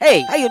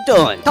Hey, how you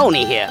doing?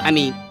 Tony here. I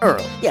mean,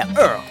 Earl. Yeah,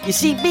 Earl. You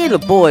see, me and the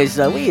boys,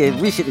 we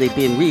have recently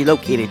been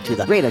relocated to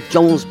the greater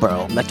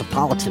Jonesboro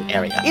metropolitan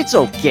area. It's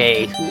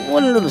okay.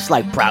 One little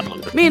slight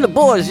problem. Me and the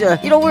boys,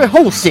 we're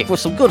homesick for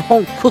some good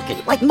home cooking,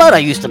 like Mother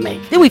used to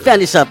make. Then we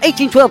found this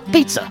 1812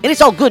 pizza, and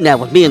it's all good now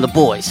with me and the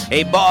boys.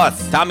 Hey,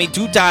 boss, Tommy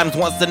 2 Times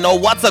wants to know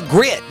what's a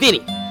grit.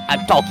 Vinny,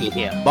 I'm talking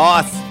here.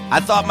 Boss, I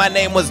thought my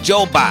name was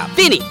Joe Bob.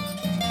 Vinny!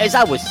 As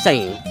I was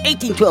saying,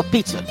 1812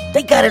 Pizza,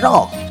 they got it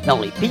all. Not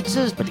only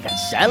pizzas, but they got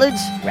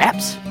salads,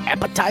 wraps,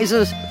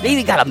 appetizers. They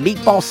even got a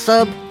meatball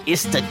sub.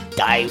 It's to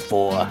die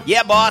for.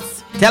 Yeah,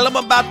 boss. Tell them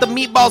about the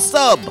meatball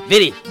sub.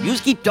 Vinny, you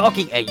just keep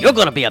talking and you're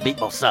gonna be a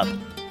meatball sub.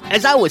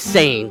 As I was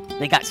saying,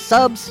 they got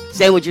subs,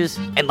 sandwiches,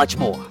 and much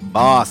more.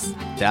 Boss,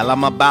 tell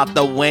them about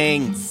the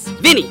wings.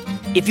 Vinny,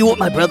 if you want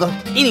my brother,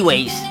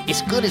 anyways,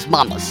 it's good as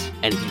mama's.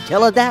 And if you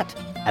tell her that,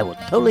 I will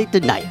totally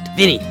deny it.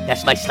 Vinny,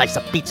 that's my slice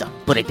of pizza.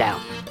 Put it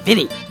down.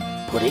 Vinny,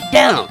 put it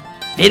down.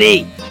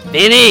 Vinny!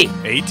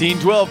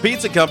 1812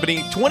 Pizza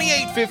Company,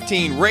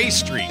 2815 Ray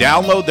Street.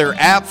 Download their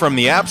app from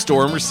the App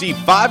Store and receive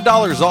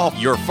 $5 off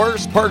your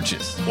first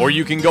purchase. Or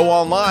you can go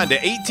online to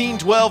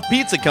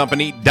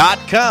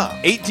 1812pizzacompany.com.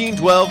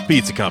 1812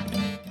 Pizza Company.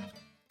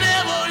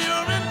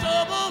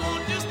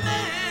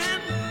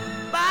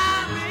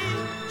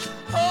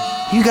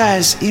 You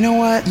guys, you know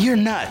what? You're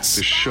nuts.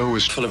 This show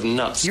is full of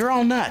nuts. You're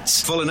all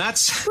nuts. Full of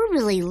nuts? We're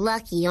really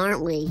lucky,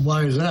 aren't we?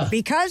 Why is that?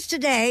 Because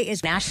today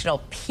is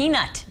National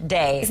Peanut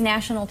Day. It's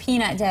National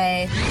Peanut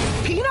Day.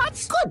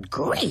 Peanuts? Good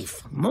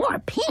grief. More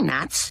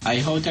peanuts? I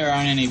hope there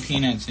aren't any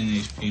peanuts in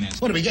these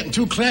peanuts. What, are we getting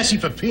too classy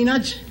for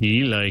peanuts?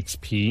 He likes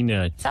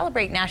peanuts.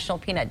 Celebrate National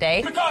Peanut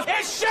Day. Because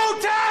it's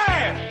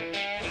showtime!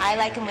 I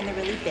like them when they're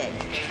really big.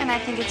 And I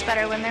think it's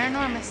better when they're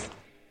enormous.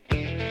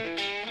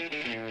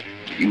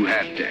 You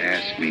have to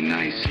ask me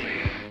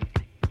nicely.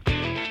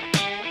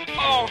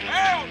 Oh,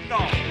 hell no!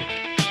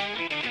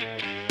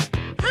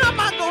 How am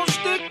I gonna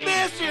stick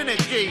this in a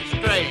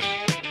G-string?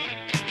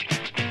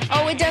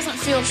 Oh, it doesn't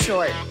feel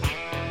short.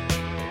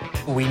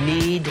 We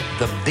need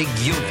the big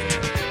unit.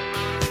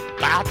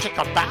 Bow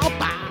chicka bow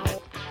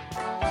bow.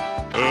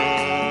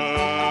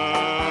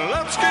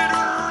 Let's get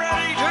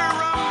ready to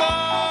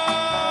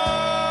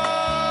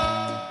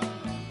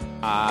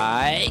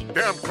rumble!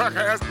 Damn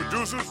cracker-ass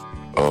producers.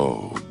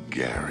 Oh,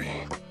 Gary.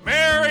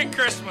 Merry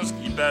Christmas.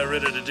 You about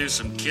ready to do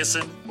some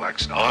kissing?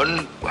 Wax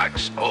on,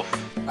 wax off.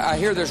 I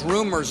hear there's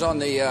rumors on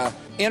the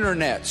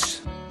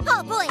internets.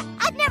 Oh boy,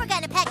 I've never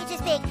gotten a package this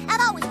big.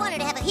 I've always wanted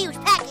to have a huge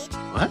package.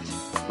 What?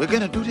 We're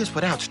gonna do this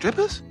without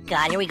strippers?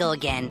 God, here we go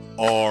again.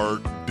 RWRC.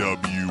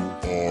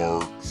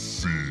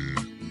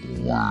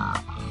 Wow.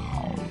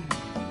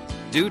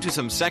 Due to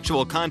some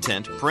sexual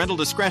content, parental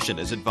discretion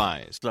is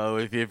advised. So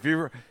if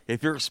you're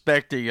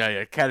expecting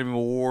a Academy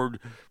Award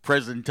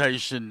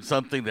presentation,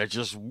 something that's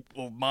just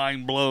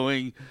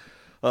mind-blowing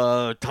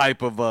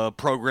type of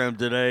program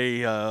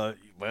today,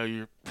 well,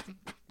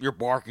 you're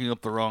barking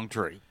up the wrong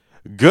tree.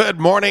 Good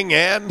morning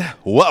and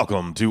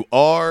welcome to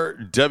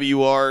RWRC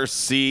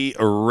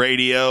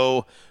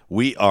Radio.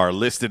 We are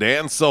listed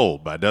and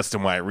sold by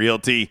Dustin White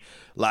Realty,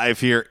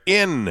 live here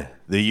in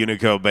the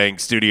Unico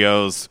Bank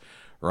Studios.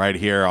 Right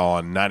here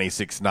on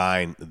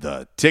 96.9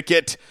 The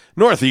Ticket,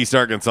 Northeast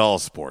Arkansas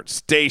Sports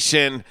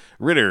Station,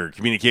 Ritter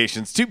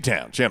Communications,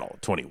 Tubetown, Channel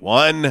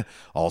 21,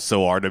 also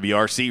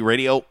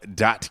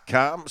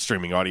RWRCradio.com,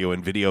 streaming audio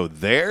and video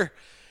there.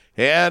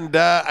 And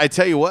I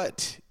tell you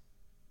what,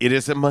 it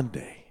is a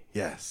Monday.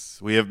 Yes,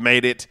 we have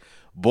made it,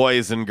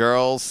 boys and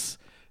girls,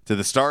 to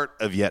the start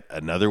of yet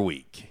another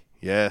week.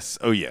 Yes,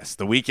 oh yes,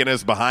 the weekend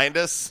is behind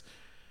us.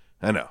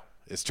 I know,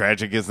 as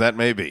tragic as that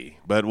may be,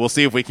 but we'll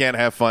see if we can't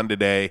have fun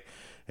today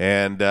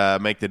and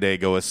make the day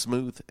go as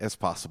smooth as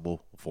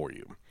possible for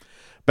you.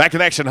 Back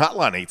Connection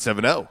Hotline,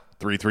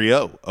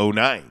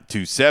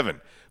 870-330-0927.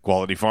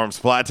 Quality Farm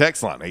Supply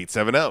Text Line,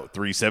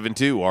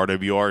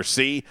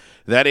 870-372-RWRC.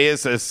 That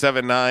is a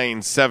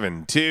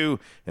 7972.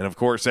 And, of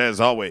course, as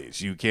always,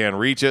 you can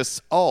reach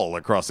us all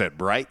across that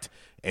bright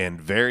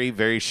and very,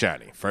 very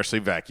shiny,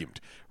 freshly vacuumed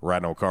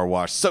Rhino Car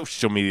Wash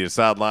social media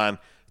sideline,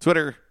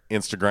 Twitter,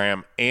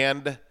 Instagram,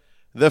 and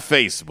the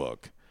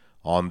Facebook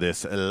on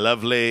this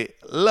lovely,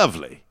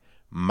 lovely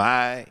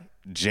My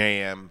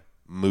Jam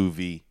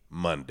Movie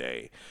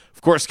Monday. Of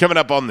course, coming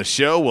up on the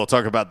show, we'll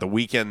talk about the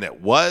weekend that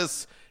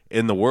was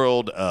in the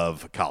world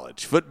of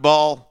college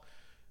football,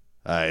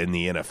 in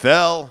the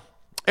NFL,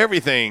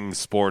 everything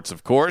sports,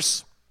 of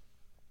course.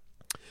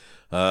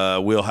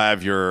 We'll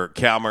have your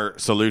Calmer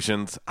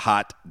Solutions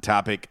hot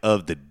topic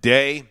of the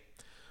day.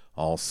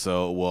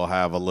 Also, we'll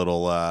have a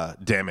little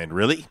Damn It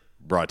Really,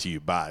 brought to you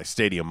by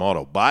Stadium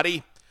Auto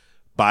Body,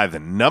 by the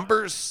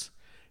numbers,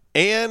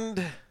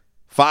 and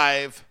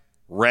 5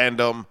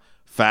 random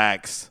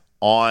facts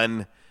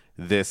on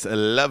this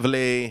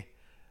lovely,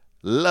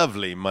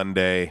 lovely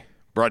Monday,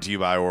 brought to you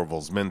by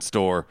Orville's Men's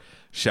Store.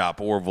 Shop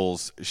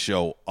Orville's,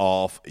 show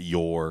off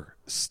your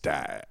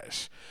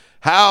stash.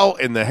 How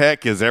in the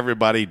heck is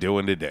everybody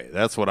doing today?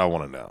 That's what I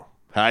want to know.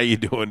 How you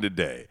doing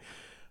today?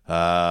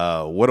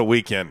 What a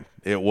weekend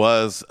it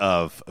was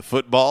of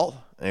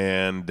football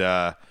And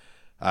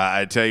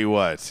I tell you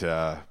what,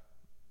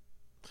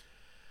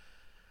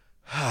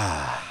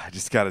 I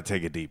just got to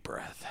take a deep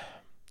breath.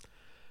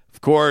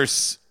 Of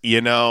course,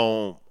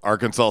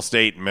 Arkansas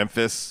State and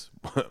Memphis,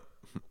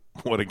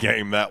 what a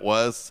game that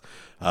was.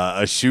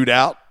 A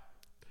shootout,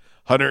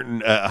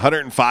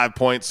 105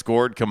 points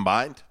scored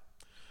combined.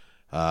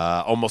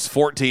 Almost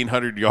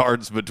 1,400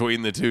 yards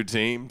between the two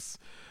teams.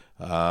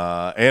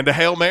 And a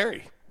Hail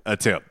Mary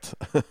attempt.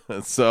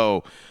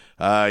 So,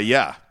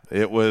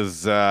 it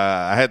was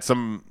I had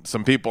some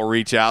people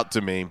reach out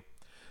to me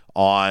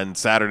on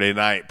Saturday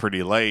night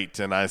pretty late,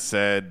 and I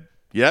said,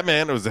 yeah,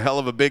 man, it was a hell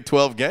of a Big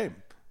 12 game.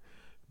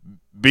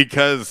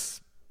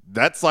 Because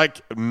that's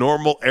like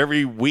normal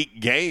every week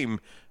game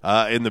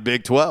in the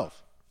Big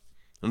 12.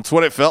 That's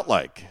what it felt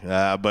like.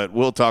 But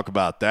we'll talk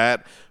about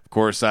that. Of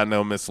course, I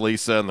know Miss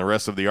Lisa and the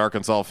rest of the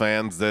Arkansas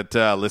fans that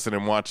listen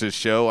and watch this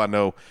show, I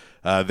know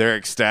they're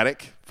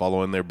ecstatic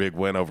following their big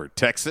win over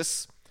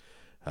Texas.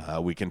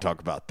 We can talk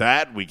about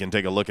that. We can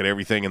take a look at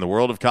everything in the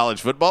world of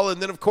college football.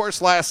 And then, of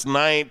course, last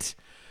night,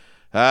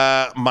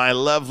 my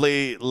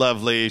lovely,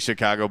 lovely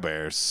Chicago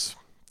Bears.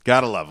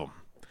 Gotta love them.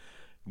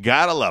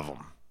 Gotta love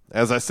them.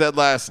 As I said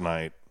last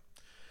night,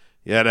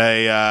 you had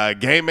a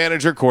game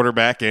manager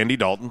quarterback, Andy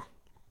Dalton,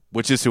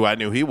 which is who I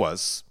knew he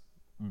was.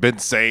 Been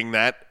saying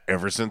that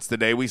ever since the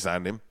day we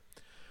signed him.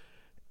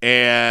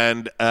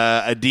 And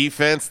a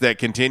defense that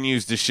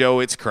continues to show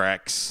its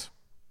cracks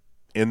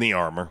in the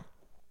armor.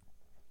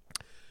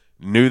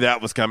 Knew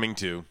that was coming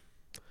too.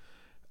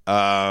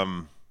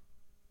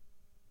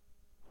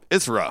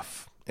 It's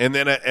rough. And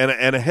then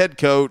a head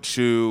coach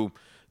who,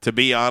 to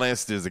be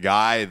honest, is a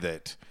guy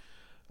that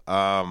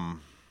I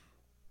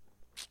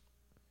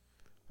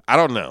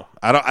don't know.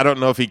 I don't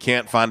know if he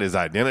can't find his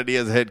identity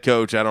as a head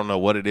coach. I don't know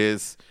what it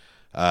is.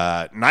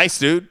 Nice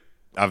dude.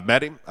 I've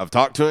met him. I've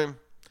talked to him.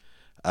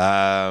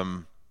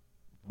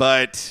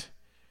 But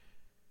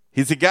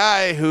he's a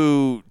guy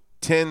who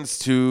tends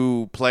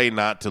to play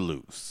not to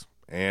lose.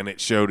 And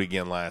it showed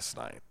again last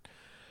night.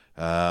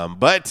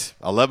 But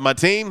I love my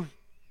team,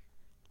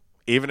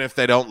 even if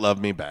they don't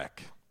love me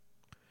back.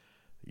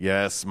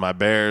 Yes, my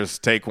Bears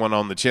take one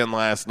on the chin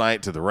last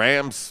night to the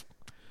Rams.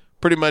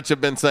 Pretty much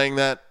have been saying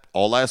that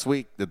all last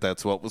week,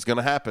 that's what was going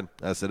to happen.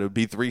 I said it would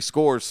be 3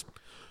 scores.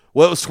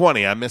 Well, it was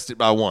 20. I missed it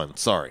by 1.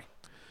 Sorry.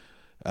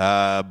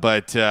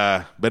 But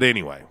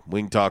anyway,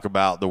 we can talk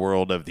about the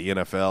world of the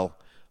NFL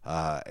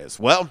as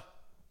well.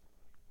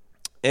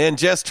 And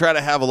just try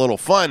to have a little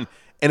fun.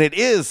 And it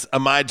is a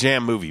My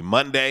Jam Movie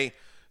Monday.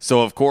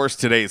 So, of course,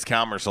 today's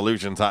Calmer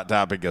Solutions hot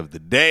topic of the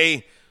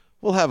day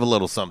will have a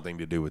little something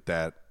to do with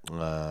that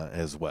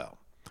as well.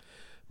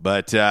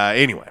 But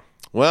anyway,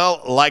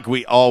 well, like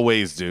we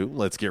always do,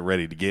 let's get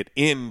ready to get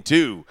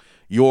into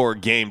your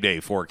game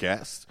day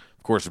forecast.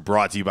 Of course,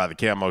 brought to you by the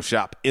Camo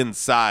Shop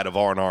inside of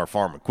R&R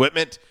Farm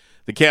Equipment.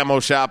 The Camo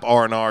Shop,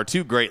 R&R,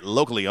 2 great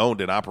locally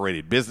owned and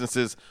operated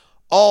businesses,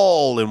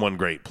 all in one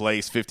great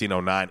place.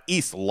 1509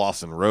 East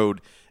Lawson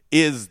Road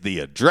is the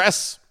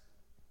address.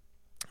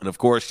 And, of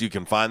course, you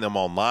can find them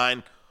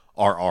online,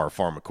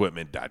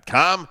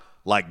 rrfarmequipment.com,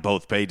 like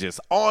both pages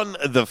on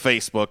the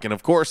Facebook. And,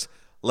 of course,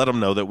 let them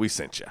know that we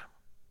sent you.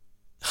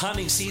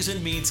 Hunting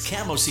season means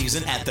camo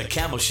season at the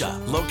Camo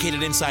Shop,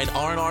 located inside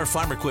R&R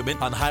Farm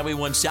Equipment on Highway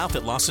 1 South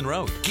at Lawson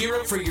Road. Gear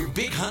up for your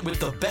big hunt with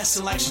the best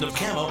selection of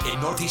camo in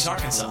Northeast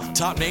Arkansas.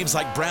 Top names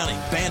like Browning,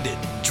 Bandit,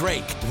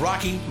 Drake,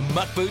 Rocky,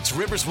 Muck Boots,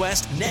 Rivers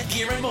West,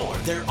 Netgear, and more.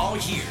 They're all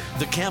here.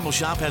 The Camo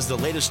Shop has the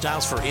latest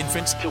styles for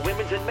infants to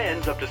women's and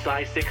men's up to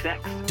size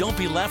 6X. Don't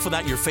be left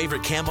without your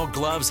favorite camo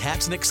gloves,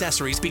 hats, and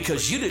accessories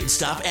because you didn't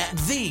stop at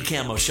the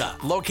Camo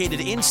Shop,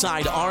 located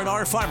inside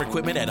R&R Farm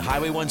Equipment at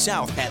Highway 1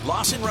 South at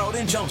Lawson Road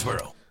in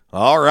Jonesboro.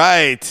 All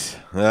right,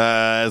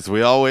 as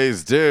we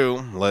always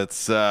do,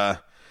 let's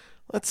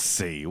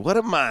see. What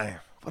am I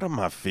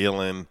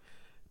feeling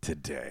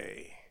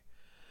today?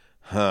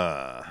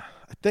 I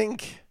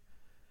think.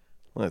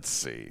 Let's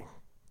see.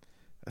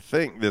 I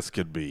think this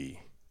could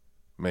be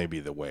maybe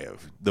the way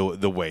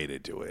to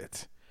do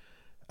it.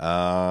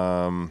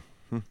 Kind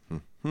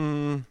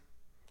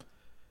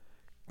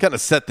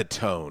of set the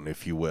tone,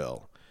 if you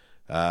will,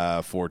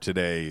 for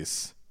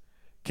today's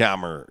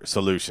Calmer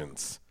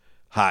Solutions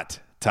hot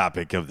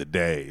topic of the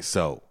day.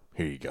 So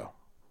here you go.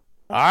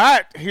 All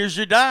right, here's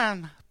your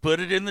dime. Put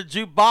it in the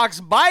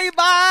jukebox.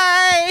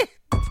 Bye-bye.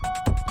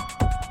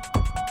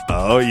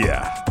 Oh,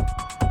 yeah.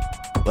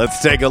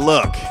 Let's take a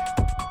look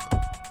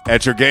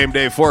at your game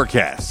day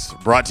forecast,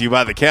 brought to you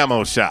by the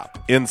Camo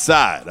Shop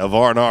inside of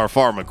R&R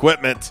Farm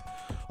Equipment.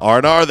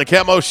 R&R, the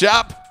Camo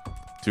Shop,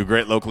 2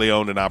 great locally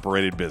owned and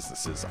operated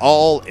businesses,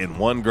 all in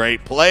one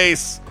great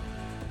place.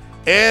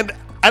 And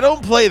I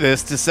don't play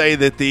this to say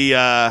that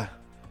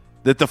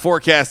the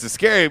forecast is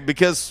scary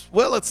because,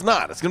 well, it's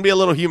not. It's going to be a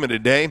little humid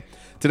today.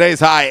 Today's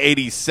high,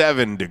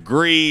 87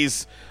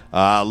 degrees.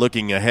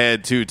 Looking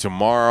ahead to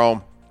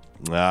tomorrow,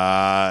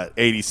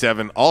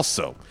 87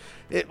 also.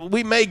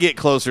 we may get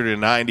closer to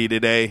 90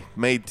 today.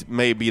 May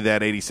be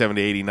that 87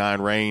 to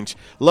 89 range.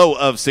 Low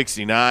of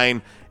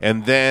 69.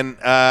 And then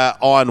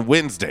on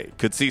Wednesday,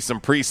 could see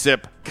some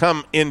precip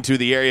come into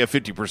the area,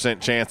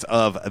 50% chance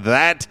of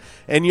that.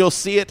 And you'll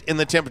see it in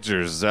the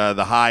temperatures.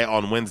 The high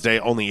on Wednesday,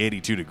 only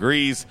 82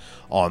 degrees.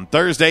 On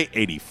Thursday,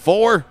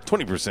 84.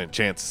 20%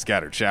 chance of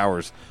scattered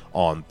showers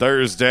on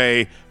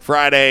Thursday.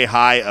 Friday,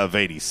 high of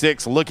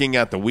 86. Looking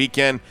at the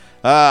weekend,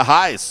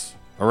 highs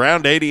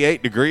around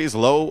 88 degrees,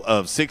 low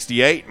of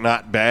 68.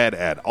 Not bad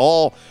at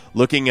all.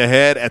 Looking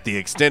ahead at the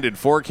extended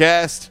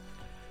forecast,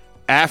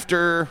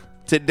 after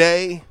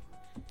today,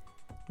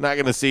 not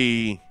going to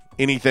see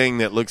anything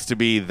that looks to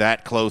be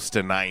that close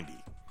to 90.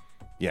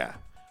 Yeah,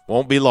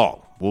 won't be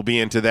long. We'll be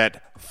into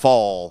that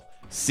fall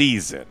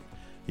season.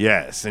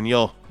 Yes, and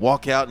you'll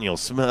walk out and you'll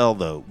smell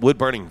the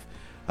wood-burning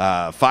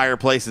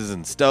fireplaces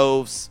and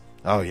stoves.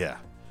 Oh, yeah.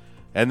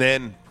 And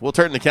then we'll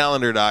turn the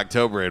calendar to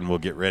October and we'll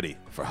get ready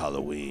for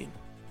Halloween.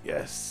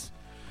 Yes.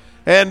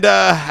 And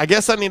I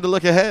guess I need to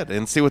look ahead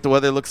and see what the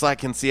weather looks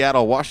like in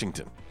Seattle,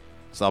 Washington.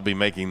 So I'll be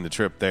making the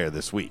trip there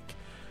this week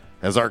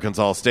as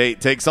Arkansas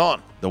State takes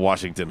on the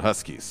Washington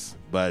Huskies.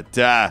 But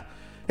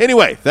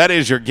anyway, that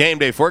is your game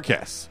day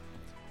forecast.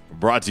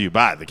 Brought to you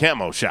by the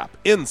Camo Shop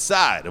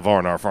inside of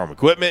R&R Farm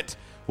Equipment.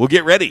 We'll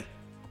get ready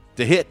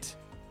to hit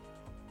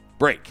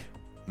break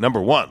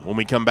number 1. When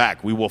we come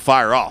back, we will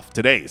fire off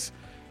today's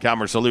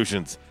Commerce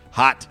Solutions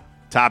Hot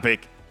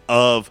Topic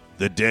of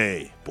the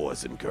Day,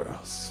 boys and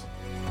girls.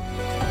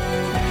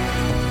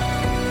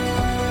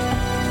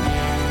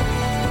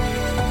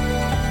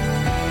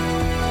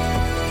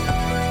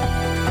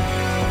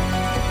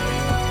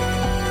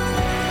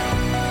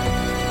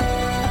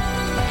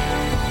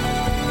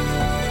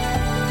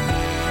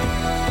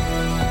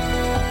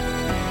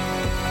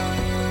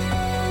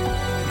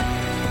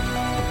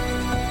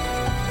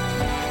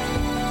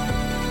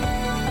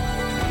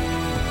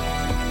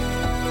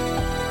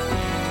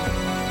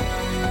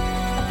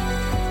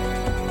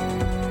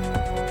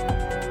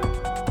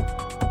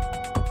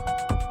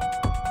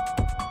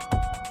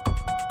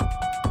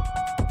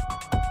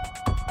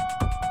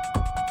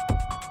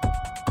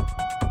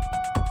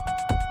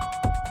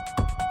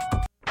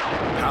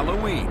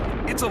 Halloween.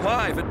 It's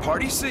alive at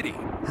Party City.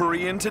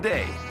 Hurry in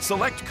today.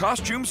 Select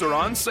costumes are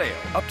on sale,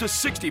 up to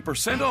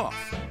 60%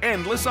 off.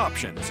 Endless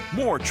options,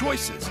 more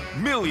choices,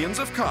 millions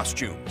of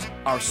costumes.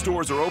 Our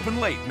stores are open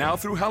late now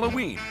through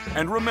Halloween.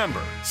 And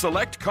remember,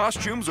 select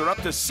costumes are up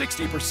to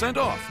 60%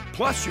 off.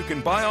 Plus, you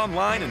can buy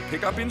online and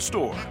pick up in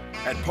store.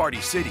 At Party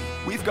City,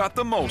 we've got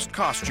the most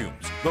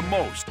costumes, the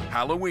most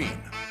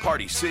Halloween.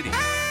 Party City.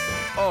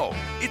 Oh,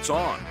 it's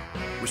on.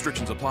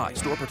 Restrictions apply.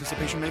 Store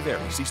participation may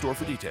vary. See store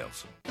for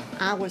details.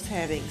 I was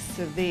having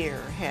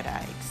severe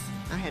headaches.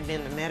 I had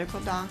been to medical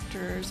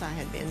doctors. I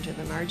had been to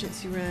the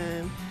emergency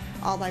room.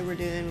 All they were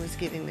doing was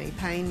giving me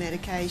pain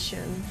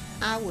medication.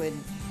 I would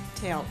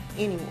tell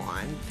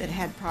anyone that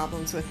had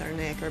problems with their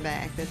neck or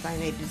back that they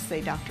needed to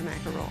see Dr.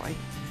 McElroy.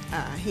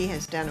 He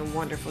has done a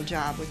wonderful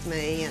job with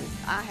me, and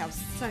I have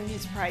sung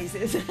his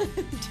praises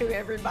to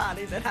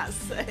everybody that I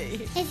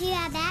see. If you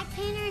have back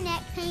pain or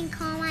neck pain,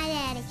 call my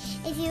daddy.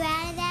 If you're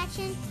out of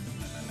action,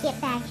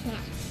 get back in.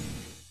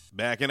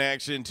 Back in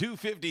action,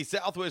 250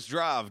 Southwest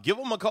Drive. Give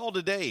them a call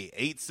today,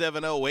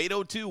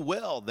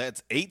 870-802-WELL.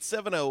 That's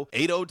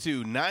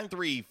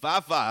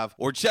 870-802-9355.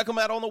 Or check them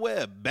out on the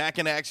web,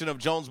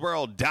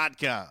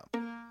 backinactionofjonesboro.com.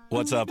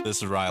 What's up?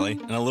 This is Riley.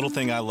 And a little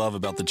thing I love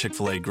about the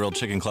Chick-fil-A Grilled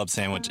Chicken Club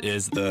sandwich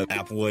is the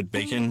applewood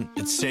bacon.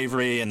 It's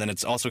savory, and then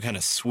it's also kind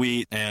of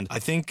sweet. And I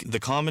think the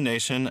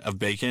combination of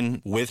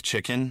bacon with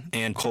chicken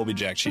and Colby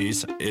Jack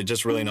cheese, it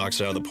just really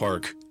knocks it out of the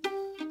park.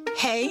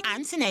 Hey,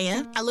 I'm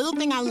Tanea. A little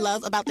thing I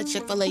love about the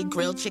Chick-fil-A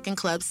Grilled Chicken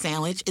Club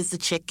sandwich is the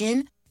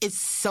chicken. It's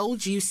so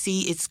juicy.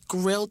 It's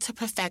grilled to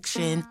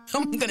perfection.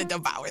 I'm going to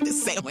devour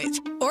this sandwich.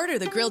 Order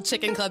the Grilled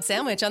Chicken Club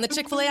sandwich on the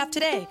Chick-fil-A app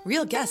today.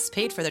 Real guests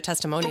paid for their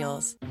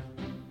testimonials.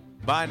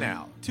 By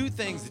now, two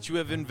things that you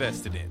have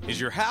invested in is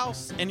your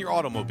house and your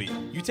automobile.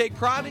 You take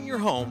pride in your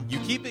home, you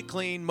keep it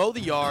clean, mow the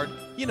yard,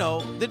 you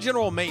know, the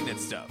general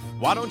maintenance stuff.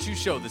 Why don't you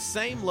show the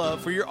same love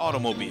for your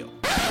automobile?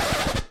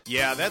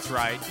 Yeah, that's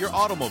right, your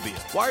automobile.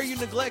 Why are you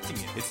neglecting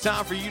it? It's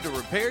time for you to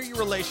repair your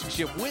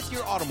relationship with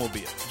your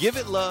automobile. Give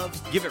it love,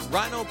 give it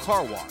Rhino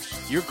Car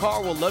Wash. Your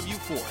car will love you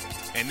for it.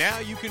 And now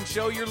you can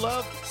show your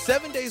love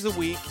 7 days a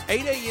week,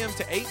 8 a.m.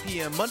 to 8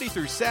 p.m. Monday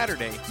through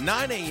Saturday,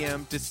 9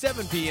 a.m. to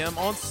 7 p.m.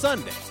 on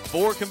Sunday.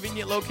 4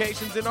 convenient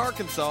locations in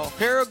Arkansas,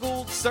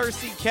 Paragould,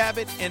 Searcy,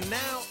 Cabot, and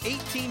now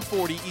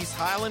 1840 East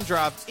Highland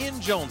Drive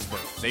in Jonesboro.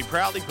 They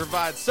proudly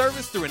provide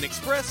service through an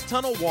express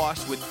tunnel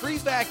wash with free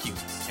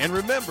vacuums. And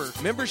remember,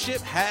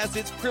 membership has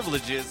its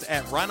privileges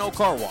at Rhino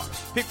Car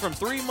Wash. Pick from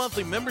 3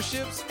 monthly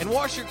memberships and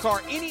wash your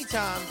car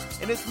anytime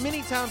and as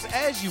many times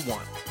as you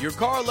want. Your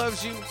car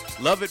loves you,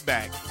 love it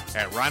back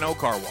at Rhino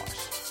Car Wash.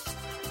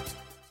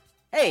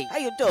 Hey, how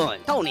you doing?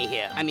 Tony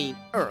here. I mean,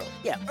 Earl.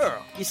 Yeah,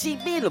 Earl. You see,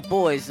 me and the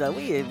boys,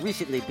 we have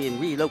recently been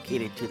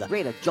relocated to the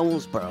greater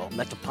Jonesboro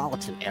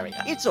metropolitan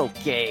area. It's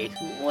okay.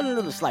 One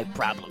little slight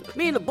problem.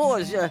 Me and the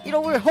boys,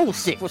 we're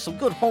homesick for some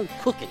good home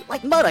cooking,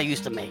 like Mother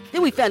used to make.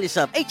 Then we found this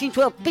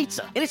 1812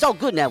 pizza, and it's all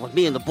good now with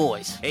me and the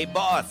boys. Hey,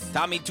 boss,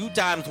 Tommy 2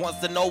 Times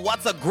wants to know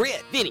what's a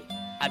grit. Vinny,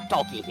 I'm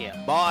talking here.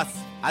 Boss,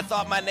 I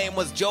thought my name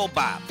was Joe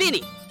Bob.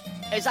 Vinny!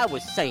 As I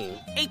was saying,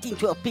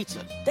 1812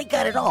 Pizza, they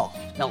got it all.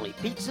 Not only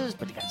pizzas,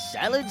 but they got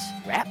salads,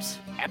 wraps,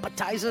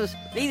 appetizers.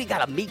 They even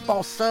got a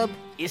meatball sub.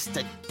 It's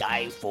to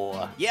die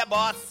for. Yeah,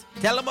 boss.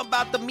 Tell them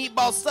about the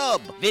meatball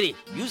sub. Vinny,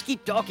 you just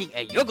keep talking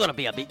and you're gonna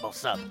be a meatball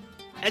sub.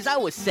 As I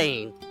was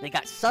saying, they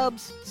got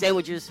subs,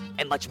 sandwiches,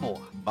 and much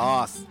more.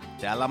 Boss,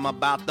 tell them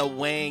about the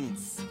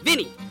wings.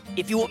 Vinny,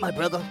 if you want my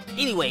brother,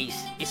 anyways,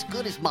 it's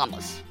good as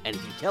Mama's. And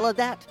if you tell her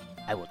that,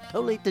 I will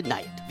totally deny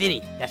it.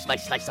 Vinny, that's my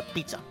slice of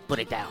pizza. Put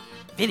it down.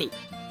 Vinny,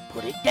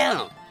 put it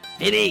down.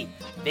 Vinny,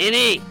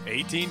 Vinny.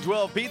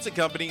 1812 Pizza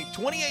Company,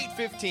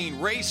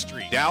 2815 Ray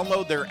Street.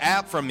 Download their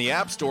app from the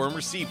App Store and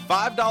receive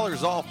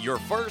 $5 off your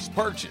first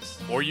purchase.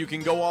 Or you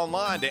can go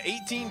online to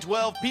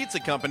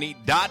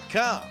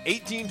 1812pizzacompany.com.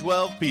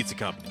 1812 Pizza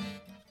Company.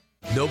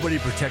 Nobody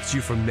protects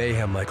you from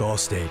mayhem like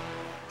Allstate.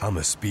 I'm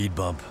a speed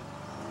bump.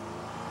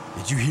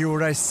 Did you hear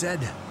what I said?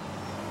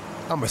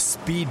 I'm a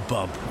speed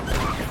bump.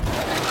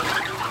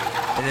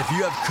 And if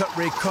you have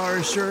cut-rate car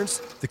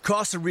insurance, the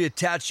cost to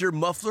reattach your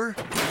muffler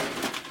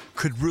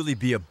could really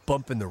be a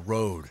bump in the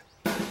road.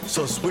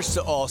 So switch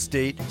to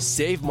Allstate,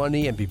 save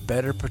money, and be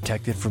better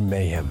protected from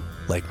mayhem,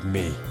 like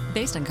me.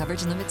 Based on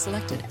coverage and limits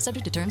selected,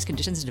 subject to terms,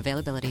 conditions, and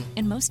availability.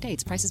 In most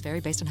states, prices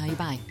vary based on how you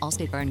buy.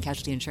 Allstate Bar and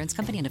Casualty Insurance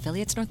Company and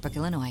affiliates, Northbrook,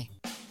 Illinois.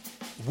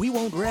 We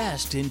won't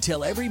rest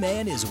until every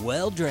man is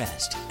well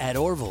dressed. At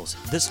Orville's,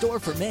 the store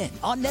for men,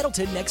 on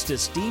Nettleton next to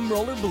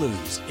Steamroller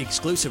Blues.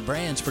 Exclusive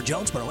brands for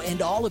Jonesboro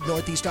and all of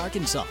Northeast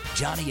Arkansas.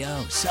 Johnny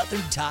O,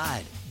 Southern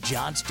Tide,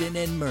 Johnston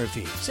and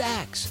Murphy,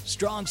 Saks,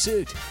 Strong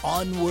Suit,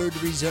 Onward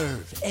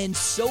Reserve, and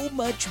so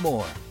much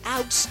more.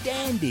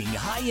 Outstanding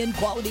high-end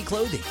quality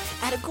clothing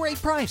at a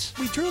great price.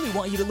 We truly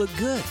want you to look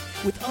good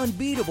with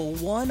unbeatable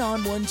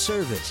one-on-one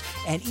service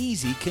and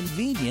easy,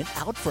 convenient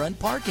out front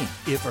parking.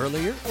 If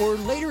earlier or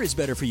later is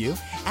better for you,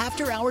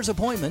 after-hours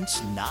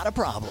appointments, not a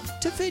problem.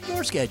 To fit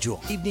your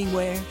schedule. Evening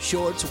wear,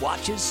 shorts,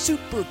 watches,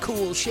 super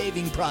cool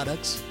shaving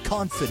products,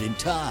 confident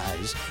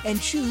ties,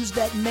 and shoes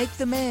that make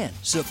the man.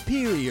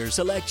 Superior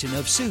selection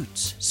of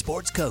suits,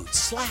 sports coats,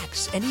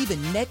 slacks, and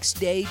even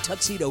next-day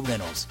tuxedo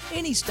rentals.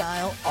 Any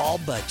style, all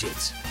budgets.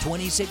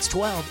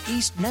 2612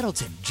 East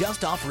Nettleton,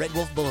 just off Red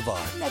Wolf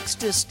Boulevard,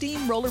 next to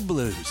Steamroller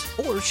Blues.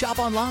 Or shop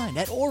online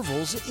at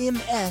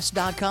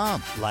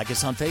orvillesms.com. Like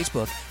us on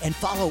Facebook and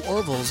follow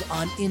Orville's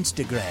on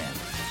Instagram.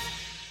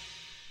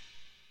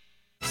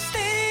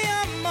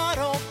 Stadium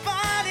Auto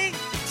Body,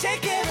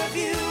 take care of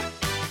you.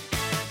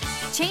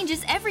 Change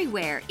is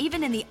everywhere,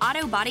 even in the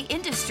auto body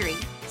industry.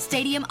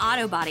 Stadium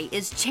Auto Body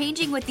is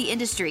changing with the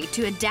industry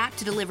to adapt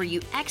to deliver you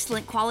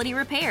excellent quality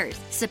repairs,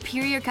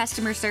 superior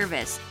customer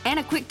service, and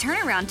a quick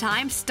turnaround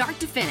time start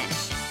to finish.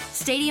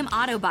 Stadium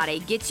Auto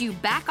Body gets you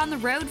back on the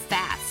road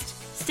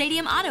fast.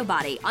 Stadium Auto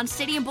Body on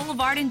Stadium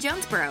Boulevard in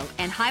Jonesboro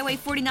and Highway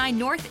 49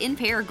 North in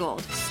Paragould.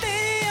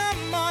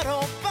 Stadium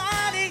Auto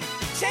Body,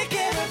 take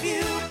care of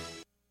you.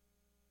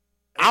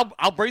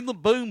 I'll bring the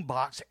boom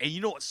box, and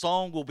you know what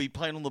song will be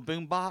playing on the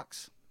boom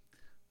box?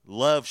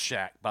 Love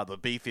Shack by the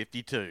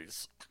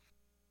B-52s.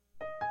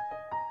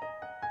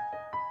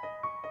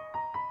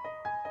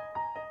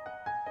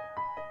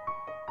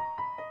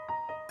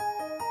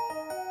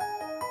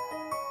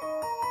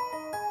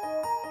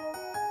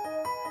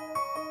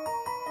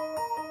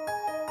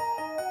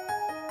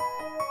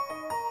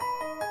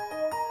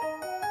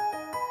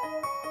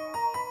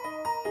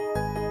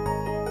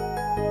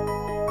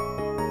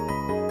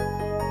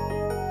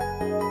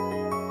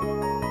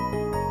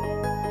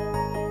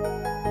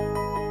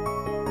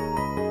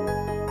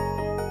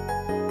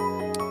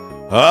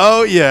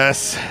 Oh,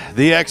 yes,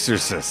 The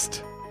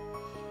Exorcist.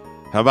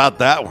 How about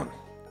that one?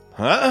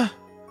 Huh?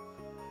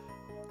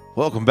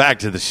 Welcome back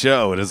to the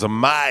show. It is a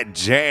My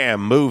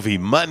Jam Movie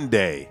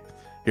Monday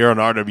here on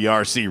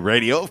RWRC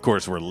Radio. Of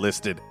course, we're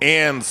listed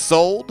and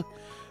sold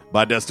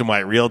by Dustin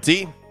White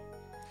Realty.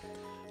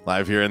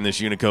 Live here in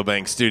this Unico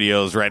Bank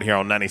Studios right here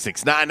on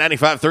 96.9,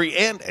 95.3,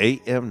 and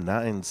AM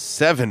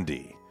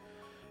 970.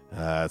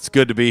 It's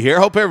good to be here.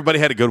 Hope everybody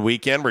had a good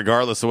weekend,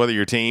 regardless of whether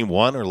your team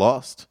won or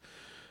lost.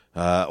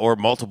 Or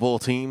multiple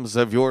teams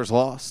of yours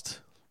lost,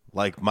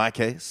 like my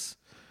case.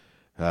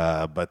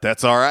 But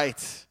that's all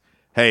right.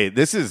 Hey,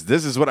 this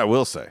is what I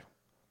will say.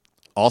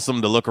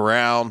 Awesome to look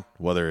around,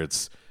 whether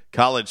it's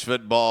college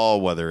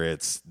football, whether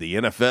it's the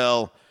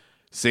NFL,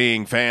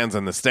 seeing fans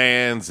in the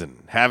stands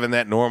and having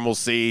that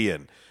normalcy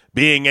and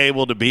being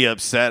able to be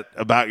upset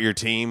about your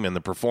team and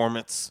the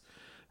performance.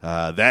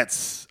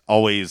 That's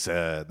always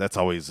a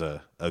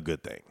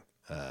good thing.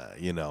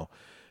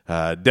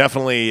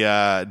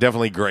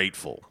 Definitely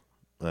grateful.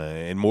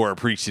 And more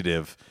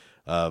appreciative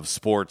of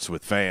sports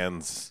with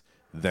fans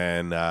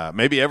than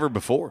maybe ever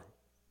before.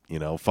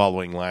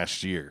 following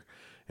last year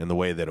and the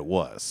way that it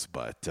was.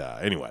 But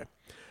anyway,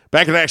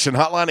 back in action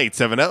hotline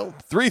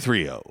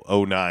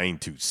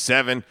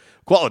 870-330-0927.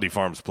 Quality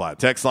Farm Supply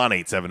text line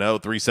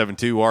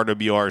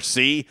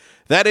 870-372-RWRC.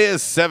 That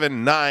is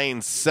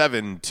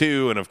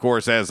 7972. And of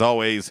course, as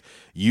always,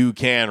 you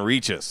can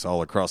reach us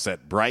all across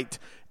that bright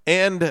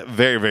and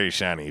very, very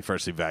shiny,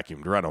 freshly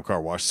vacuumed Rhino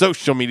Car Wash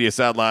social media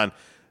sideline,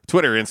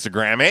 Twitter,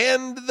 Instagram,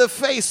 and the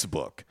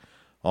Facebook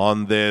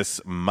on this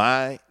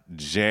My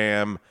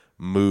Jam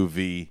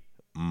Movie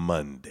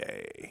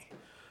Monday.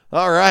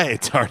 All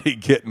right, already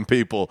getting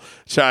people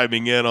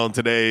chiming in on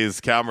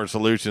today's Calmer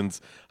Solutions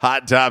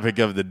hot topic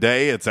of the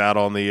day. It's out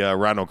on the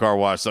Rhino Car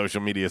Wash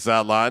social media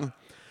sideline.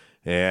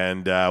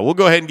 And we'll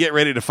go ahead and get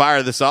ready to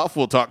fire this off.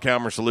 We'll talk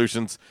Calmer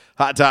Solutions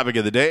hot topic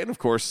of the day. And, of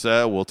course,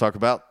 we'll talk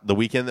about the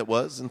weekend that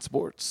was in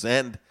sports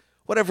and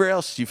whatever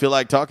else you feel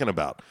like talking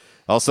about.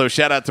 Also,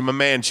 shout out to my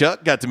man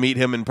Chuck. Got to meet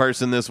him in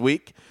person this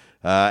week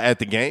at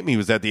the game. He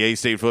was at the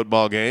A-State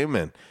football game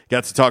and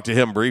got to talk to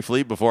him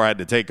briefly before I had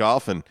to take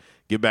off and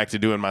get back to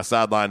doing my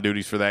sideline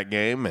duties for that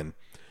game. And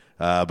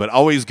but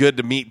always good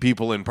to meet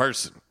people in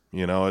person.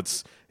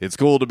 It's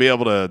cool to be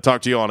able to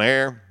talk to you on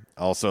air,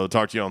 also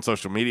talk to you on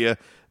social media,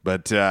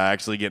 but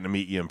actually getting to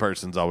meet you in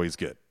person is always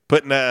good.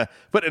 Putting a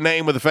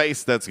name with a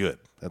face, that's good.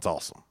 That's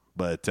awesome.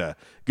 But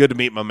good to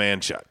meet my man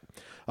Chuck.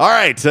 All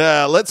right,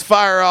 let's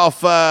fire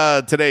off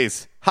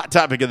today's hot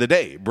topic of the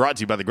day, brought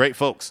to you by the great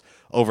folks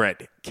over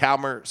at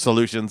Calmer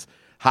Solutions.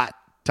 Hot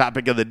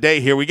topic of the day.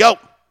 Here we go.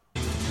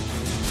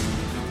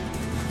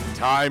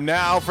 Time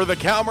now for the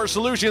Calmer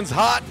Solutions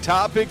hot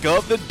topic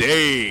of the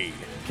day.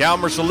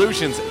 Calmer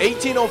Solutions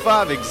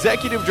 1805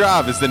 Executive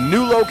Drive is the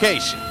new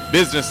location.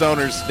 Business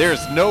owners,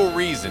 there's no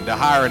reason to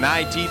hire an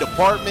IT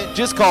department.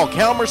 Just call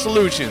Calmer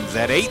Solutions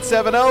at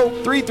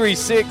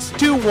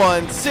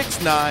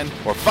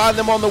 870-336-2169 or find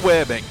them on the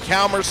web at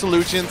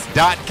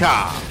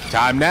calmersolutions.com.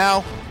 Time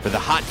now for the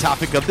hot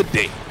topic of the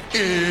day.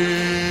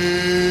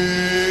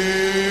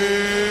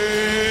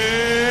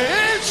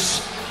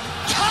 It's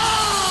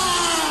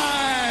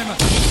time!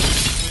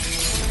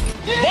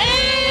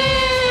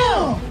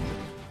 Damn!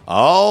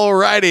 All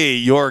righty,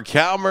 your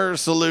Calmer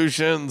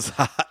Solutions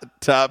hot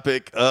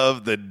topic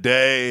of the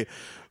day.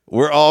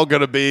 We're all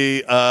going to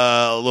be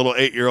little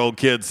 8-year-old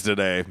kids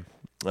today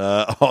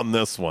on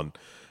this one.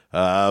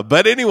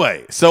 But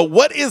anyway, so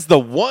what is the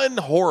one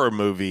horror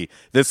movie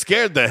that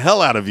scared the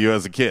hell out of you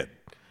as a kid?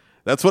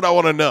 That's what I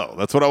want to know.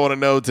 That's what I want to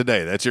know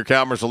today. That's your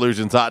Calmer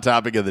Solutions hot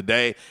topic of the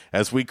day.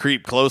 As we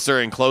creep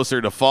closer and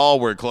closer to fall,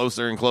 we're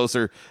closer and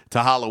closer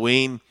to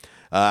Halloween.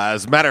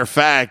 As a matter of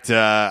fact,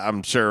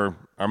 I'm sure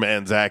our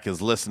man Zach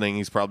is listening.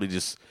 He's probably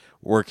just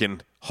working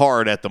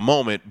hard at the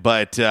moment.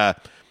 But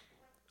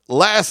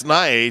last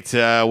night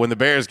when the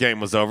Bears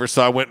game was over,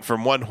 so I went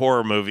from one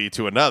horror movie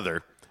to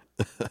another.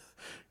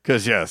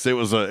 Because yes, it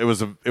was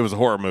a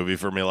horror movie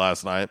for me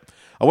last night.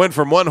 I went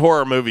from one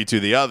horror movie to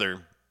the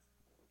other.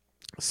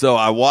 So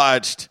I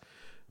watched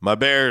my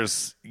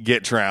Bears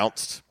get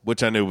trounced,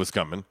 which I knew was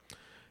coming.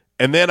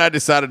 And then I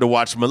decided to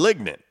watch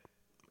Malignant.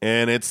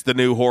 And it's the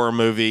new horror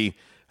movie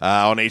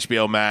on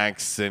HBO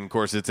Max. And, of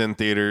course, it's in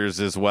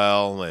theaters as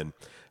well. And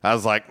I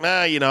was like,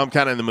 I'm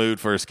kind of in the mood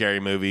for a scary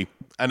movie.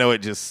 I know it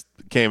just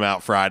came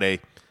out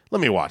Friday.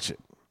 Let me watch it.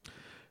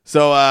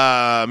 So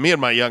me and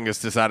my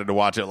youngest decided to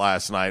watch it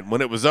last night. When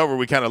it was over,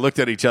 we kind of looked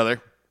at each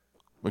other.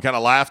 We kind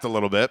of laughed a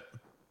little bit.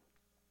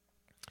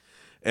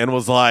 And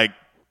was like,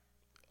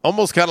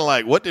 almost kind of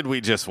like, what did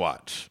we just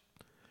watch?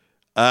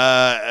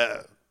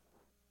 I'll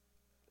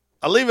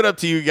leave it up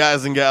to you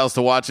guys and gals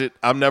to watch it.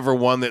 I'm never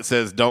one that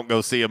says don't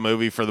go see a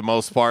movie for the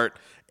most part,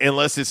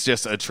 unless it's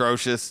just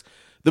atrocious.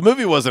 The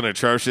movie wasn't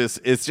atrocious.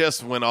 It's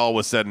just when all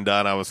was said and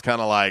done, I was kind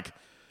of like,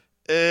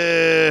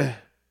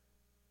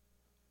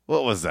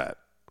 what was that?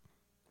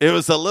 It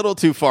was a little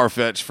too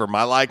far-fetched for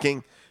my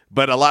liking,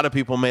 but a lot of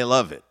people may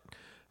love it.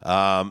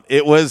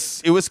 It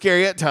was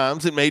scary at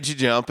times. It made you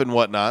jump and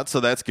whatnot,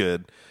 so that's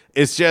good.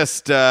 It's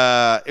just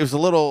it was a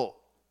little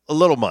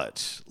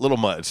much.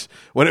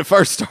 When it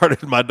first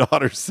started, my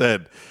daughter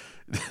said,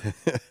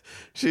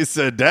 she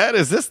said, "Dad,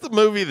 is this the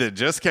movie that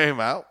just came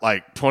out,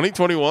 like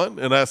 2021?"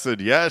 And I said,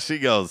 "Yeah." She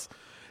goes,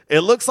 "It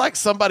looks like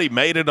somebody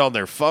made it on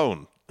their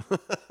phone."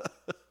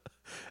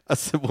 I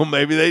said, "Well,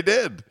 maybe they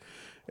did."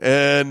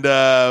 And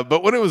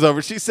but when it was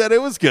over, she said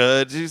it was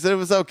good. She said it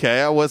was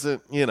okay. I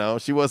wasn't,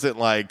 she wasn't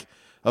like,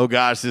 "Oh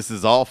gosh, this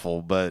is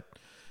awful." But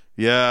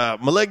yeah,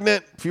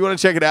 Malignant, if you want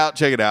to check it out,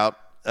 check it out.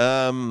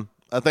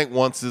 I think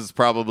once is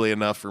probably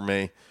enough for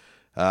me.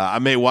 I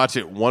may watch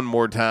it one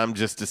more time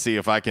just to see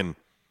if I can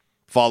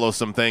follow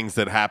some things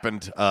that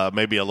happened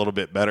maybe a little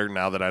bit better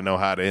now that I know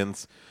how it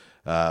ends.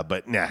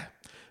 But nah.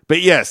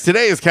 But yes,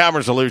 today is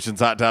Calmer Solutions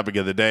hot topic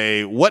of the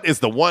day. What is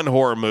the one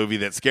horror movie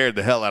that scared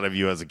the hell out of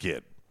you as a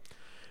kid?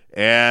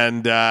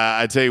 And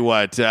I tell you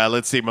what,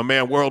 let's see. My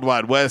man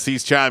Worldwide West,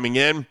 he's chiming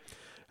in.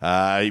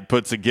 He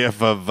puts a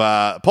gif of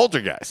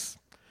Poltergeist.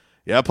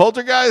 Yeah,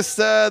 Poltergeist,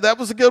 that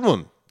was a good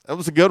one.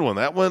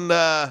 That one,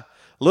 a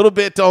little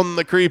bit on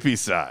the creepy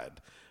side.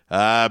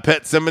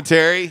 Pet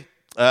Sematary,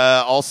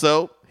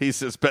 also He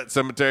says Pet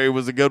Cemetery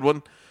was a good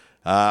one.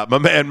 My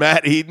man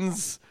Matt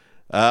Edens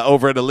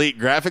over at Elite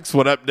Graphics.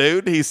 What up,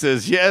 dude? He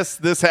says, yes,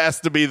 this has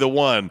to be the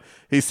one.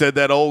 He said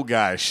that old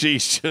guy.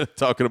 Sheesh,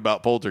 talking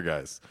about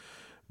Poltergeist.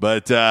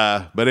 But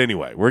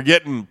anyway, we're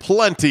getting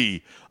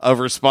plenty of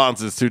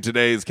responses to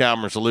today's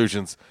Calmer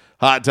Solutions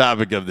hot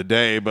topic of the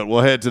day. But we'll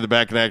head to the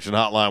Back in Action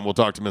hotline. We'll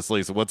talk to Miss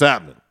Lisa. What's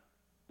happening?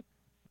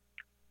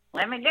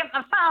 Let me get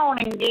my phone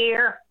in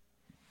gear.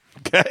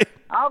 Okay.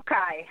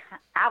 Okay.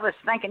 I was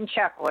thinking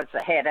Chuck was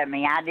ahead of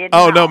me. I didn't.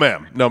 Oh, know. no,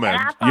 ma'am. No, And ma'am.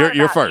 I thought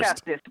You're about first.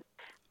 Chuck this-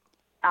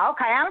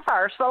 Okay, I'm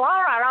first. Well, all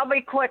right. I'll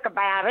be quick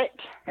about it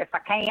if I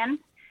can.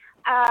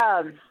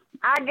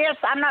 I guess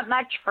I'm not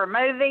much for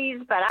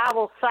movies, but I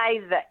will say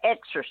The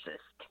Exorcist.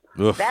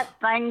 Oof. That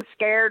thing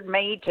scared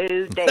me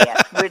to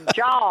death, with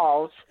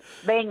Jaws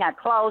being a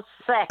close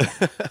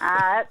second.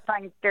 That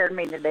thing scared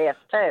me to death,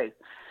 too.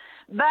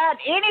 But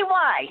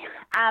anyway,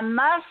 I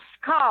must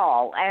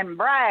call and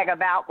brag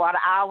about what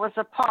I was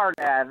a part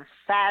of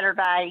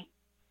Saturday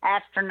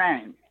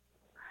afternoon.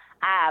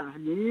 I've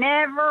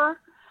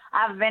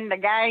been to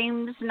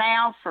games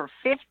now for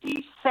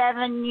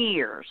 57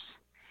 years.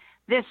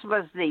 This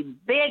was the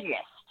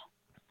biggest,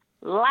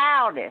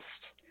 loudest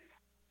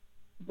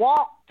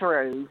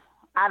walkthrough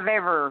I've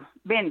ever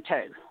been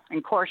to. And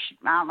of course,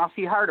 I don't know if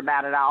you heard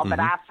about it all, but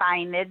I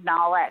fainted and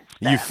all that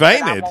stuff. You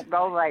fainted? But I won't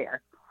go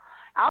there.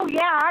 Oh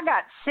yeah, I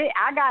got sick.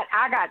 I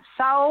got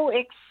so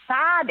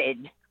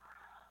excited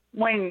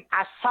when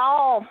I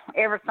saw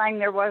everything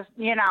there was,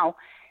 you know.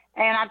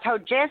 And I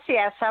told Jesse,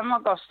 I said, I'm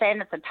going to go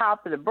stand at the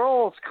top of the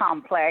Brulls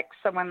complex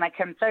so when they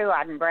come through,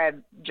 I can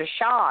grab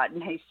Jashad.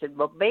 And he said,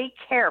 well, be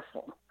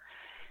careful.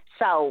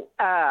 So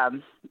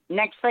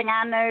next thing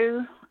I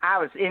knew, I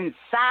was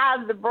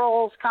inside the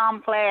Brulls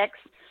complex,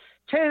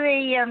 2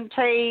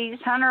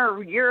 EMTs,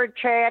 Hunter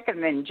Urachek,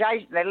 and then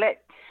they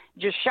let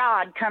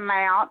Jashad come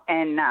out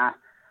and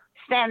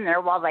stand there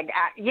while they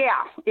got,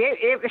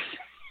 it was.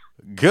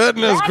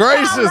 Goodness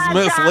gracious,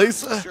 Miss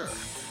Lisa. Sure.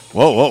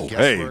 Whoa,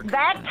 hey.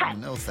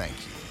 No, thank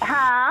you.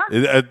 Huh?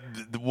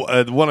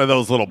 One of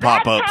those little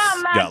pop-ups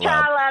got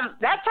loud.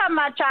 That's how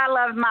much I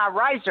love my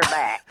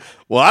Razorback.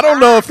 Well, I don't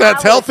know if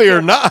that's healthy or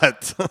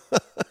not.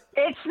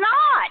 It's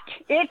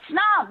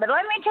not. But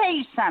let me tell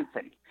you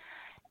something.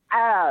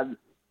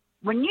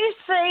 When you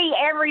see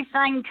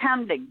everything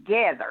come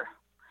together,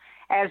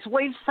 as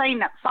we've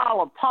seen it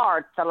fall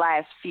apart the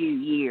last few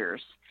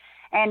years,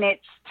 and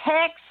it's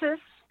Texas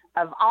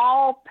of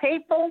all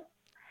people.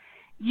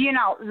 You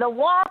know, the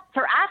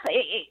walkthrough,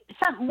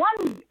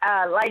 one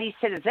lady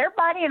said, is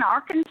everybody in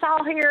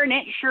Arkansas here? And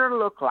it sure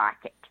looked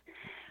like it.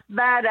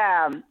 But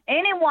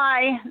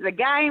anyway, the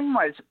game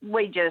was,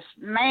 we just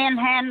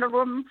manhandled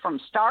them from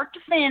start to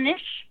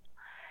finish.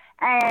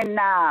 And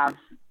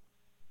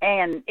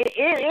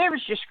it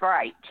was just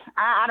great.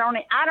 I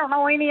don't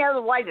know any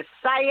other way to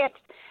say it.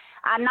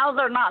 I know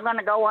they're not going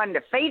to go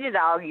undefeated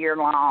all year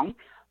long,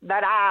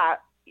 but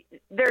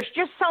there's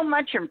just so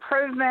much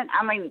improvement.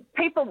 I mean,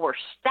 people were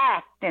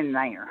stacked in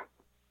there.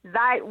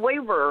 We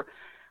were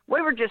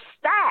just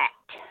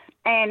stacked,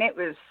 and it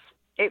was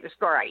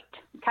great.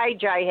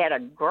 KJ had a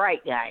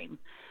great game,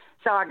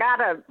 so I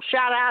got a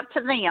shout out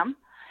to them.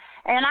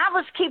 And I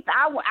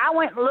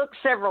went and looked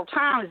several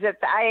times at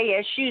the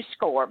ASU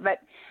score. But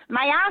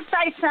may I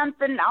say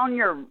something on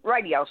your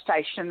radio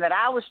station that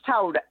I was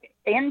told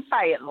in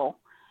Fayetteville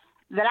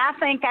that I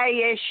think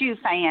ASU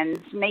fans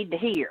need to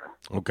hear?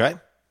 Okay.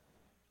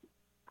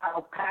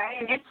 Okay,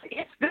 and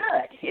it's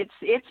good.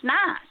 It's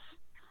nice.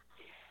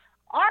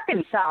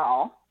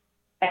 Arkansas,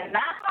 and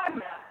I thought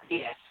about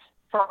this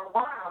for a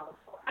while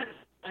before I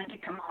decided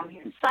to come on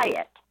here and say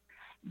it,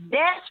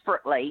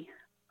 desperately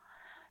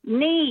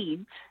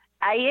needs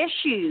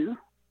ASU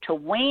to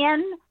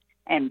win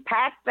and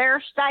pack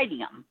their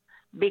stadium,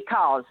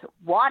 because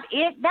what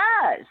it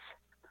does,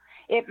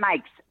 it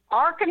makes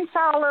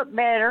Arkansas look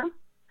better,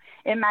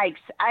 it makes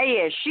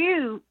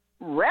ASU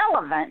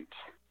relevant,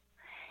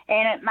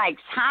 and it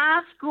makes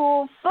high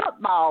school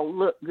football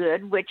look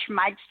good, which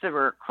makes the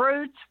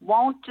recruits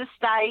want to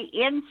stay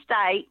in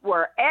state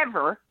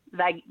wherever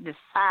they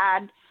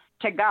decide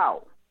to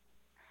go.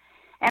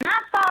 And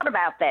I thought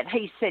about that.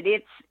 He said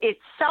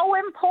it's so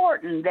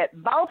important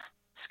that both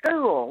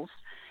schools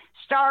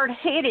start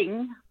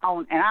hitting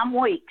on, and I'm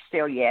weak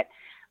still yet,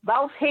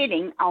 both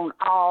hitting on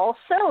all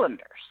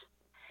cylinders.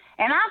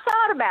 And I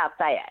thought about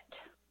that.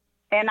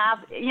 And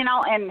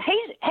and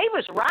he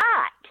was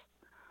right.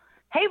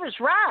 He was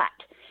right.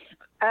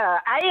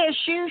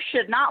 ASU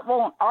should not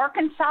want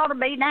Arkansas to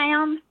be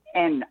down,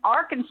 and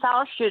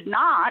Arkansas should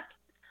not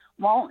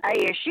want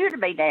ASU to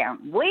be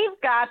down.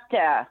 We've got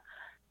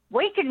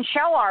we can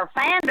show our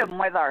fandom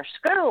with our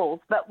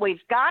schools, but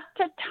we've got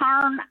to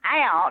turn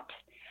out.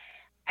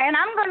 And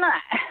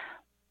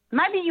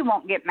maybe you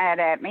won't get mad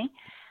at me.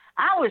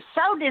 I was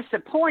so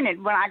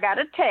disappointed when I got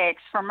a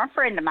text from a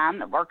friend of mine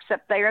that works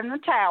up there in the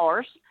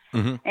towers.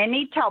 Mm-hmm. And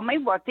he told me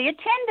what the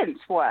attendance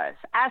was.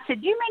 I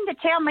said, you mean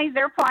to tell me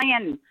they're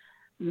playing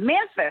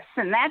Memphis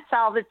and that's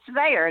all that's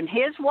there? And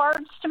his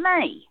words to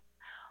me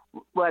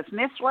was,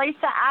 Miss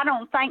Lisa, I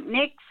don't think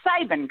Nick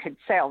Saban could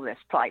sell this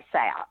place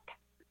out.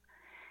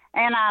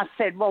 And I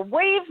said, well,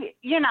 something,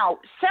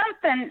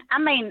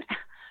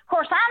 of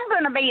course, I'm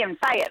going to be in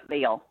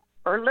Fayetteville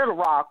or Little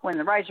Rock when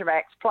the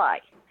Razorbacks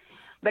play.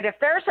 But if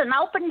there's an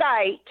open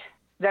date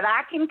that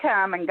I can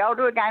come and go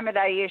to a game at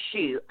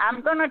ASU,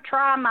 I'm going to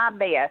try my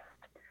best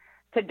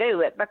to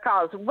do it,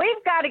 because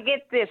we've got to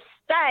get this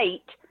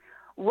state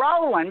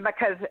rolling,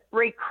 because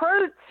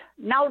recruits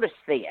notice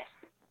this.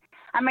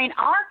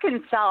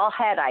 Arkansas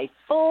had a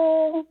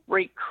full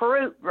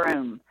recruit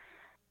room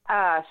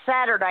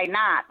Saturday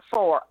night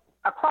for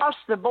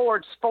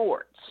across-the-board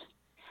sports.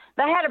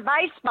 They had a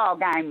baseball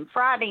game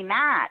Friday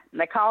night.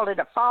 They called it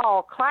a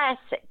fall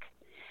classic.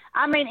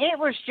 It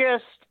was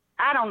just,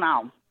 I don't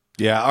know.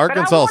 Yeah,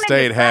 Arkansas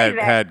State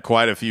had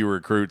quite a few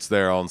recruits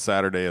there on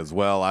Saturday as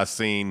well. I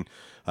seen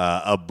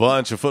a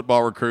bunch of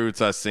football recruits.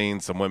 I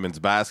seen some women's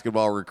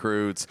basketball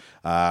recruits.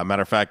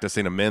 Matter of fact, I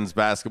seen a men's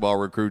basketball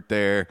recruit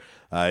there.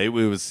 It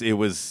was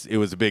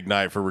a big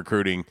night for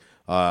recruiting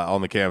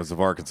on the campus of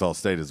Arkansas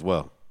State as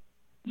well.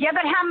 Yeah,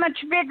 but how much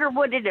bigger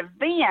would it have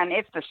been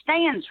if the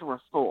stands were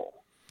full?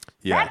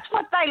 Yeah. That's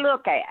what they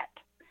look at.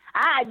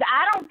 I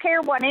don't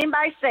care what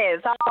anybody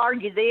says. I'll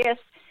argue this.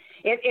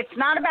 It's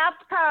not about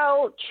the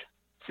coach.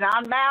 It's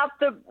not about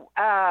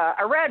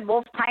a red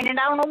wolf painted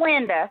on a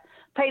window.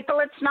 People,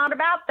 it's not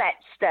about that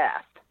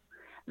stuff.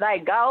 They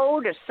go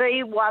to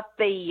see what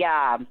the,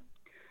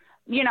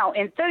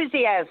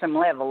 enthusiasm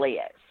level is,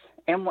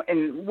 and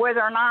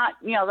whether or not,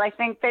 they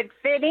think they'd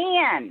fit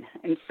in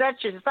and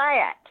such as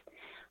that.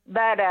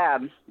 But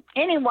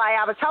anyway,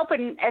 I was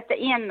hoping at the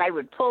end they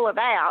would pull it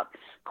out.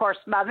 Of course,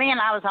 by then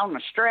I was on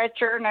the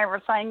stretcher and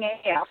everything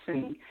else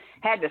and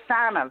had to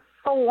sign a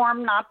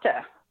form not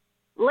to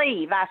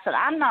leave. I said,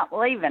 I'm not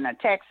leaving a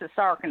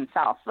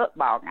Texas-Arkansas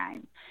football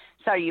game.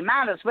 So you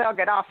might as well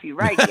get off your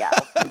radio.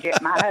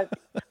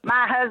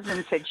 My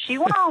husband said, she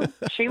won't.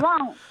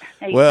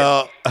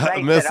 Well,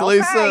 Miss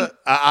Lisa,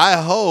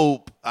 I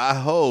hope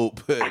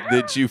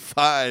that you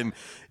find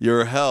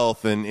your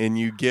health and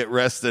you get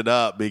rested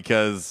up,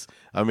 because,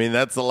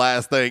 that's the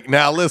last thing.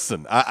 Now,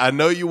 listen, I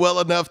know you well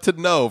enough to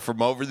know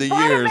from over the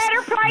years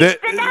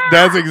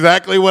that's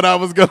exactly what I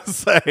was going to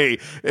say.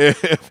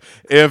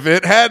 If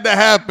it had to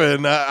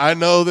happen, I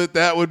know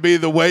that would be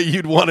the way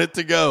you'd want it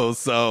to go.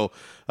 So,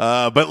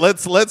 but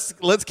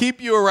let's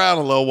keep you around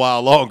a little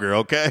while longer,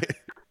 okay?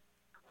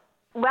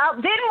 Well,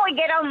 didn't we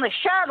get on the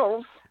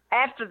shuttles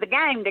after the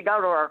game to go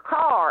to our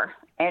car,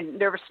 and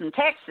there were some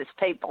Texas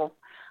people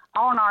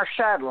on our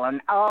shuttle,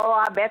 and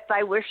I bet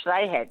they wish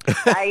they had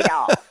stayed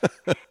off.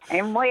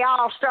 And we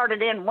all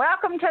started in,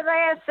 welcome to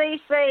the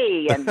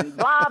SEC, and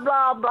blah,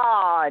 blah,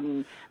 blah,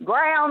 and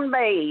ground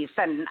beef,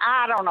 and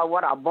I don't know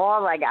what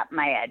they got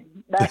mad.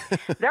 But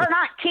they're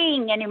not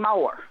king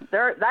anymore.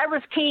 They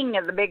was king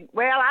of the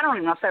I don't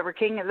even know if they were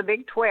king of the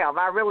Big 12.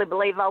 I really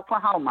believe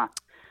Oklahoma.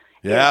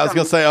 Yeah, I was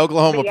going to say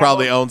Oklahoma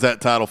probably owns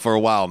that title for a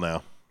while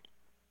now.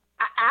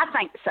 I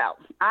think so.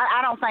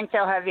 I don't think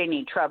they'll have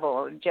any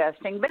trouble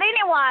adjusting. But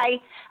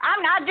anyway,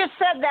 I just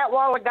said that a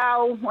while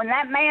ago. When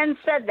that man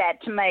said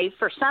that to me,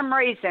 for some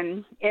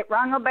reason, it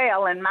rung a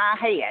bell in my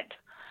head.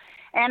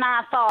 And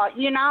I thought,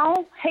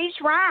 he's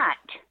right.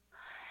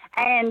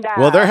 And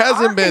well, there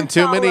hasn't been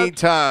too many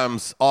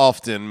times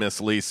often, Miss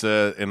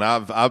Lisa, and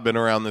I've been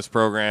around this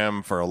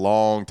program for a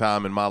long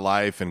time in my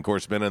life, and, of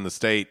course, been in the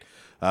state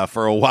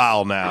for a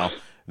while now.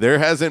 There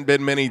hasn't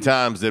been many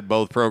times that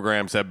both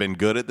programs have been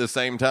good at the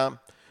same time.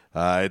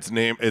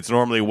 It's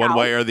normally one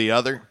way or the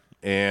other.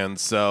 And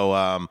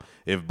so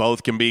if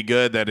both can be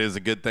good, that is a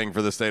good thing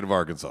for the state of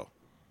Arkansas.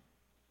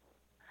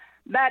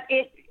 But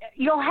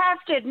you'll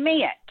have to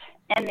admit,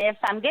 and if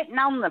I'm getting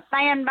on the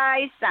fan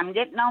base, I'm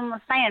getting on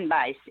the fan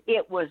base.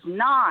 It was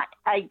not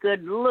a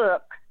good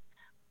look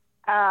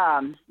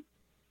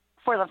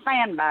for the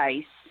fan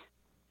base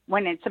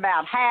when it's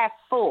about half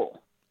full.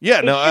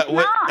 Yeah,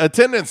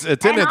 attendance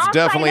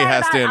definitely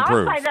has to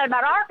improve. I'll say that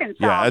about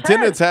Arkansas. Yeah,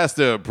 attendance has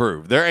to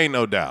improve. There ain't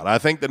no doubt. I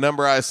think the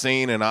number I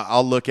seen, and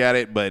I'll look at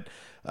it, but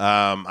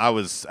I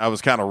was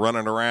kind of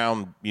running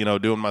around,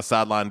 doing my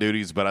sideline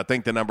duties, but I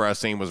think the number I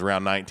seen was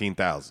around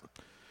 19,000.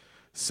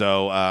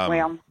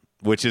 So,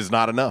 which is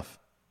not enough.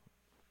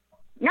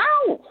 No,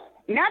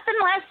 nothing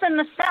less than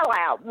the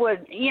sellout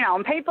would,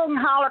 and people can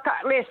holler.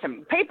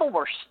 Listen, people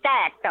were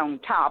stacked on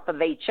top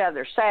of each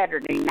other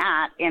Saturday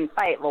night in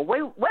Fayetteville.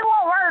 We weren't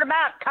worried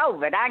about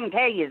COVID, I can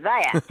tell you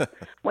that.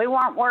 We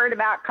weren't worried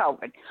about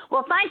COVID.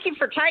 Well, thank you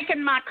for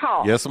taking my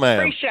call. Yes, ma'am.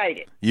 Appreciate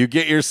it. You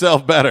get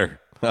yourself better.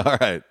 All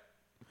right.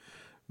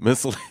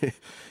 Miss Lee,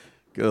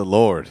 good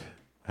Lord.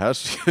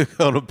 How's she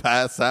going to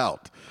pass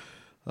out?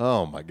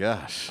 Oh, my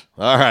gosh.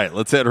 All right,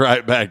 let's head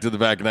right back to the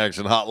Back in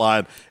Action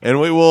hotline,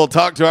 and we will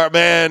talk to our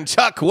man,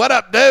 Chuck. What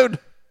up, dude?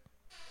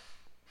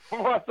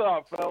 What's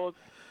up, fellas?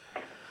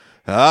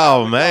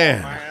 Oh,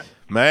 man.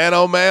 Man,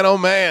 oh, man, oh,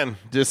 man.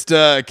 Just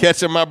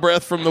catching my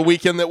breath from the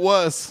weekend that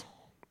was.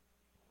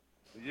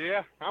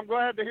 Yeah, I'm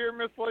glad to hear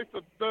Miss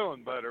Lisa's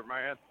doing better,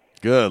 man.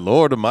 Good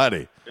Lord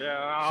almighty.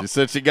 Yeah. She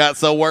said she got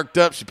so worked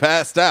up she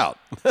passed out.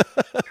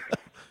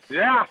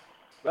 Yeah.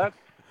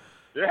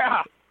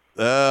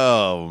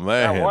 Oh,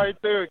 man. I'm way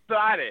too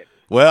excited.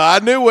 Well, I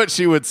knew what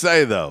she would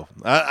say, though.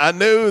 I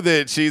knew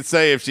that she'd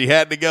say if she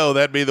had to go,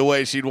 that'd be the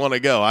way she'd want to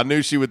go. I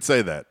knew she would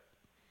say that.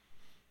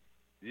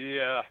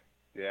 Yeah,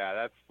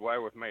 that's the way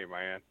with me,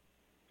 man.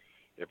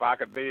 If I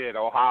could be at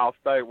Ohio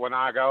State when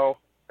I go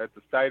at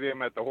the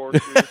stadium at the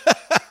Horseshoe,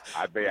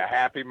 I'd be a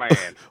happy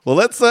man. Well,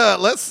 let's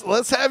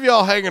have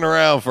y'all hanging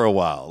around for a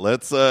while.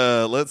 Let's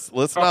not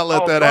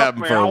let that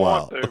happen for a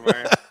while. I want to,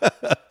 man.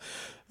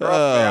 Trust me,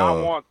 I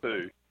want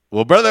to.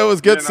 Well, brother, it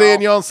was good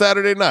seeing you on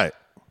Saturday night.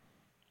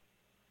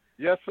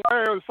 Yes,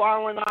 sir. It was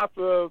finally nice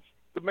to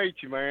meet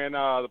you, man.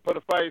 To put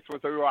a face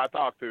with who I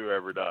talk to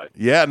every day.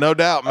 Yeah, no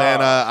doubt,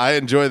 man. I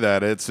enjoy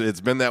that.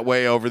 It's been that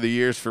way over the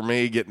years for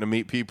me, getting to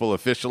meet people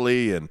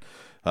officially, and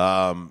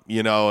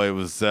it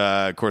was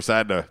of course I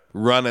had to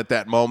run at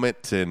that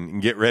moment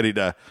and get ready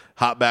to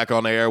hop back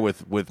on air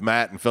with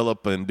Matt and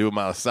Philip and do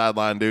my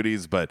sideline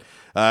duties. But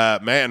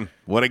man,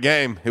 what a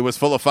game! It was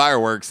full of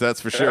fireworks,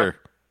 that's for sure.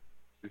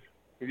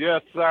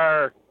 Yes,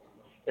 sir.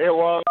 It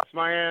was,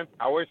 man.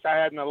 I wish I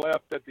hadn't have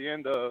left at the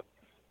end of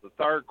the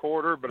third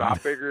quarter, but I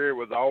figured it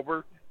was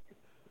over.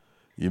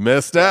 You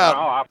missed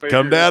out.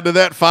 Come down to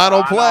that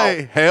final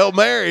play, Hail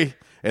Mary.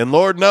 And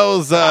Lord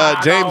knows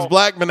James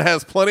Blackman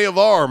has plenty of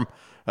arm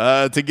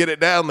to get it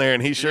down there,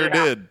 and he sure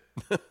did.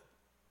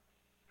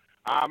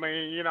 I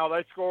mean,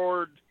 they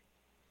scored,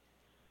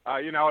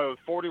 it was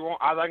 41.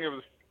 I think it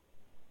was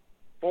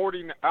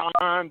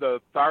 49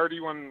 to 30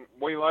 when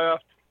we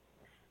left.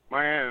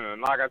 Man,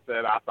 and like I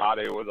said, I thought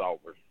it was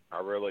over. I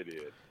really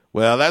did.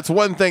 Well, that's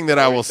one thing that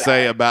I will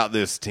say about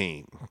this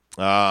team.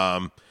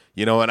 And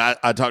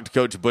I talked to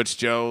Coach Butch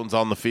Jones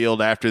on the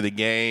field after the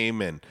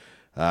game, and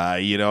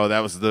that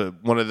was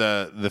one of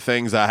the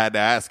things I had to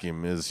ask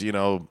him is,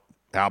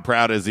 how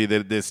proud is he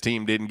that this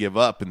team didn't give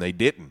up, and they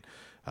didn't.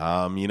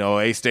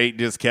 A-State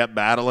just kept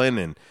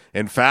battling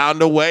and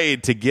found a way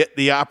to get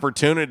the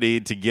opportunity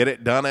to get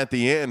it done at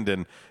the end,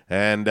 and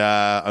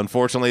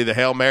unfortunately the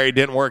Hail Mary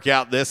didn't work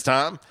out this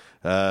time.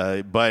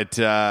 But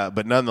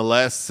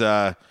nonetheless,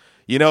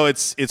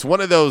 it's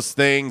one of those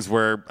things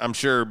where I'm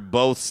sure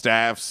both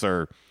staffs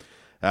are,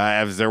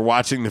 as they're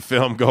watching the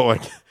film,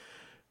 going,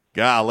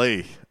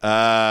 golly,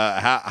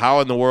 how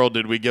in the world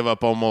did we give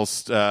up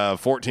almost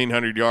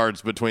 1,400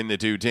 yards between the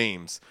two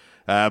teams?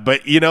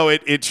 But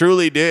it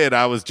truly did.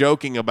 I was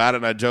joking about it,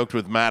 and I joked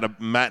with Matt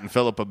and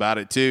Philip about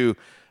it too.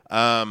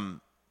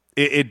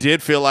 It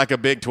did feel like a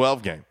Big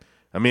 12 game.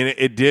 I mean,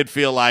 it did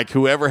feel like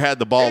whoever had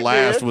the ball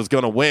last was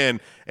going to win,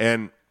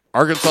 and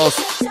Arkansas,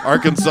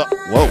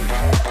 whoa,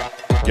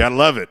 gotta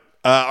love it.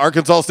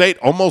 Arkansas State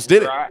almost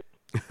did it. Right.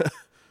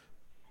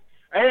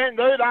 And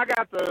dude,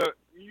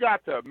 you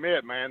got to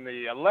admit, man,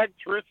 the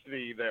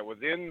electricity that was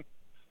in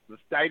the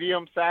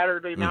stadium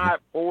Saturday night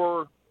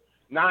for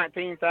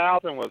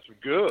 19,000 was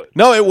good.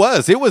 No, it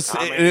was.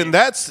 And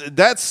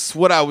that's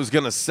what I was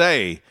going to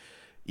say.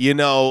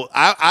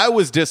 I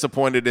was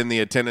disappointed in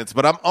the attendance,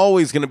 but I'm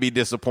always going to be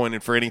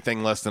disappointed for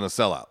anything less than a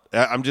sellout.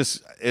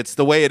 It's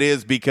the way it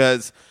is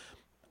because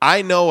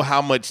I know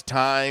how much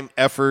time,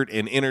 effort,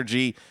 and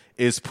energy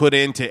is put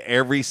into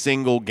every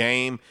single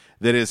game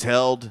that is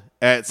held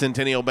at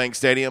Centennial Bank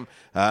Stadium,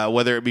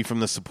 whether it be from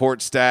the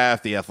support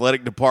staff, the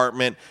athletic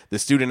department, the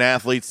student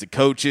athletes, the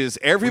coaches,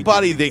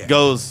 everybody that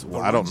goes.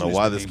 Well, I don't know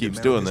why this keeps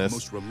doing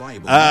this,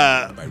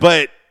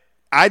 but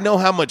I know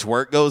how much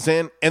work goes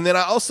in, and then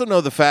I also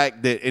know the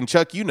fact that, and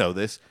Chuck, you know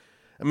this,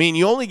 I mean,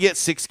 you only get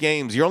 6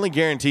 games. You're only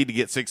guaranteed to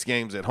get 6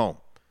 games at home.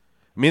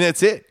 I mean,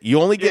 that's it. You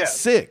only get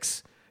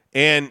 6.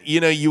 And,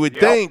 you would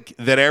think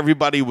that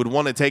everybody would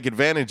want to take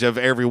advantage of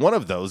every one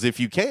of those if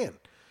you can.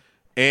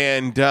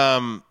 And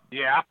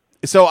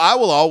so I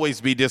will always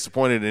be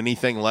disappointed in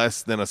anything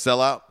less than a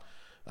sellout.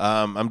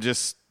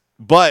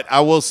 But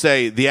I will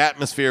say the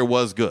atmosphere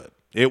was good.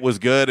 It was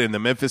good, and the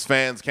Memphis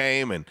fans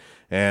came,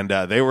 and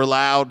they were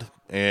loud.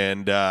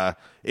 And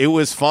it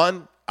was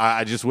fun.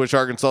 I just wish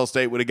Arkansas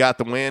State would have got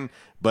the win,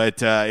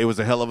 but it was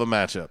a hell of a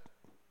matchup.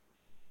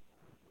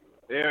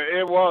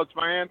 It was,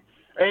 man.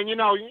 And, you're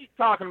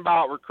talking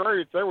about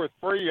recruits. There were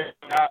 3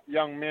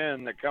 young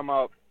men that come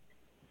up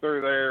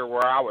through there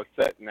where I was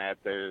sitting at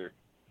there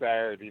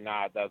Saturday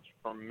night. That's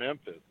from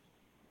Memphis,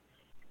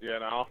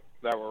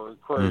 that were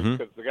recruits.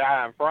 Because the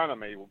guy in front of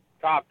me,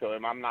 talked to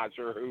him. I'm not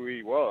sure who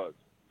he was.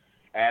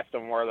 Asked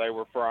him where they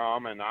were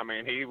from, and, I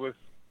mean, he was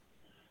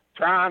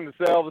trying to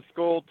sell the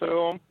school to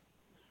them,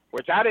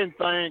 which I didn't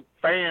think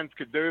fans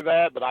could do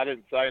that, but I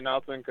didn't say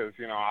nothing because,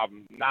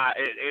 I'm not.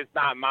 It's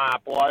not my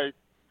place,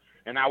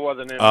 and I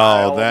wasn't in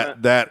my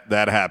element.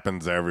 that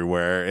happens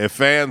everywhere. If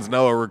fans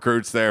know a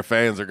recruit's there,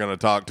 fans are going to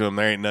talk to them.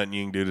 There ain't nothing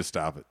you can do to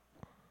stop it.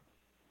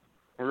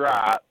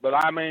 Right, but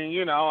I mean,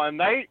 and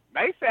they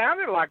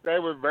sounded like they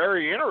were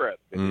very interested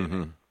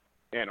in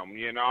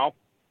them,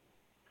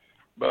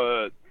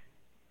 but.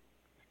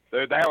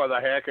 Dude, that was a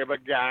heck of a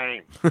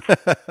game.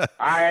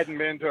 I hadn't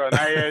been to an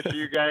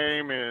ASU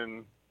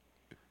game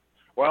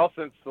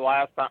since the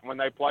last time when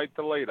they played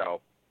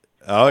Toledo.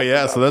 Oh,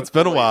 yeah, so that's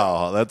been a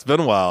while. That's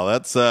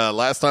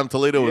last time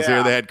Toledo was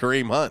here, they had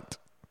Kareem Hunt.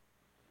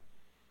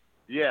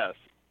 Yes.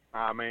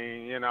 I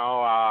mean,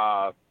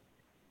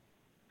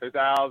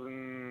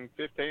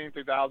 2015,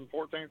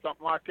 2014,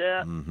 something like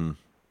that. Mm-hmm.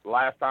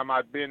 Last time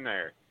I'd been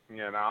there,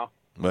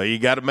 Well, you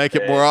got to make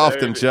it more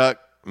often, Chuck.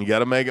 You got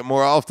to make it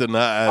more often.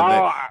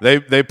 Oh,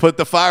 They put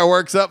the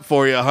fireworks up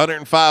for you,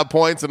 105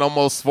 points and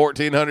almost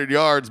 1,400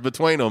 yards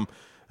between them.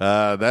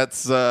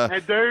 That's.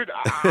 Hey, dude,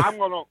 I'm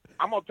gonna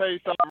tell you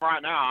something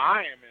right now.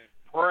 I am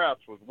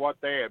impressed with what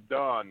they have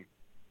done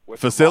with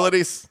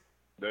facilities,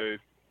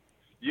 dude.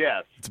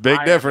 Yes, it's a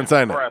big difference,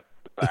 ain't it?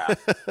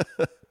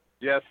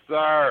 Yes,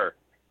 sir.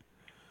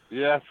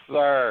 Yes,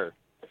 sir.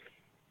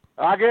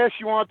 I guess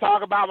you want to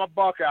talk about my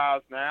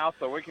Buckeyes now,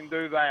 so we can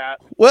do that.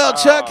 Well,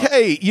 Chuck,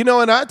 hey,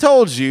 and I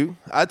told you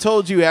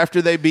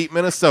after they beat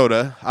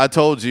Minnesota, I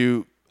told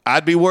you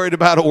I'd be worried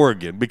about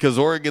Oregon because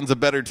Oregon's a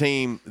better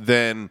team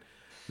than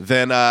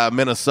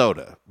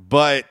Minnesota.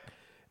 But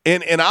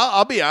and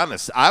I'll be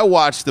honest, I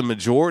watched the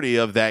majority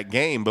of that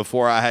game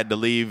before I had to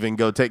leave and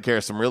go take care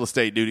of some real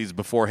estate duties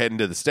before heading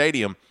to the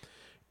stadium.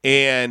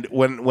 And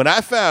when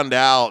I found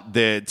out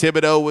that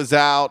Thibodeau was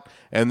out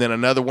and then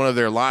another one of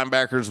their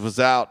linebackers was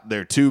out,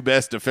 their two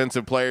best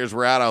defensive players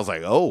were out, I was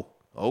like, oh,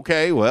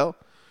 okay, well,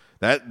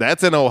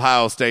 that's in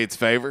Ohio State's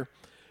favor.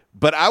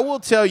 But I will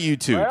tell you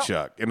too,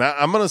 Chuck, and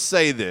I'm going to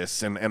say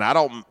this, and I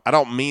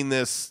don't mean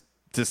this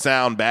to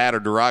sound bad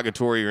or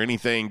derogatory or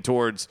anything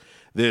towards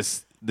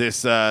this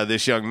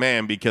young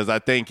man, because I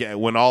think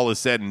when all is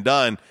said and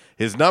done,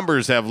 his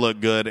numbers have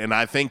looked good, and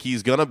I think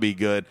he's going to be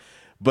good.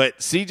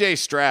 But C.J.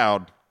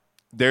 Stroud,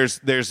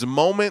 there's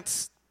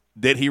moments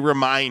that he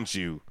reminds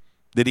you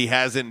that he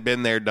hasn't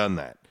been there, done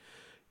that.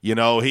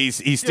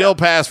 He's still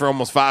passed for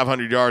almost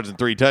 500 yards and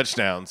 3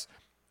 touchdowns,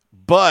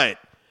 but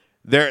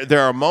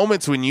there are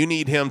moments when you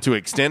need him to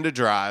extend a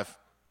drive,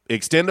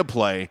 extend a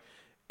play,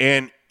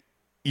 and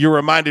you're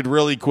reminded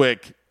really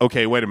quick,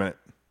 okay, wait a minute.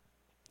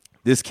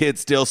 This kid's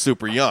still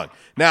super young.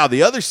 Now,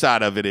 the other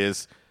side of it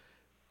is,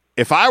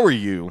 if I were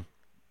you,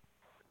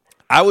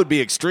 I would be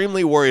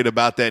extremely worried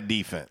about that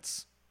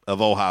defense of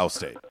Ohio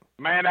State.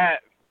 Man,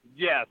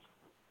 yes,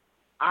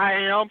 I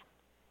am.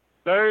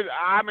 Dude,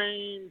 I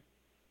mean,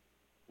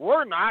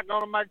 we're not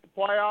going to make the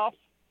playoffs.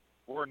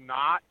 We're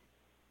not.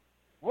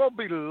 We'll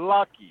be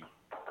lucky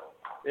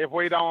if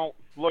we don't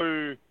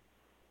lose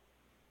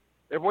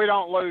 2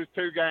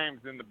 games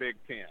in the Big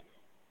Ten.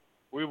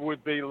 We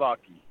would be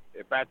lucky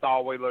if that's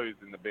all we lose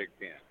in the Big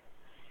Ten.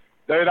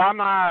 Dude, I'm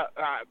not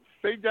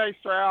C.J.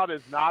 Stroud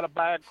is not a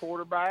bad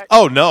quarterback.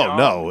 Oh,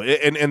 no.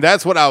 And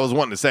that's what I was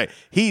wanting to say.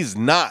 He's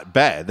not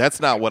bad. That's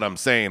not what I'm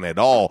saying at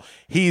all.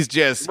 He's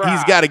just right.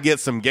 He's got to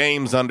get some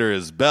games under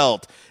his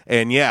belt.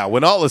 And, yeah,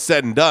 when all is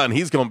said and done,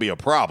 he's going to be a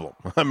problem.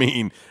 I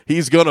mean,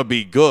 he's going to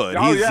be good.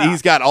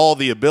 He's got all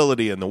the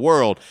ability in the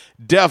world.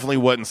 Definitely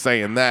wasn't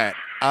saying that.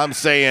 I'm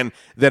saying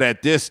that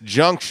at this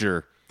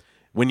juncture,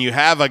 when you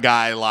have a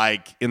guy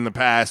like in the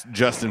past,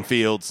 Justin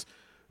Fields,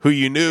 who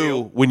you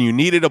knew when you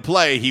needed a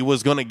play, he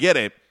was going to get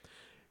it.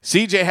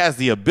 CJ has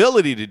the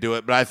ability to do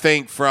it, but I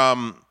think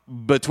from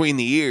between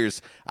the ears,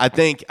 I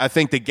think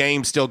the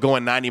game's still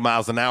going 90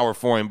 miles an hour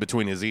for him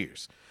between his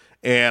ears.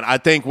 And I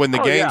think when the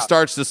game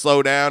starts to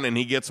slow down and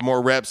he gets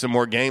more reps and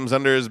more games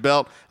under his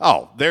belt,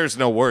 there's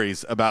no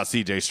worries about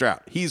CJ Stroud.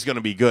 He's going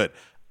to be good.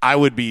 I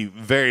would be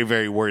very,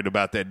 very worried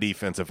about that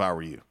defense if I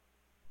were you.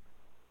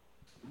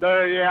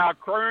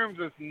 Crooms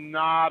is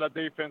not a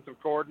defensive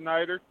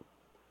coordinator.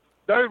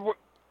 Dude,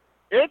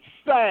 it's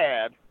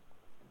sad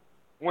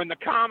when the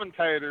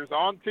commentators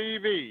on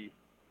TV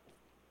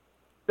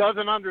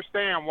doesn't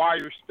understand why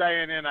you're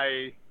staying in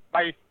a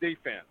base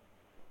defense.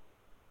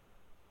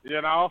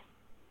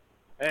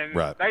 And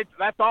right.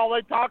 That's all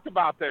they talked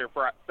about there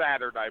for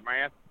Saturday,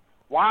 man.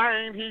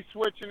 Why ain't he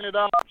switching it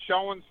up,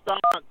 showing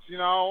stunts,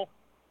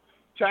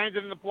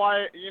 changing the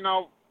play,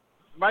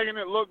 making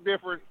it look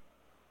different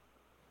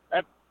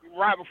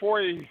right before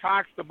he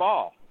hikes the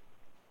ball?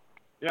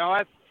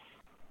 That's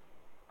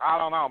I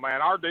don't know,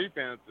 man. Our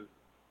defense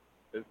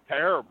is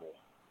terrible.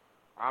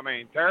 I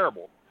mean,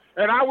 terrible.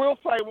 And I will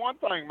say one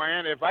thing,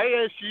 man. If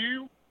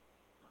ASU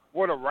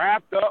would have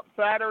wrapped up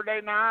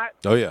Saturday night,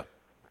 oh yeah,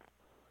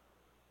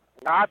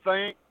 I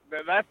think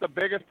that's the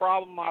biggest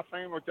problem I've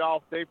seen with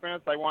y'all's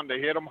defense. They wanted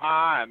to hit them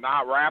high and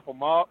not wrap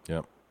them up.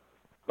 Yep.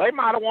 They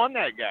might have won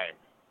that game.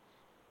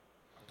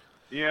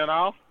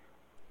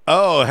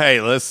 Oh,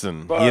 hey,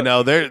 listen. But,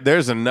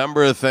 there's a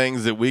number of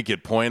things that we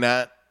could point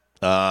at.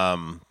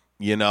 I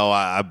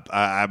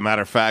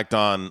matter of fact,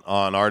 on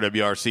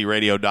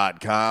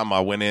RWRCradio.com, I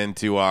went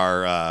into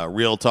our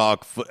Real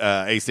Talk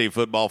A-State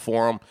football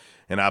forum,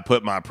 and I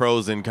put my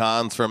pros and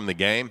cons from the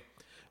game,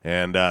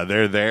 and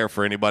they're there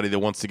for anybody that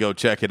wants to go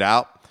check it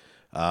out.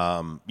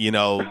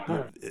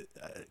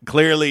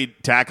 Clearly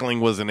tackling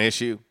was an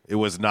issue. It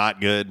was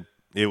not good.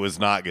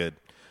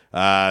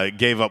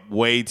 Gave up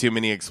way too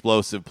many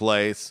explosive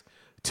plays,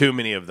 too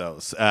many of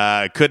those.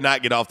 Could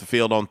not get off the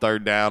field on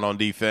third down on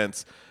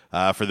defense.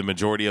 For the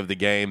majority of the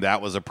game,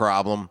 that was a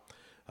problem.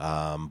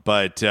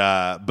 But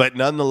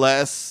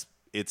nonetheless,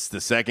 it's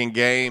the second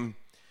game.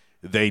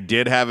 They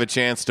did have a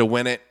chance to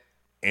win it.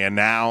 And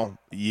now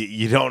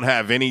you don't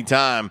have any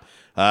time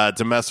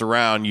to mess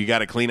around. You got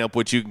to clean up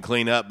what you can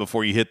clean up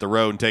before you hit the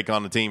road and take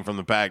on a team from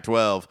the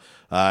Pac-12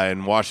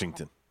 in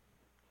Washington.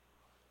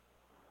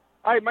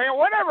 Hey, man,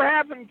 whatever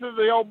happened to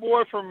the old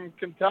boy from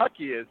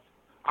Kentucky?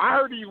 I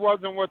heard he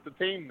wasn't with the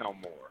team no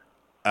more.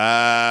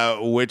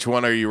 Which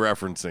one are you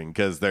referencing?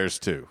 Because there's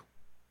two.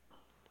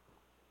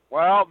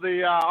 Well,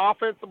 the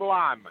offensive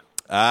lineman.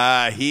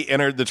 He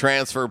entered the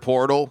transfer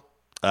portal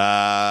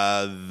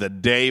the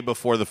day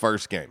before the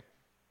first game.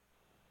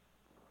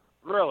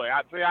 Really?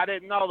 I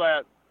didn't know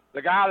that.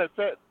 The guy that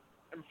sat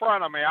in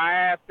front of me, I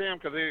asked him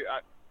because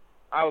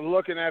I was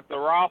looking at the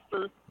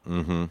roster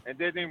and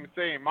didn't even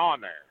see him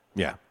on there.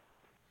 Yeah.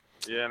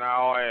 You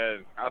know,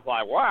 and I was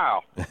like,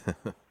 wow.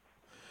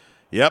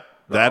 Yep,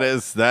 that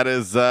is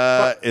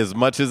as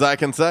much as I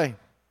can say.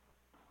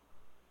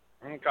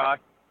 Okay.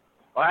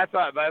 Well, that's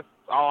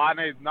all I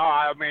need to know.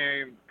 I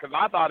mean, because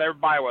I thought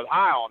everybody was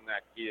high on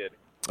that kid.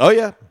 Oh,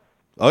 yeah.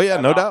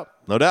 No doubt.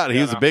 He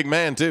was a big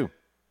man, too.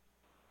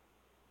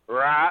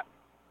 Right.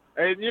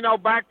 And, you know,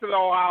 back to the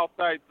Ohio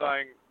State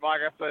thing,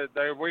 like I said,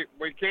 we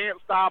can't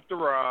stop the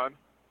run.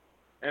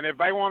 And if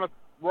they want to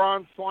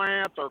run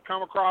slants or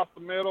come across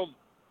the middle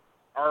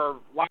or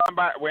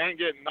linebacker, we ain't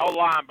getting no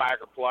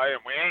linebacker play, and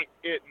we ain't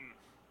getting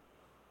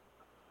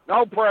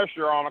no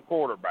pressure on a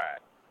quarterback.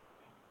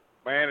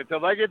 Man, until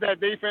they get that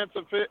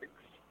defensive fix,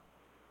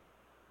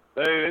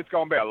 dude, it's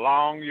going to be a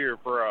long year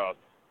for us.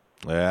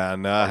 Yeah,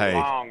 no, hey.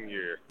 Long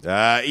year.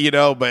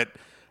 But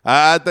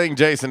I think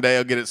Jason Day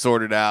will get it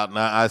sorted out, and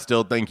I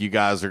still think you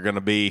guys are going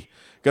to be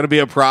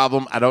a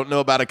problem. I don't know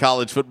about a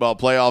college football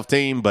playoff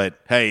team, but,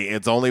 hey,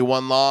 it's only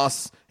one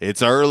loss.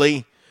 It's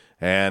early.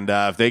 And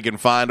if they can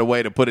find a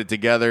way to put it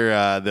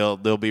together,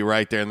 they'll be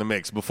right there in the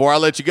mix. Before I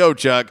let you go,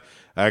 Chuck,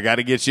 I got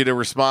to get you to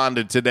respond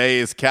to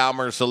today's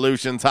Calmer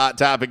Solutions hot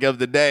topic of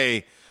the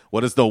day.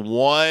 What is the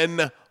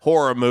one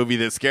horror movie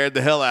that scared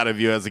the hell out of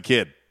you as a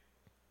kid?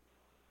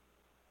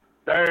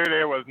 Dude,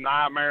 it was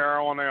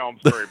Nightmare on Elm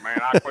Street, man.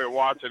 I quit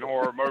watching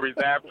horror movies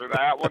after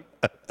that one.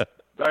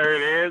 Dude,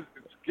 it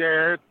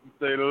scared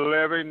the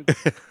living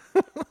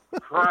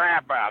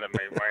crap out of me,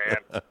 man.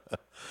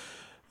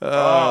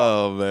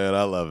 Oh, man,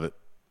 I love it.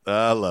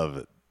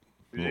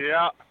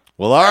 Yeah.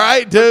 Well, all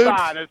right, dude.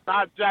 It's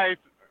not Jason.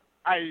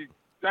 Hey,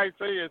 JC,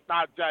 it's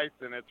not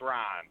Jason. It's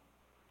Ryan.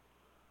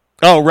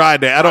 Oh,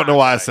 Ryan Day. I don't know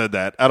why I said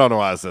that. I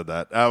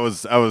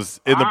was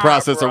in the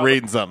process of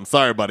reading something.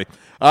 Sorry, buddy.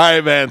 All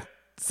right, man.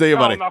 See you,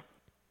 buddy. Have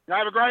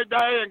a great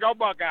day and go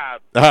Buckeyes.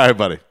 All right,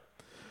 buddy.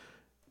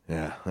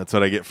 Yeah, that's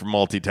what I get for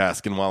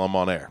multitasking while I'm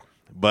on air.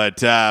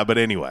 But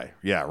anyway,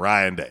 yeah,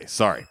 Ryan Day.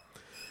 Sorry.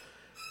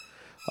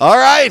 All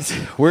right,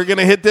 we're going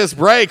to hit this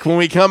break. When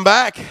we come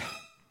back,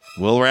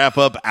 we'll wrap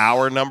up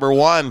hour number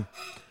 1,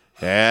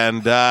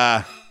 and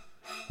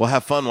we'll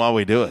have fun while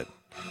we do it.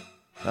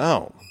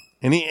 Oh,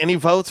 any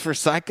votes for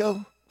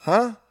Psycho?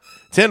 Huh?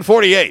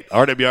 1048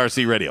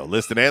 RWRC Radio,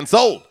 listed and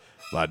sold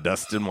by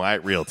Dustin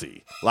White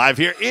Realty. Live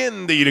here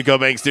in the Unico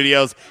Bank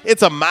Studios.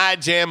 It's a My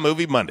Jam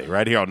Movie Monday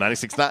right here on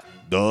 96.9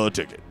 The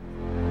Ticket.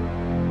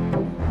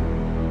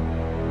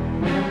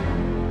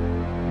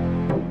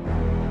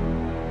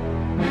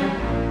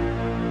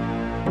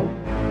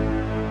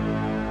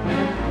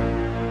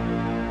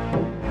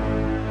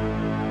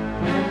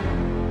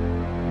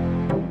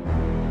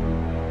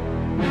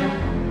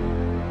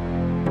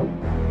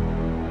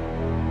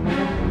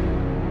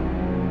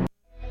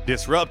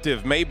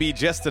 Disruptive may be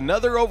just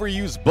another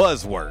overused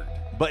buzzword,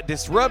 but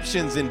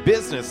disruptions in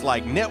business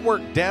like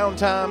network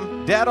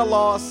downtime, data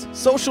loss,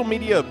 social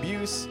media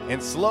abuse,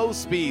 and slow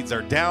speeds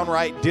are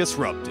downright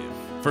disruptive.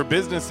 For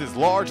businesses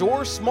large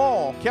or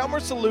small,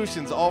 Calmer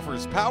Solutions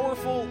offers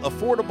powerful,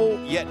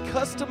 affordable, yet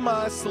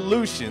customized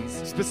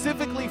solutions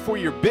specifically for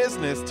your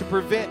business to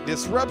prevent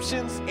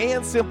disruptions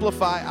and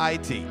simplify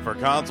IT. For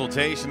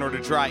consultation or to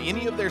try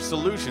any of their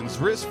solutions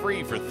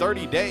risk-free for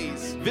 30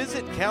 days,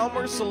 visit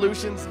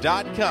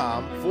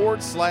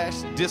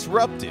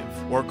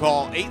calmersolutions.com/disruptive or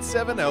call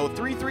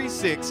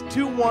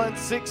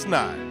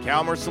 870-336-2169.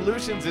 Calmer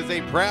Solutions is a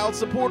proud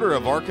supporter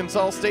of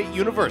Arkansas State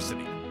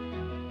University.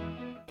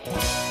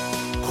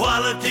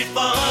 Quality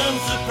Farm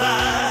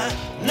Supply,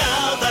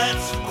 now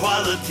that's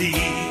quality.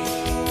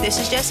 This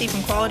is Jessie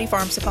from Quality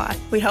Farm Supply.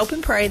 We hope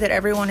and pray that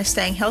everyone is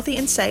staying healthy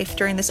and safe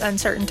during this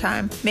uncertain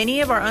time. Many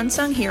of our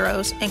unsung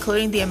heroes,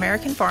 including the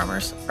American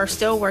farmers, are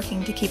still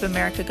working to keep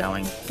America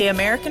going. The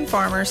American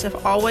farmers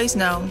have always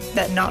known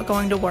that not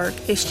going to work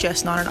is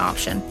just not an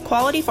option.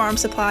 Quality Farm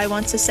Supply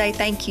wants to say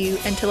thank you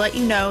and to let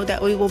you know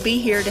that we will be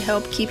here to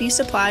help keep you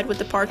supplied with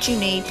the parts you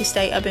need to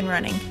stay up and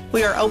running.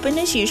 We are open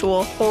as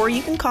usual, or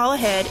you can call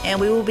ahead and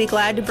we will be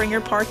glad to bring your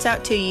parts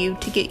out to you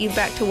to get you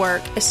back to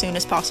work as soon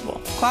as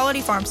possible.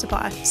 Quality Farm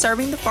Supply,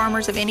 serving the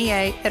farmers of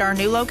NEA at our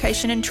new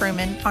location in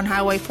Truman on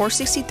Highway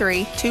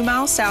 463, 2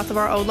 miles south of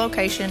our old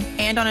location,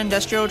 and on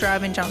Industrial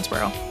Drive in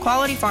Jonesboro.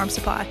 Quality Farm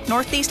Supply,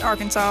 Northeast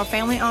Arkansas,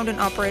 family owned and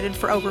operated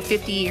for over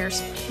 50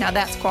 years. Now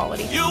that's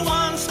quality. Your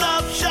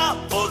one-stop shop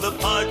for the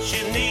parts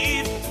you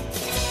need.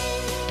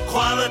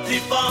 Quality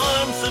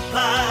Farm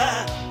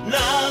Supply.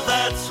 Now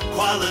that's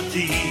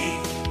quality.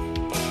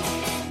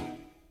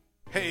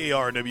 Hey,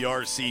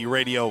 RWRC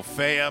Radio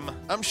fam.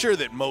 I'm sure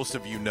that most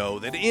of you know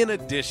that in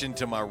addition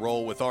to my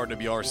role with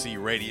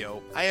RWRC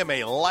Radio, I am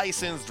a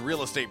licensed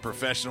real estate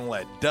professional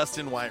at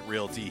Dustin White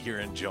Realty here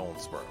in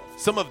Jonesboro.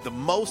 Some of the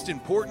most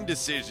important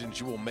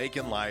decisions you will make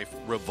in life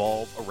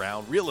revolve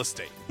around real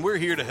estate. We're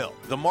here to help.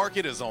 The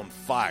market is on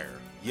fire.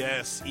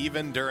 Yes,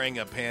 even during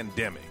a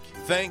pandemic,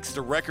 thanks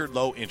to record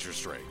low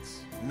interest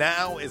rates.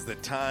 Now is the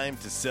time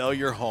to sell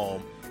your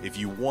home if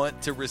you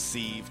want to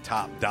receive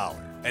top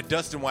dollar. At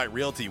Dustin White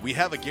Realty, we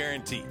have a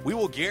guarantee. We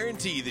will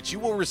guarantee that you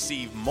will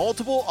receive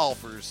multiple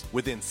offers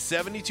within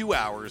 72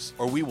 hours,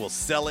 or we will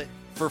sell it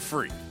for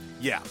free.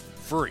 Yeah,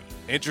 free.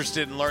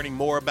 Interested in learning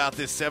more about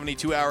this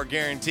 72-hour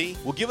guarantee?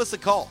 Well, give us a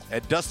call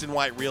at Dustin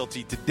White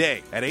Realty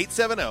today at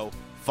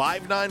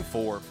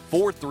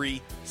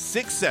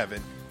 870-594-4367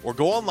 or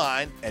go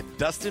online at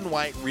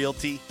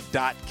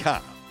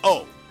DustinWhiteRealty.com.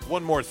 Oh,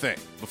 one more thing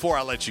before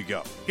I let you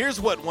go. Here's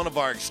what one of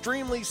our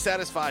extremely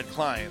satisfied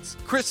clients,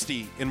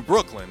 Christy in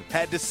Brooklyn,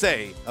 had to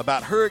say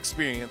about her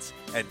experience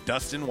at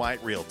Dustin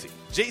White Realty.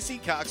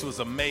 JC Cox was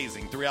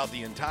amazing throughout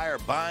the entire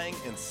buying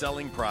and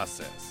selling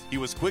process. He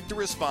was quick to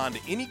respond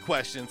to any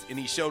questions, and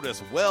he showed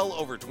us well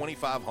over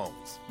 25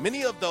 homes.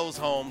 Many of those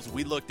homes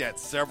we looked at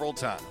several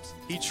times.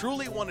 He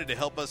truly wanted to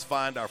help us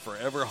find our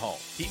forever home.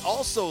 He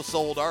also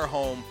sold our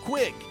home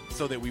quick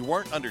so that we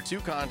weren't under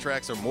 2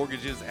 contracts or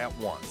mortgages at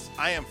once.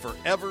 I am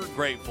forever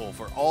grateful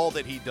for all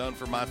that he done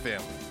for my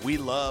family. We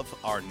love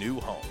our new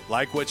home.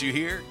 Like what you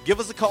hear? Give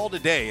us a call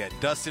today at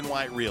Dustin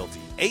White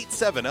Realty,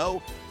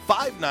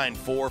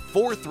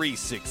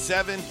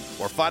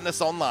 870-594-4367, or find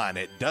us online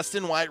at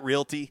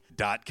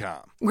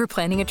DustinWhiteRealty.com. We're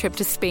planning a trip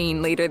to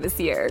Spain later this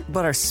year.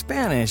 But our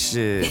Spanish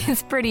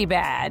is pretty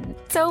bad.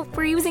 So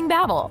we're using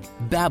Babbel.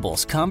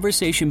 Babbel's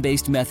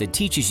conversation-based method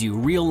teaches you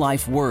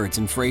real-life words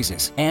and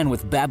phrases. And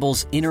with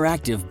Babbel's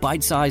interactive,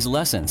 bite-sized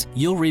lessons,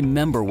 you'll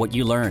remember what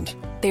you learned.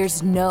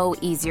 There's no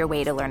easier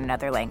way to learn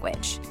another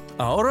language.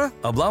 Ahora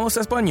hablamos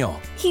español.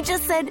 He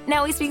just said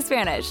now we speak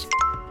Spanish.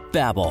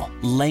 Babbel,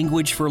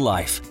 language for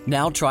life.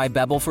 Now try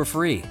Babbel for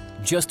free.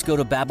 Just go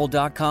to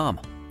Babbel.com.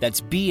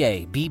 That's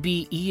Babbel.com.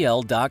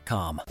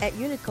 At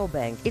Unico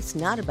Bank, it's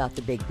not about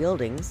the big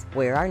buildings,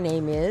 where our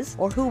name is,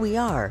 or who we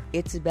are.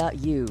 It's about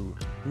you,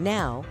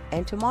 now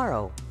and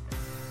tomorrow.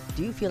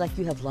 Do you feel like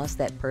you have lost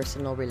that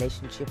personal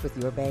relationship with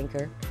your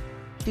banker?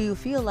 Do you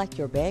feel like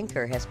your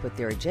banker has put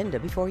their agenda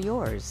before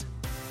yours?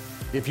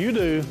 If you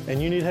do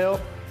and you need help,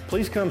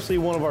 please come see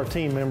one of our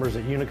team members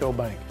at Unico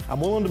Bank.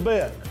 I'm willing to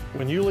bet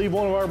when you leave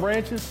one of our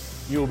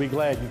branches, you will be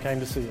glad you came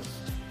to see us.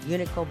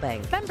 Unico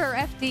Bank. Member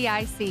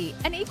FDIC,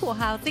 an equal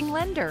housing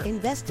lender.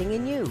 Investing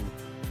in you.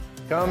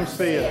 Come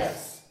see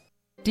us.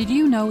 Did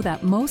you know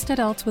that most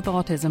adults with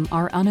autism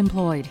are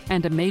unemployed,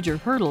 and a major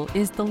hurdle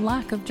is the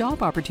lack of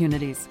job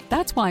opportunities?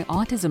 That's why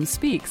Autism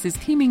Speaks is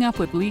teaming up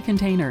with Lee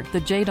Container, the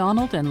J.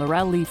 Donald and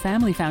Laurel Lee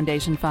Family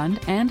Foundation Fund,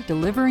 and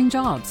Delivering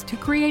Jobs to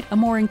create a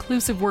more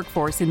inclusive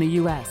workforce in the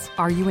U.S.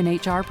 Are you an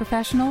HR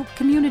professional,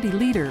 community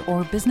leader,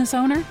 or business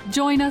owner?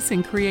 Join us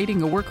in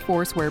creating a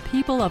workforce where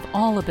people of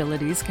all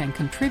abilities can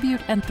contribute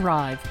and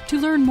thrive. To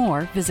learn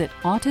more, visit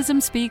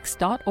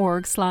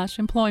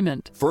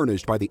autismspeaks.org/employment.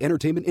 Furnished by the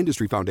Entertainment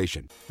Industry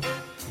Foundation.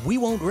 We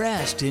won't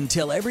rest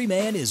until every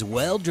man is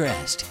well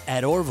dressed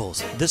at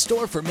Orville's, the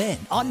store for men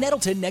on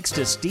Nettleton next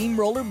to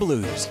Steamroller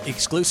Blues.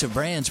 Exclusive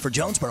brands for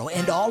Jonesboro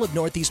and all of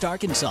Northeast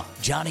Arkansas.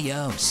 Johnny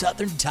O,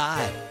 Southern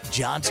Tide,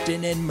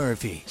 Johnston and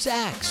Murphy,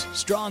 Saks,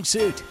 Strong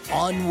Suit,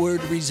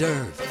 Onward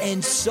Reserve,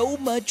 and so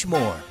much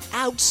more.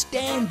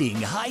 Outstanding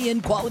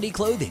high-end quality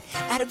clothing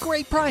at a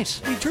great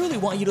price. We truly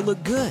want you to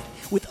look good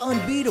with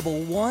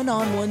unbeatable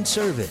one-on-one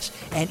service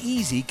and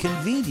easy,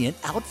 convenient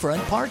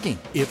out-front parking.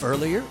 If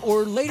earlier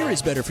or later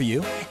is better for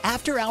you,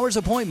 after-hours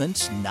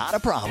appointments, not a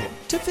problem.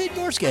 To fit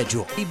your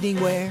schedule, evening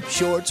wear,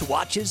 shorts,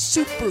 watches,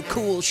 super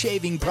cool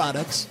shaving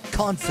products,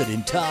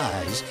 confident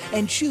ties,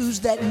 and shoes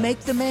that make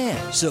the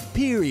man.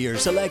 Superior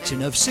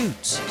selection of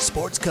suits,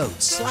 sports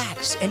coats,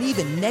 slacks, and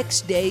even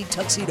next-day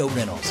tuxedo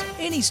rentals.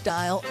 Any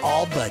style,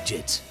 all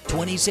budgets.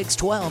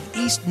 2612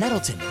 East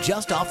Nettleton,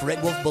 just off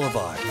Red Wolf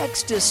Boulevard,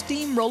 next to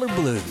Steamroller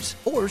Blues.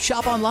 Or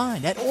shop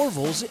online at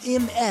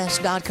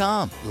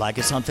orvillesms.com. Like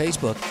us on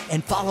Facebook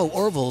and follow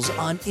Orville's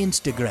on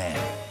Instagram.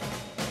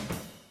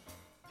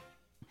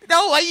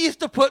 No, they used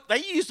to put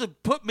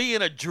me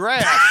in a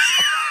dress.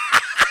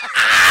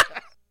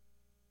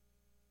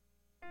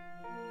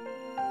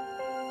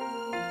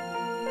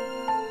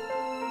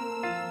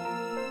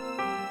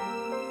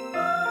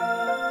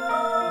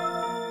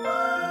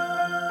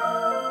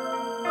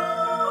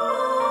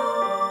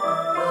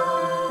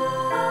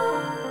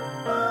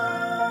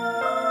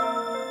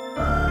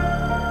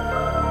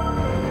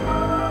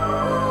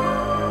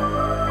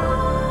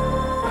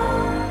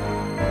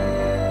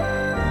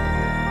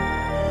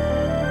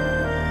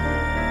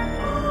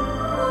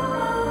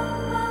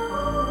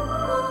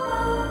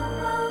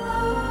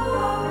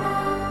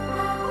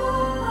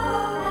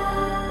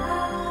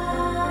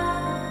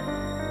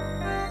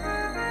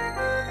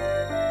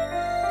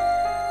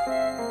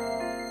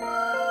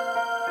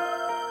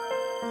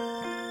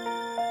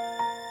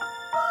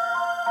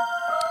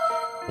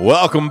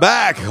 Welcome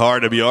back,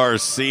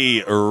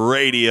 RWRC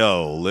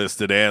Radio,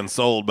 listed and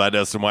sold by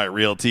Dustin White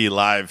Realty,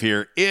 live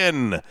here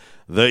in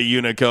the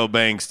Unico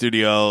Bank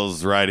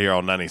Studios, right here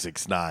on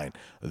 96.9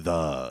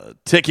 The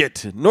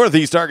Ticket,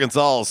 Northeast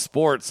Arkansas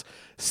Sports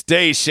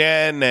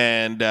Station.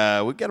 And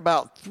we've got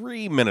about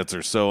 3 minutes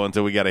or so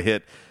until we got to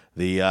hit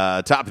the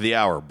top of the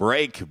hour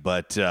break.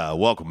 But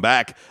welcome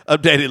back.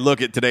 Updated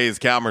look at today's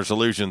Calmer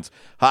Solutions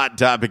hot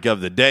topic of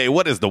the day.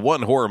 What is the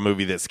one horror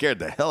movie that scared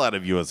the hell out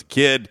of you as a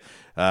kid?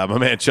 My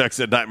man Chuck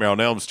said Nightmare on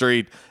Elm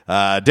Street.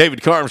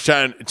 David Carm's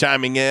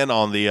chiming in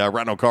on the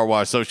Rhino Car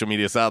Wash social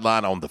media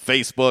sideline on the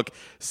Facebook,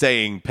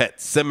 saying Pet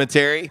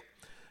Sematary.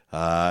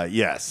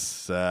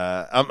 Yes,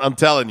 I'm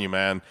telling you,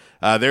 man.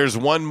 There's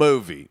one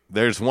movie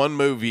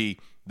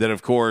that,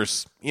 of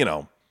course, you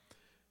know,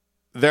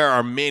 there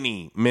are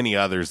many, many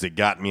others that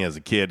got me as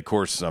a kid. Of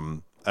course,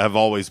 I've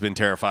always been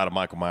terrified of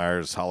Michael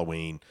Myers,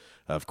 Halloween,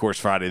 of course,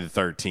 Friday the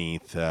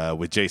 13th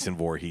with Jason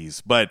Voorhees.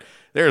 But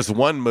there's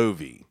one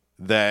movie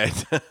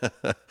that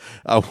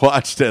I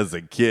watched as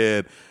a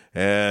kid,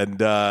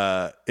 and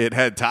it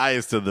had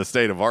ties to the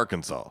state of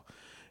Arkansas.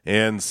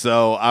 And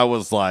so I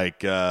was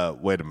like,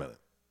 wait a minute,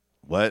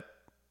 what?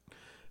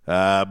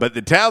 But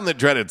The Town That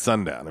Dreaded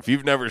Sundown, if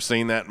you've never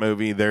seen that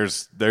movie,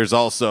 there's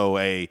also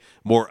a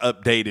more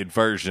updated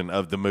version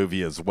of the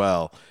movie as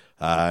well,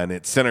 and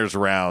it centers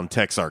around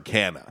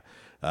Texarkana.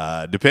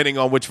 Depending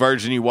on which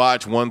version you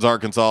watch, one's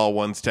Arkansas,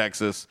 one's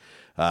Texas.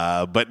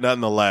 But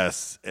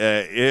nonetheless,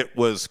 it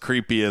was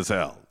creepy as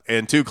hell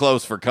and too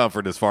close for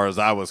comfort as far as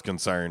I was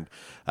concerned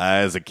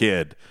as a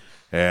kid.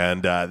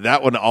 And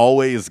that one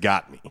always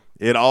got me.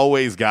 It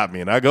always got me.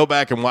 And I go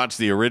back and watch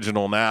the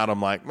original now, and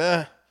I'm like,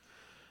 meh,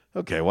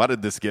 okay, why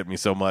did this get me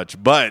so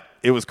much? But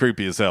it was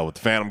creepy as hell with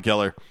the Phantom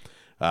Killer.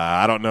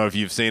 I don't know if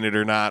you've seen it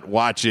or not.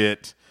 Watch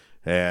it.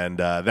 And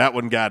that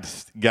one got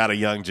a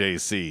young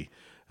JC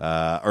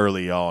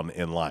early on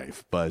in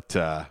life. But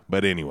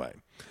anyway.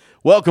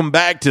 Welcome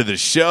back to the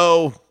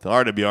show,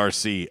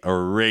 RWRC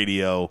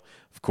Radio,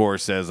 of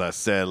course, as I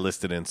said,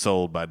 listed and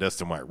sold by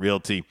Dustin White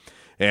Realty.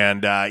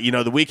 And,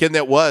 the weekend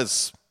that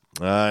was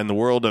in the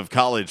world of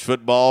college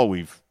football,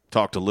 we've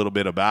talked a little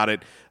bit about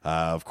it.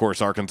 Of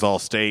course, Arkansas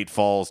State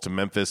falls to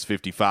Memphis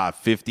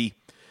 55-50.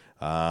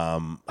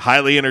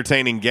 Highly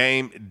entertaining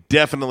game.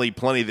 Definitely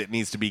plenty that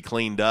needs to be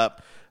cleaned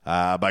up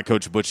by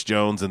Coach Butch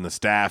Jones and the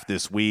staff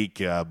this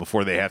week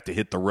before they have to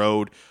hit the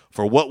road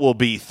for what will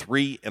be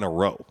 3 in a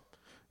row.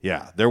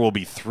 Yeah, there will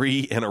be 3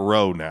 in a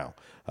row now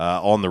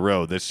on the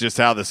road. That's just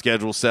how the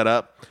schedule's set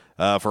up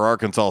for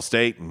Arkansas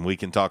State, and we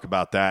can talk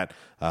about that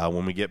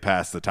when we get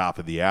past the top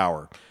of the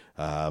hour.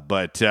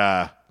 But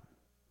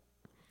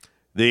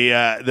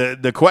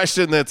the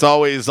question that's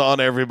always on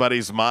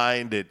everybody's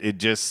mind, it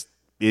just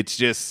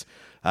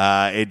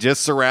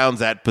surrounds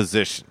that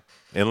position.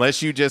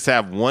 Unless you just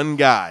have one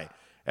guy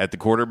at the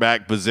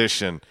quarterback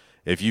position,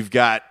 if you've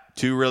got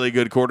 2 really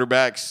good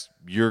quarterbacks,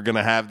 you're going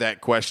to have that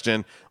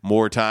question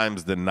more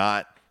times than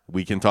not.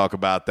 We can talk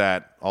about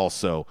that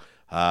also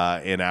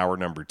in hour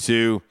number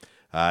 2.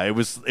 It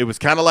was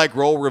kind of like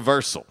role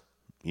reversal.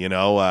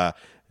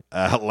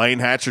 Lane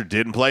Hatcher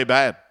didn't play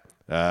bad.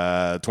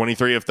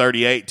 23 of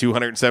 38,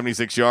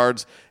 276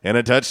 yards, and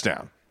a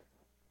touchdown.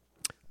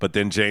 But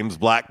then James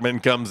Blackman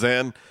comes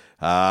in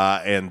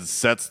and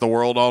sets the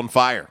world on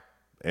fire.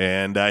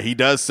 And he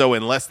does so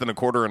in less than a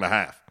quarter and a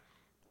half.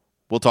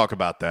 We'll talk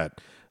about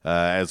that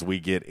as we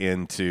get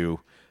into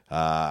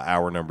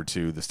hour number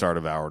 2, the start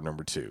of hour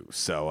number 2.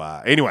 So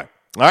anyway,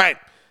 all right,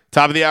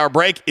 top of the hour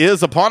break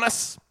is upon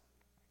us.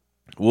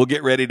 We'll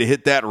get ready to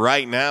hit that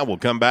right now. We'll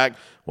come back.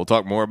 We'll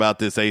talk more about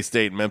this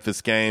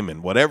A-State-Memphis game,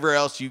 and whatever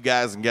else you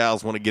guys and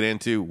gals want to get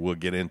into, we'll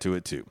get into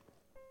it too.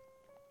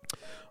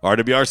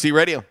 RWRC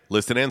Radio,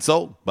 listed and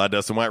sold by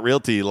Dustin White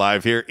Realty,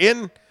 live here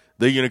in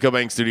the Unico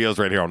Bank Studios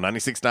right here on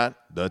 96.9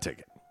 The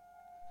Ticket.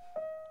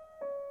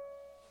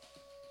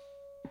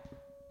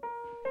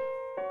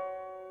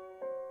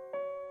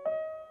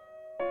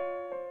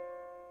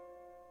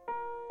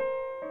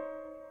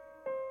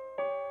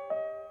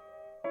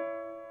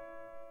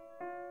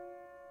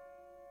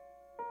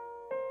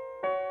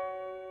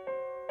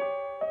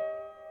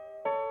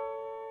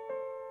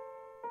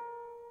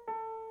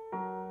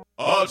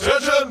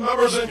 Attention,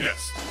 members and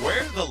guests.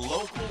 Where the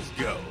locals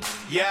go.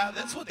 Yeah,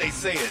 that's what they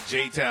say at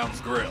J-Town's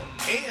Grill.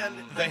 And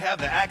they have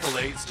the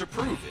accolades to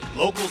prove it.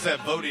 Locals have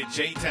voted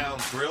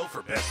J-Town's Grill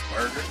for best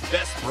burger,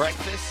 best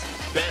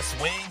breakfast,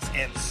 best wings,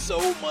 and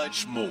so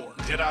much more.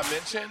 Did I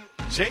mention?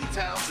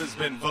 J-Town's has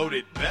been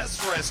voted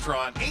best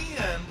restaurant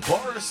and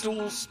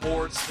Barstool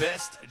Sports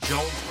best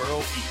Jonesboro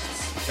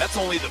Eats. That's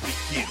only the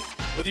beginning.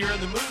 Whether you're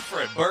in the mood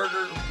for a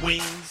burger,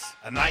 wings,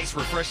 a nice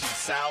refreshing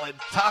salad,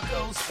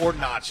 tacos, or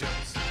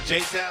nachos,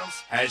 J-Town's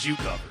has you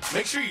covered.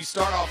 Make sure you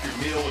start off your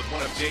meal with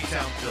one of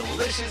J-Town's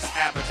delicious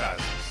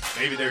appetizers.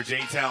 Maybe their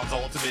J-Town's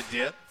ultimate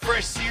dip,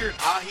 fresh seared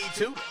ahi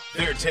tuna,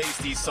 their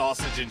tasty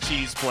sausage and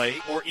cheese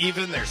plate, or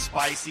even their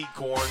spicy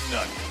corn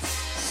nuggets.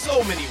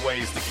 So many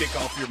ways to kick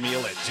off your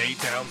meal at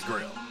J-Town's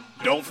Grill.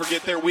 Don't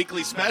forget their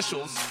weekly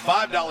specials.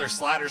 $5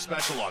 slider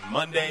special on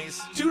Mondays,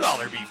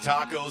 $2 beef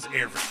tacos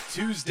every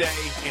Tuesday,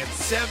 and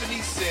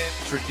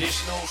 70-cent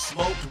traditional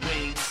smoked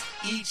wings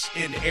each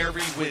and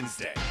every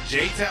Wednesday.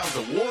 J-Town's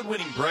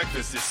award-winning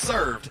breakfast is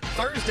served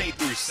Thursday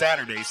through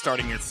Saturday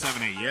starting at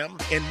 7 a.m.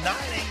 and 9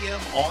 a.m.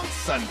 on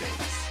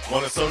Sundays.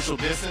 Want to social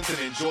distance and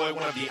enjoy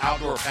one of the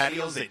outdoor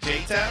patios at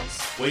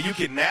J-Town's? Well, you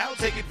can now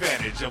take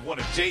advantage of one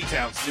of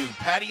J-Town's new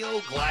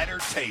patio glider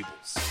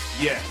tables.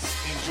 Yes,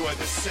 enjoy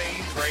the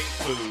same great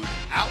food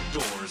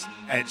outdoors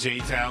at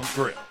J-Town's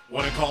Grill.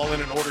 Want to call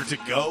in an order to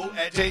go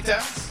at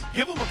J-Town's?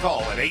 Give them a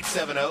call at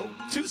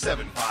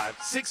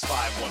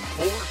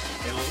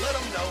 870-275-6514 and let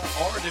them know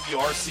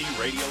RWRC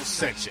Radio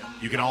sent you.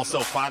 You can also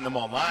find them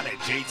online at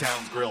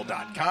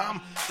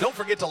jtownsgrill.com. Don't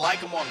forget to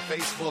like them on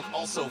Facebook.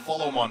 Also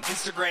follow them on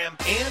Instagram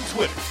and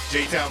Twitter.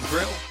 J-Town's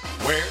Grill,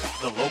 where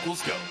the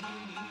locals go.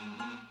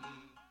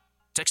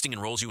 Texting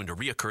enrolls you into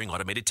reoccurring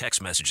automated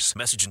text messages.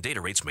 Message and data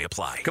rates may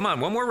apply. Come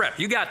on, one more rep.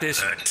 You got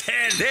this.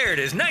 10. There it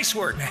is. Nice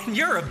work, man.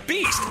 You're a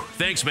beast.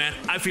 Thanks, man.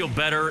 I feel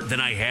better than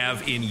I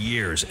have in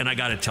years. And I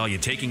got to tell you,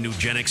 taking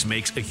Nugenix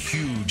makes a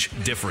huge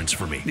difference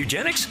for me.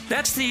 Nugenix?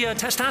 That's the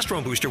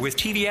testosterone booster with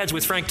TV ads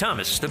with Frank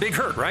Thomas. The big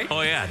hurt, right?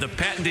 Oh, yeah. The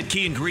patented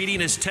key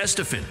ingredient is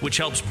Testofen, which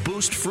helps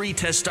boost free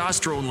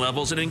testosterone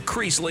levels and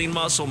increase lean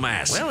muscle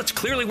mass. Well, it's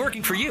clearly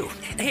working for you.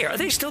 Hey, are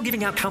they still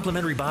giving out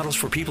complimentary bottles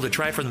for people to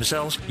try for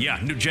themselves? Yeah,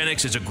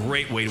 Nugenix is a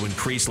great way to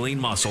increase lean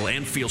muscle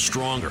and feel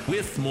stronger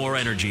with more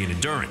energy and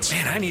endurance.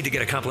 Man, I need to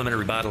get a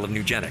complimentary bottle of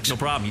Nugenix. No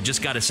problem. You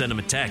just got to send them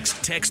a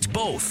text. Text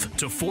both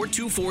to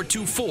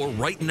 42424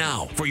 right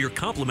now for your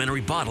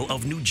complimentary bottle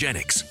of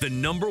Nugenix, the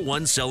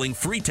 #1 selling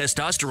free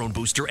testosterone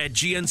booster at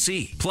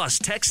GNC. Plus,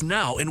 text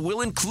now and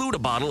we'll include a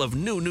bottle of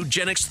new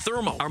Nugenix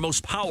Thermo, our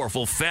most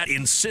powerful fat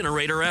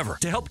incinerator ever,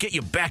 to help get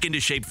you back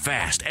into shape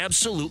fast,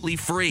 absolutely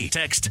free.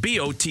 Text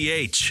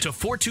BOTH to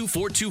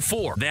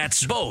 42424.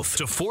 That's both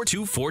to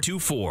 42424.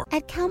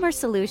 At Calmer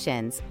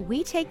Solutions,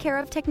 we take care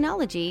of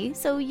technology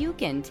so you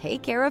can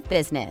take care of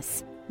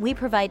business. We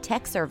provide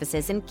tech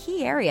services in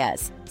key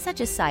areas such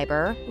as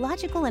cyber,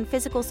 logical and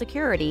physical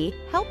security,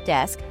 help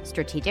desk,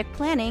 strategic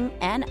planning,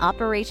 and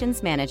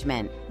operations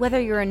management.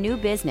 Whether you're a new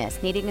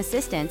business needing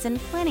assistance in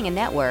planning a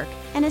network,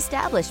 an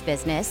established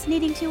business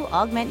needing to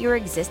augment your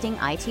existing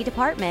IT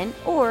department,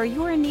 or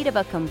you're in need of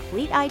a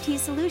complete IT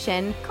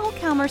solution, call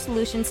Calmer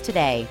Solutions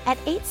today at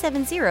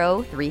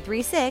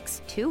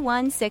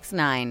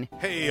 870-336-2169.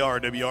 Hey,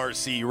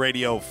 RWRC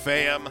Radio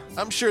fam.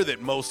 I'm sure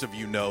that most of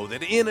you know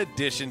that in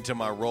addition to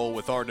my role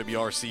with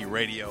RWRC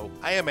Radio,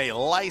 I am a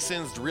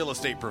licensed real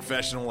estate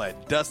professional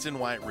at Dustin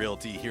White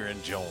Realty here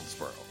in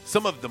Jonesboro.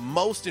 Some of the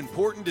most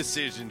important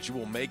decisions you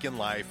will make in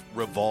life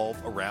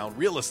revolve around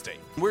real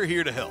estate. We're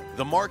here to help.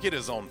 The market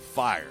is on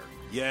fire.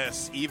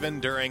 Yes, even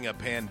during a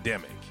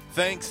pandemic,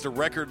 thanks to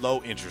record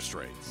low interest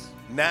rates.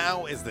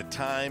 Now is the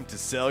time to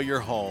sell your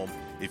home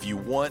if you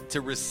want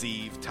to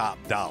receive top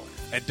dollar.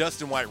 At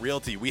Dustin White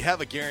Realty, we have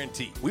a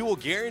guarantee. We will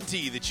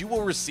guarantee that you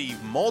will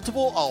receive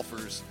multiple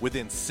offers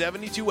within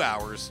 72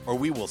 hours, or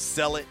we will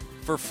sell it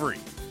for free.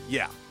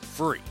 Yeah,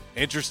 free.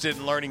 Interested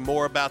in learning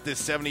more about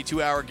this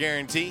 72-hour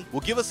guarantee?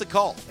 Well, give us a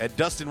call at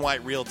Dustin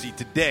White Realty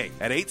today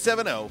at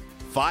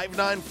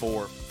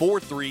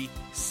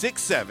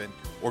 870-594-4367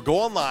 or go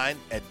online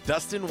at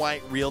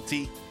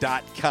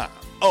DustinWhiteRealty.com.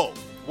 Oh,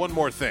 one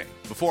more thing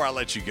before I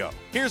let you go.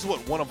 Here's what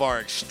one of our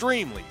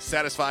extremely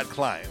satisfied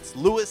clients,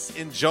 Lewis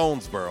in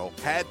Jonesboro,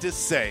 had to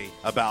say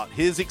about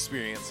his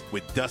experience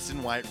with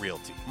Dustin White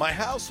Realty. My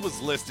house was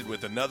listed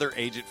with another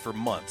agent for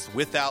months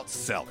without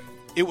selling.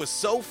 It was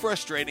so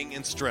frustrating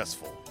and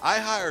stressful. I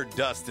hired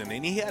Dustin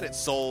and he had it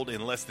sold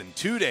in less than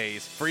 2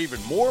 days for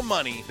even more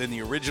money than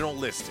the original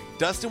listing.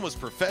 Dustin was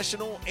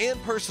professional and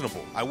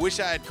personable. I wish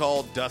I had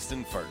called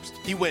Dustin first.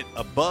 He went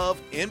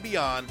above and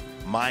beyond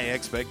my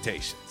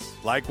expectations.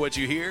 Like what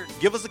you hear?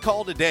 Give us a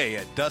call today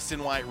at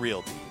Dustin White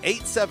Realty,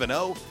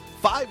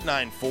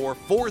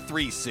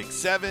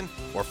 870-594-4367,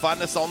 or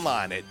find us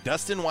online at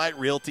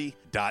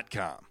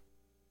DustinWhiteRealty.com.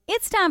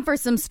 It's time for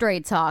some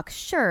straight talk.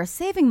 Sure,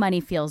 saving money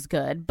feels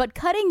good, but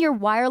cutting your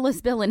wireless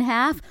bill in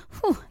half,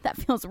 that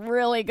feels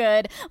really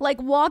good.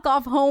 Like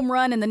walk-off home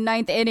run in the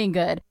 9th inning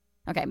good.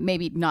 Okay,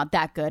 maybe not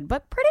that good,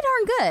 but pretty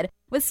darn good.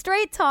 With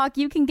Straight Talk,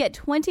 you can get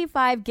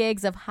 25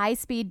 gigs of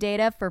high-speed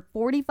data for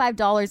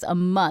 $45 a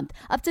month,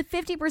 up to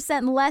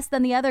 50% less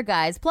than the other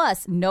guys,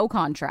 plus no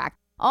contract.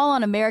 All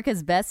on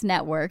America's best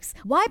networks.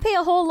 Why pay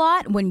a whole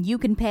lot when you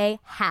can pay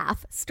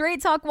half?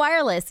 Straight Talk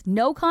Wireless.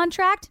 No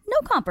contract, no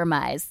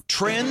compromise.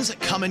 Trends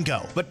come and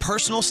go, but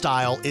personal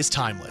style is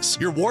timeless.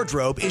 Your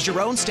wardrobe is your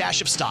own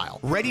stash of style,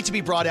 ready to be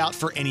brought out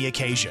for any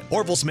occasion.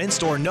 Orville's Men's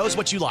Store knows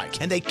what you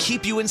like, and they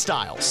keep you in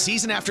style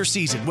season after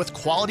season with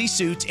quality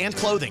suits and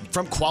clothing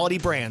from quality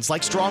brands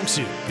like Strong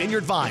Suit,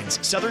 Vineyard Vines,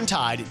 Southern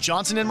Tide,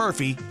 Johnson &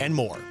 Murphy, and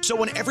more. So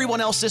when everyone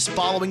else is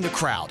following the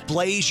crowd,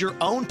 blaze your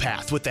own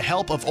path with the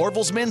help of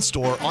Orville's Men's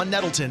Store Store on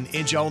Nettleton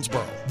in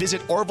Jonesboro.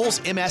 Visit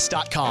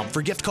OrvalsMS.com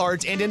for gift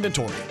cards and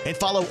inventory, and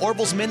follow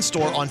Orval's Men's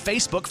Store on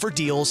Facebook for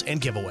deals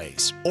and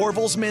giveaways.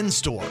 Orval's Men's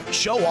Store.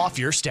 Show off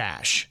your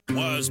stash.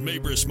 Why is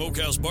Mabry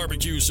Smokehouse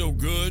Barbecue so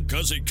good?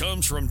 Because it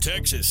comes from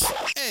Texas.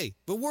 Hey,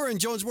 but we're in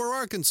Jonesboro,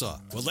 Arkansas.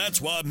 Well, that's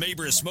why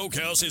Mabry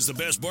Smokehouse is the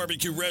best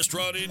barbecue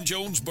restaurant in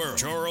Jonesboro.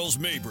 Charles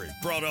Mabry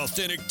brought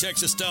authentic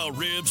Texas-style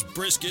ribs,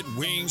 brisket,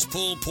 wings,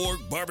 pulled pork,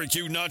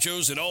 barbecue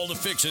nachos, and all the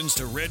fixings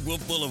to Red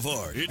Wolf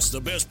Boulevard. It's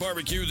the best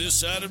barbecue this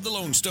side of the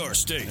Lone Star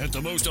State at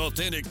the most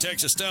authentic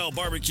Texas-style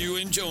barbecue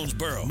in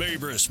Jonesboro.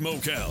 Mabry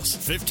Smokehouse,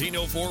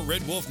 1504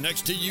 Red Wolf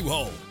next to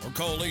U-Haul, or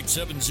call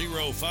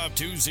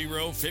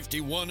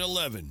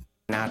 870-520-5111.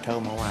 And I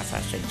told my wife, I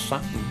said,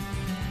 something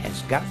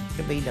has got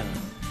to be done.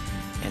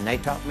 And they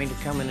taught me to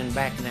come in and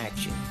back in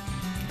action.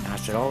 And I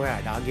said, all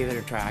right, I'll give it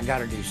a try. I got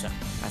to do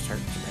something. I was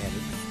hurting so bad,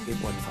 it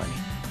wasn't funny.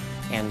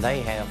 And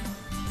they have,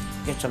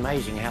 it's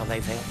amazing how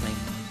they've helped me.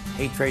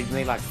 He treated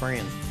me like a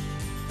friend.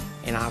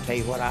 And I'll tell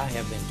you what, I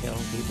have been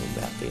telling people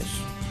about this.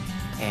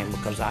 And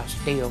because I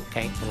still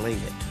can't believe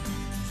it.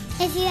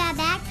 If you have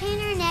back pain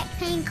or neck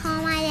pain,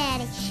 call my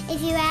daddy. If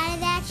you're out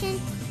of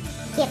action,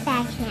 get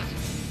back in action.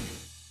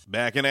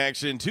 Back in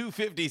action,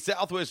 250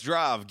 Southwest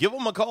Drive. Give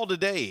them a call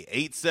today,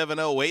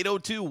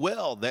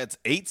 870-802-WELL. That's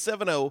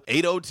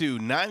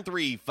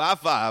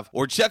 870-802-9355.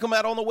 Or check them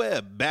out on the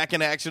web,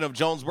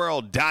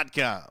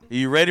 backinactionofjonesboro.com.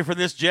 You ready for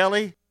this,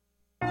 Jelly?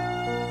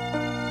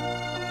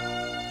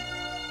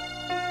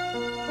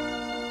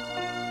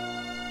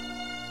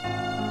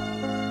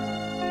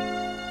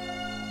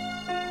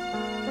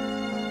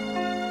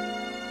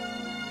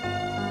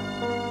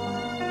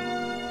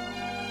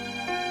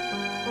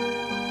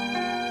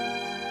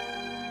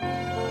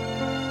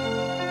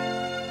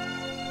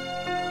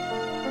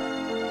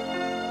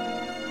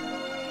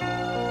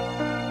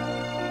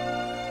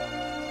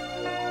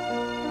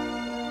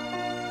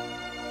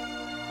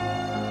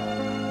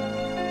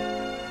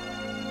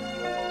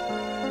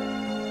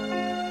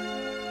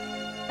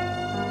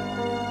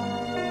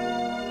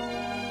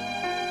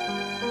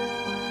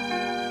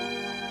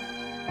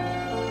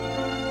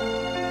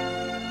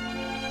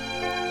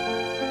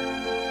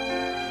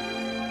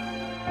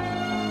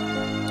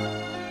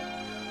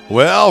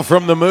 Well,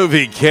 from the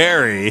movie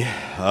Carrie,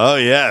 oh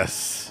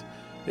yes.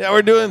 Yeah,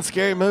 we're doing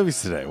scary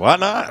movies today. Why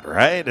not,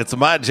 right? It's a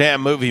My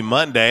Jam Movie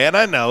Monday, and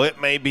I know it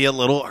may be a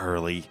little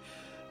early.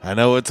 I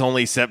know it's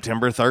only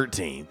September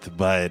 13th,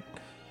 but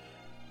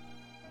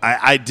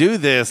I do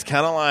this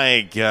kind of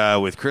like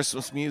with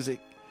Christmas music.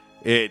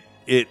 It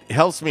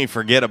helps me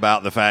forget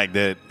about the fact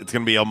that it's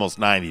going to be almost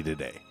 90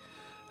 today.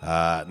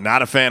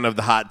 Not a fan of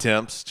the hot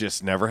temps,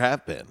 just never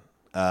have been.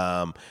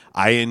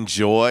 I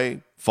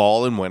enjoy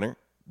fall and winter.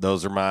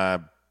 Those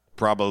are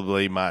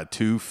probably my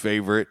two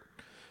favorite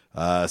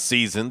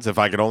seasons. If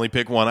I could only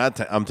pick one,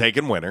 I'm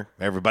taking winter.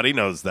 Everybody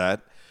knows that.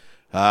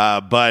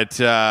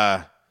 But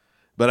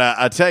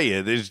I tell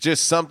you, there's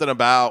just something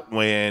about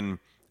when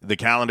the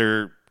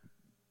calendar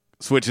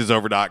switches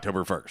over to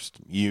October 1st.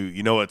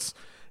 You know it's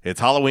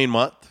Halloween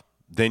month.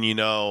 Then you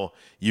know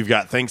you've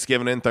got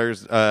Thanksgiving in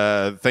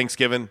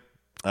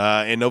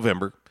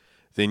November.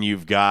 Then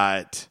you've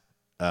got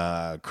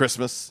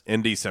Christmas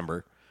in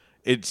December.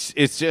 It's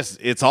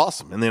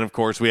awesome. And then, of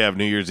course, we have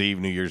New Year's Eve,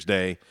 New Year's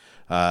Day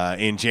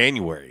in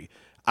January.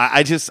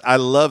 I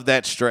love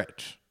that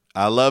stretch.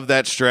 I love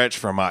that stretch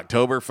from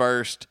October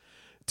 1st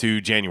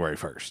to January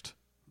 1st.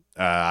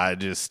 I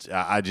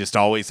just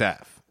always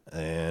have.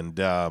 And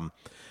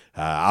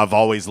I've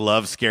always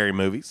loved scary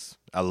movies.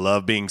 I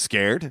love being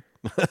scared,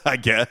 I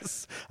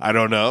guess. I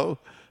don't know.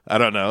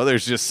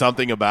 There's just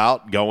something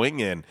about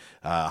going, and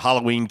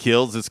Halloween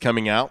Kills is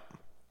coming out.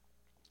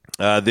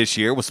 This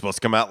year was supposed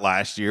to come out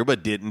last year,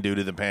 but didn't due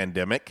to the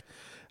pandemic.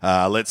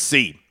 Let's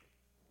see.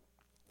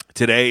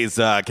 Today's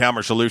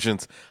Calmer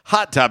Solutions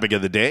hot topic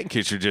of the day, in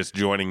case you're just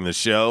joining the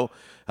show.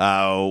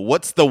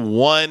 What's the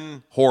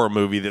one horror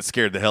movie that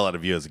scared the hell out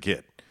of you as a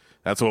kid?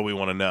 That's what we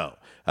want to know.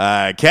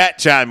 Kat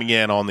chiming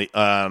in on the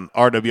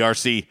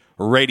RWRC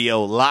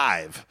Radio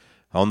Live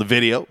on the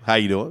video. How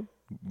you doing?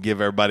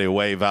 Give everybody a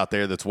wave out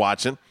there that's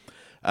watching.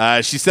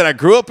 She said, I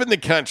grew up in the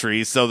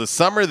country, so the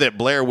summer that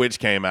Blair Witch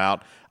came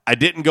out, I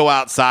didn't go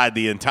outside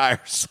the entire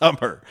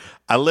summer.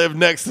 I lived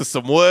next to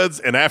some woods,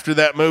 and after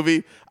that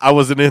movie, I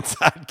was an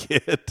inside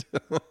kid.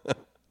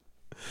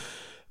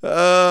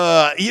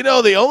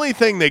 The only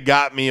thing that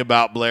got me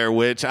about Blair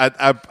Witch,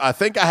 I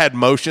think I had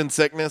motion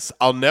sickness.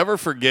 I'll never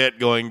forget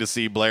going to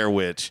see Blair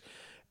Witch,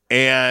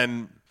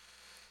 and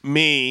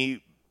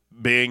me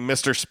being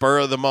Mr. Spur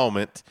of the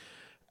moment,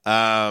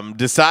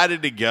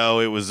 decided to go.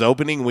 It was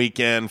opening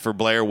weekend for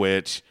Blair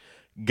Witch.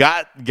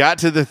 Got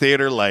to the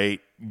theater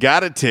late,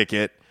 got a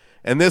ticket.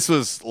 And this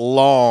was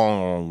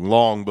long,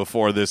 long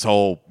before this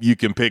whole you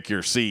can pick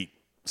your seat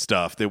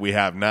stuff that we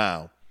have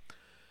now.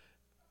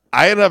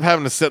 I ended up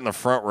having to sit in the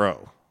front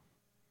row.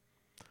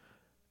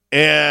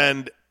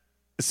 And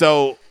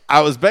so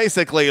I was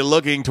basically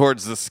looking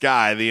towards the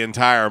sky the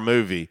entire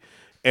movie.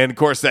 And, of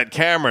course, that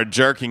camera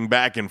jerking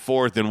back and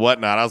forth and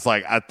whatnot, I was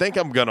like, I think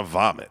I'm going to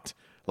vomit.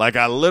 Like,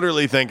 I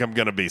literally think I'm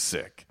going to be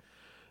sick.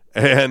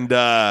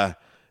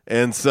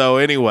 And so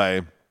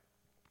anyway,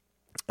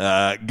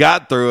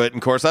 got through it. And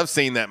of course, I've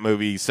seen that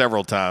movie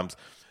several times.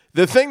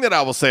 The thing that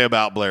I will say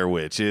about Blair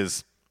Witch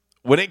is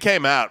when it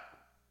came out,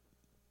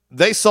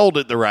 they sold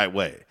it the right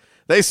way.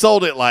 They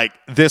sold it like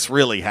this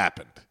really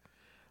happened.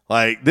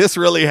 Like, this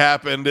really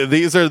happened.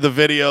 These are the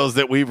videos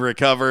that we've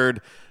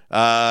recovered,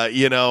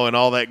 and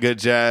all that good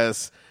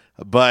jazz.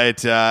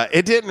 But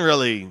it didn't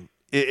really,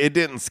 it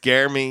didn't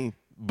scare me.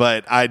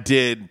 But I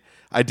did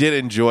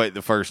enjoy it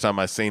the first time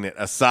I seen it,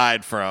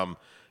 aside from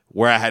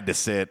where I had to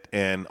sit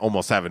and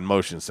almost having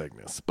motion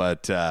sickness.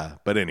 But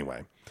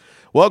anyway,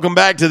 welcome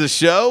back to the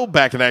show.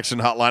 Back in Action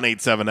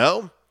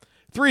Hotline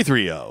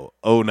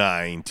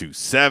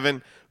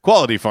 870-330-0927.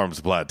 Quality Farm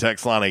Supply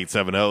text line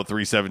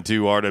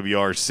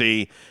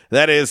 870-372-RWRC.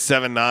 That is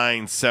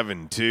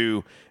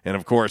 7972. And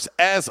of course,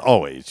 as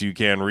always, you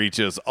can reach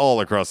us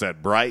all across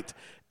that bright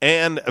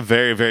and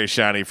very, very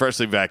shiny,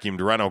 freshly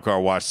vacuumed Rhino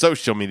Car Wash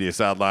social media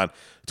sideline,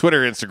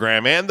 Twitter,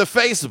 Instagram, and the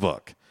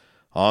Facebook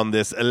on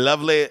this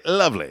lovely,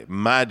 lovely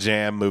My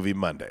Jam Movie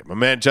Monday. My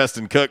man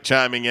Justin Cook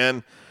chiming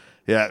in.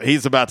 Yeah,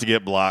 he's about to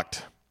get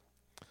blocked.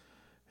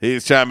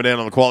 He's chiming in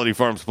on the Quality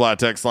Farm Supply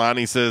text line.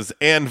 He says,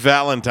 and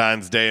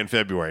Valentine's Day in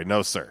February.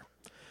 No, sir.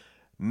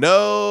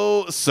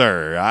 No,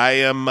 sir. I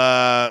am,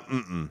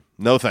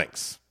 no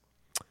thanks.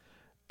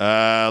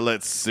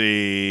 Let's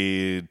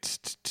see.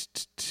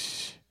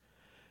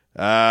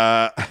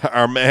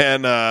 Our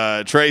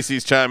man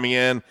Tracy's chiming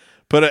in.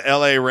 Put a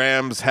LA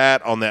Rams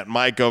hat on that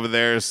mic over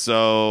there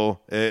so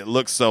it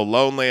looks so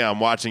lonely. I'm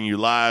watching you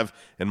live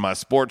in my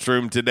sports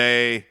room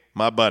today,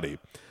 my buddy.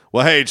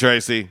 Well, hey,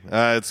 Tracy,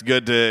 it's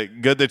good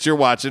that you're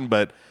watching,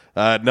 but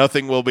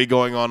nothing will be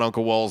going on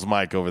Uncle Wall's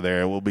mic over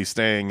there. It will be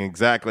staying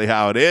exactly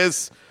how it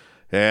is.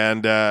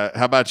 And how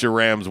about your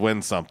Rams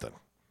win something?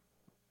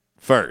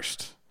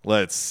 First,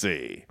 let's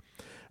see.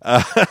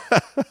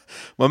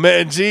 My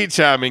man G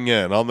chiming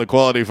in on the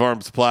Quality Farm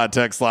Supply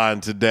text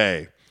line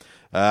today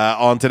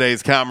on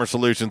today's Commerce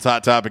Solutions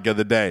Hot Topic of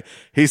the Day.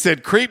 He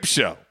said, creep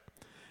show.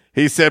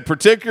 He said,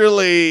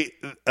 particularly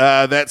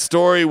that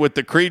story with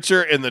the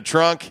creature in the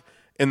trunk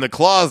in the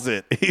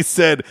closet. He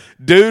said,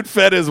 dude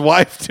fed his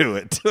wife to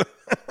it.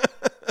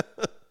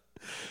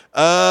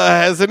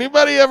 Has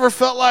anybody ever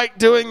felt like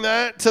doing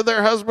that to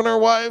their husband or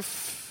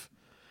wife?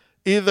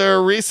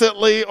 Either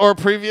recently or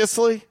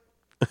previously?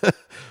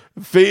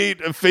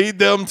 Feed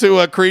them to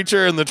a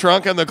creature in the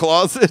trunk in the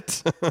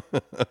closet?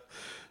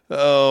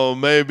 Oh,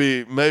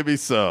 maybe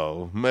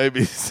so.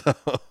 Maybe so.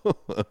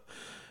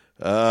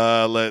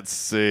 Let's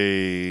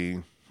see.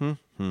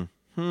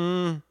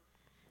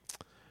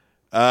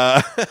 Am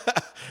I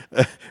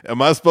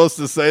supposed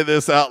to say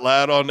this out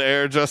loud on the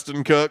air,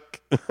 Justin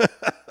Cook?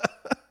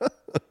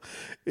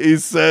 He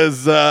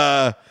says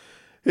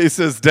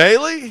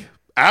daily,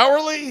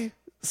 hourly,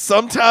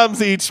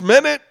 sometimes each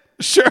minute.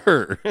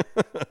 Sure.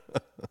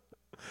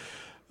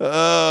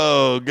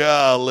 Oh,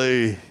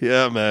 golly.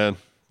 Yeah, man.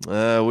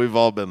 We've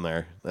all been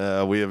there.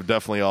 We have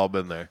definitely all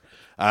been there.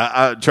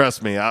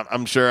 Trust me,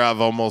 I'm sure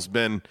I've almost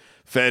been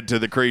fed to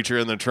the creature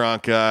in the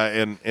trunk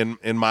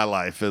in my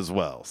life as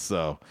well.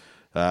 So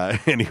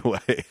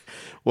anyway,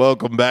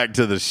 welcome back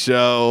to the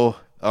show,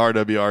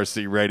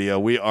 RWRC Radio.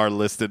 We are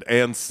listed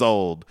and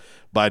sold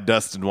by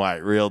Dustin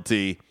White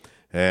Realty.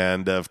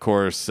 And, of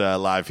course,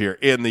 live here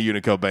in the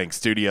Unico Bank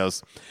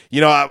studios.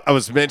 You know, I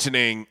was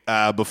mentioning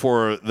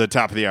before the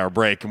top of the hour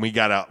break, and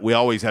we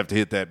always have to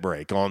hit that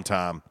break on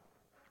time.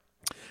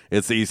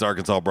 It's the East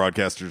Arkansas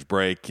Broadcasters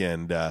break.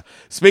 And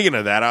speaking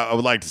of that, I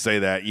would like to say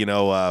that,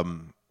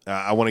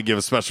 I want to give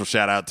a special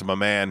shout-out to my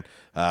man,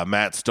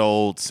 Matt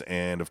Stoltz,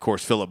 and, of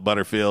course, Philip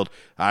Butterfield.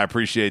 I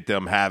appreciate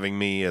them having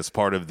me as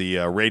part of the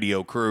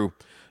radio crew.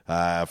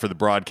 For the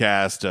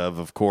broadcast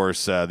of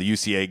course, the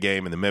UCA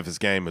game and the Memphis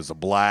game is a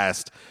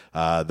blast.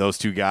 Those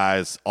two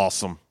guys,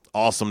 awesome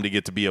to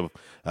get to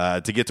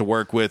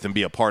work with and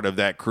be a part of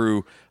that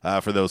crew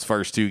for those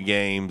first two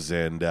games,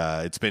 and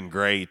it's been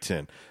great.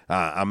 And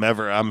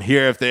I'm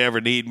here if they ever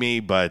need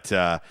me. But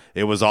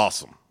it was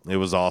awesome. It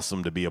was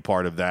awesome to be a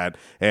part of that,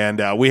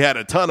 and we had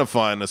a ton of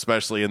fun,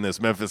 especially in this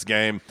Memphis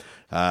game,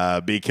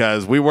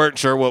 because we weren't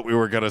sure what we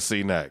were going to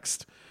see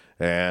next.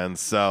 And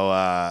so,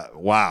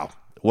 wow.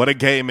 What a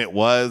game it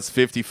was.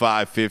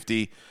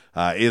 55-50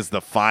 is the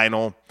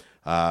final.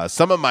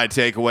 Some of my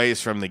takeaways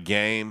from the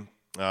game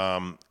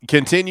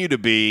continue to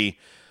be,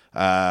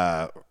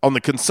 on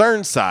the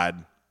concern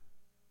side,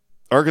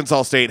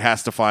 Arkansas State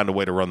has to find a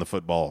way to run the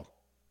football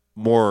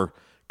more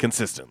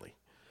consistently.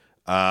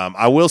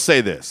 I will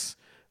say this.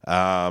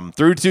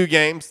 Through two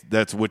games,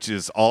 which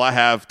is all I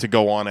have to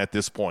go on at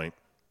this point,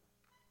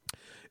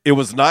 it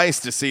was nice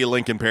to see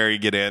Lincoln Perry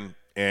get in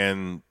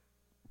and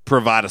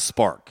provide a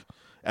spark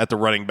at the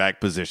running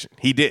back position.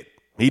 He did.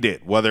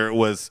 Whether it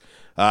was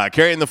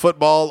carrying the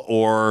football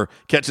or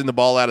catching the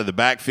ball out of the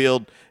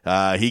backfield.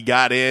 He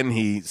got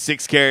in.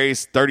 6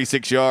 carries,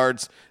 36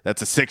 yards.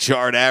 That's a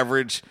 6-yard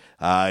average.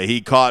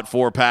 He caught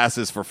 4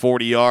 passes for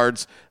 40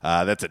 yards.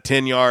 That's a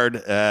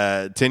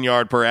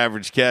 10-yard per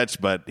average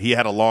catch, but he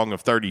had a long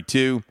of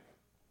 32.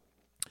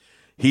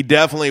 He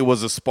definitely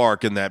was a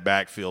spark in that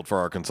backfield for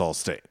Arkansas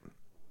State.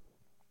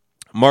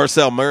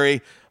 Marcel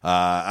Murray,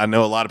 I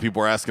know a lot of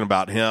people are asking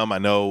about him. I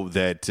know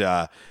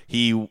that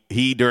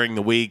he during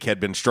the week had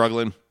been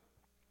struggling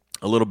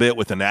a little bit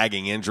with a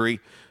nagging injury,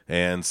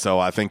 and so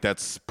I think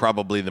that's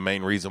probably the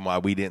main reason why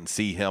we didn't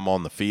see him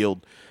on the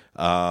field.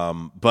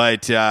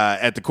 But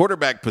at the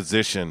quarterback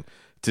position,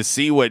 to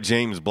see what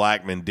James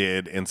Blackman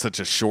did in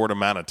such a short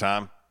amount of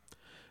time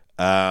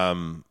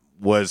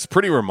was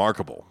pretty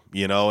remarkable,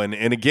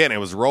 and again, it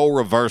was role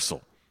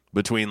reversal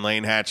between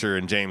Lane Hatcher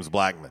and James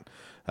Blackman.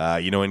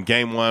 In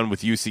game 1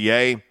 with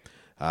UCA,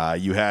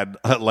 you had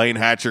Lane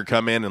Hatcher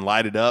come in and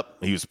light it up.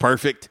 He was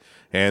perfect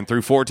and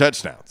threw 4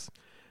 touchdowns.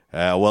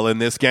 Well, in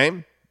this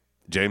game,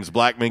 James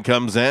Blackman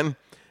comes in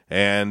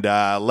and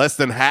less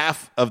than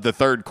half of the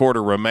third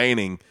quarter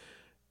remaining,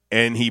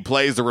 and he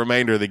plays the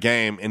remainder of the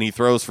game, and he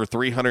throws for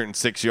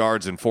 306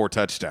 yards and 4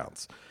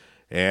 touchdowns.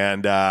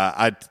 And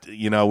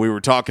we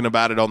were talking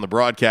about it on the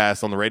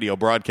broadcast, on the radio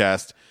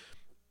broadcast,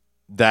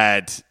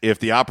 that if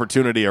the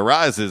opportunity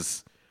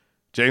arises,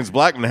 James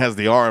Blackman has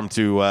the arm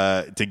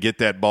to get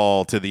that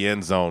ball to the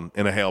end zone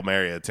in a Hail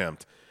Mary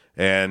attempt.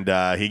 And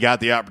he got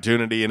the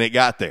opportunity, and it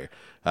got there.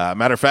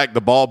 Matter of fact,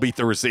 the ball beat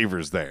the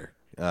receivers there.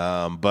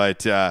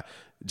 But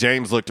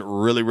James looked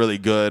really, really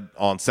good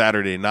on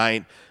Saturday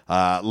night.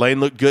 Lane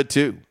looked good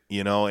too,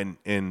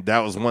 and that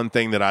was one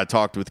thing that I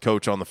talked with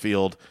Coach on the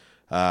field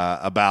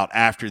about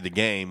after the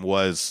game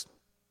was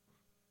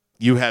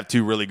you have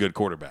 2 really good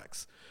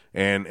quarterbacks.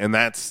 And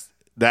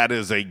that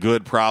is a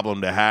good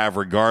problem to have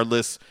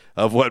regardless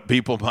of what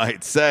people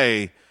might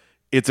say.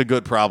 It's a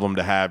good problem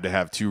to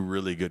have 2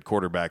 really good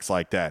quarterbacks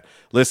like that.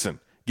 Listen,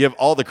 give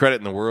all the credit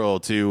in the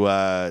world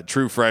to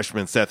true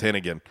freshman Seth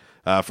Hennigan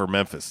for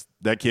Memphis.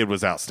 That kid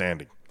was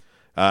outstanding.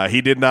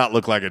 He did not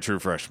look like a true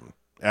freshman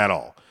at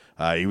all.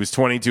 He was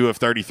 22 of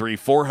 33,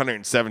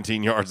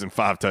 417 yards and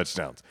 5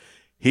 touchdowns.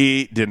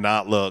 He did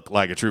not look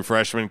like a true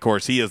freshman. Of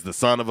course, he is the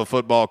son of a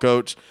football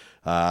coach,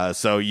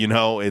 so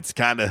it's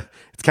kind of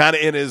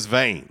in his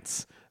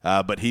veins.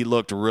 But he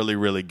looked really,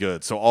 really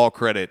good. So all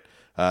credit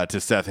to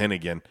Seth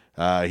Hennigan.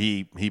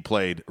 He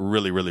played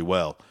really, really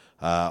well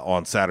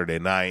on Saturday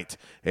night.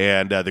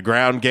 And the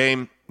ground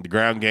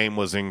game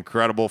was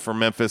incredible for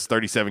Memphis.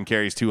 37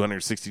 carries,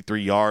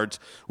 263 yards,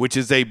 which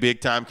is a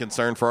big-time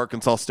concern for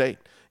Arkansas State.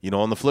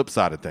 On the flip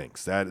side of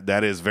things,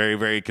 that is very,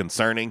 very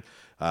concerning.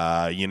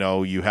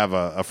 You have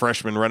a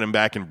freshman running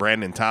back in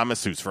Brandon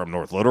Thomas, who's from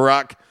North Little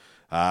Rock.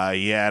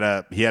 He had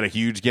a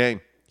huge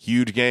game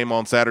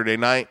on Saturday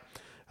night.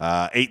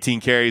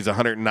 18 carries,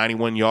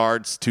 191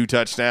 yards, 2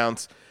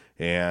 touchdowns.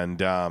 And,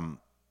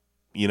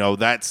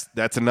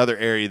 that's another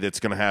area that's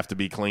going to have to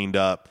be cleaned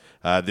up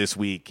this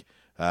week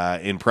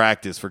in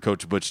practice for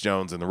Coach Butch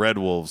Jones and the Red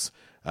Wolves.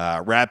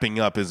 Wrapping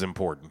up is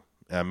important.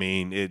 I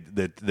mean,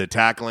 the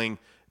tackling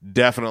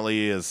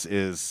definitely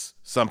is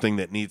something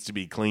that needs to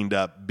be cleaned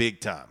up big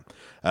time.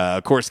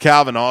 Of course,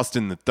 Calvin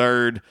Austin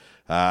III,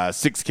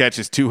 6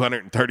 catches,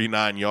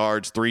 239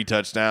 yards, 3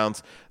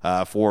 touchdowns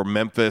for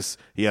Memphis.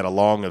 He had a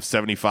long of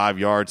 75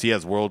 yards. He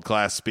has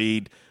world-class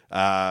speed.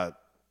 That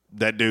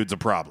dude's a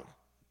problem.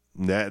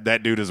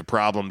 That dude is a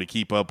problem to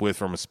keep up with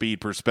from a speed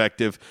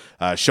perspective.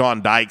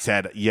 Sean Dykes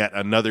had yet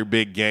another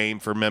big game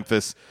for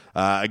Memphis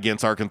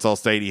against Arkansas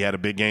State. He had a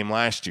big game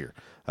last year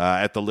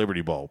at the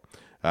Liberty Bowl.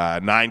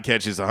 9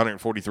 catches,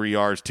 143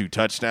 yards, 2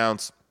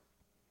 touchdowns.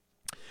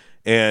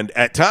 And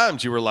at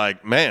times you were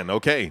like, man,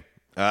 okay,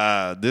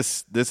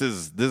 this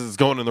is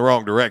going in the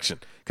wrong direction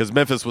because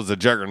Memphis was a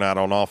juggernaut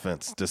on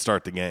offense to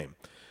start the game.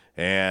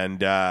 And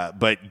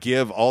but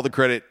give all the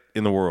credit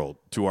in the world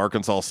to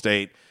Arkansas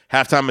State.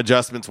 Halftime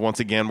adjustments once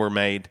again were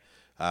made,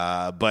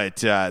 but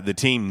the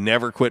team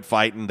never quit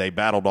fighting. They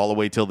battled all the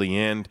way till the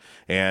end.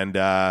 And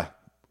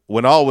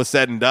when all was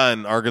said and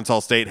done, Arkansas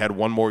State had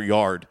 1 more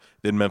yard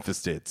than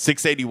Memphis did,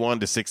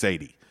 681 to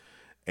 680.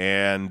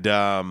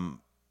 And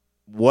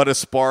what a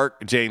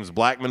spark James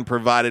Blackman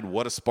provided.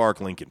 What a spark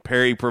Lincoln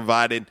Perry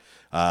provided.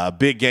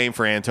 Big game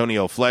for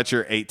Antonio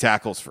Fletcher, 8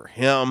 tackles for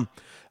him.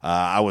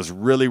 I was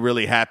really,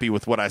 really happy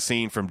with what I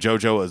seen from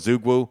JoJo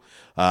Azugwu.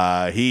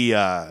 He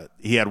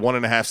had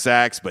 1.5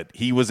 sacks, but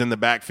he was in the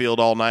backfield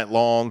all night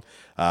long.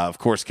 Of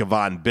course,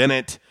 Kevon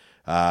Bennett,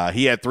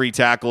 he had 3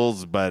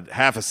 tackles, but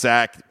half a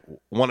sack,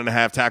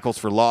 1.5 tackles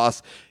for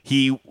loss.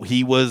 He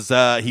was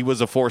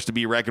a force to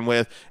be reckoned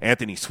with.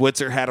 Anthony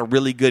Switzer had a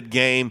really good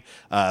game.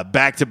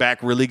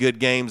 Back-to-back really good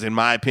games, in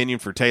my opinion,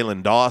 for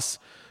Taylon Doss.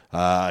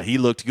 He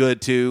looked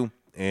good too.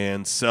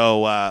 And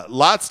so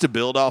lots to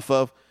build off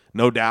of,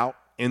 no doubt,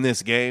 in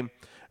this game.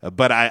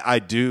 But I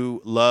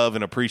do love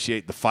and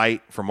appreciate the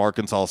fight from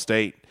Arkansas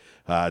State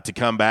to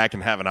come back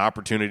and have an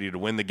opportunity to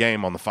win the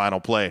game on the final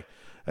play.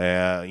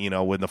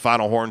 When the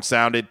final horn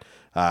sounded,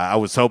 I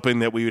was hoping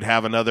that we would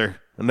have another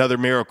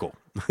miracle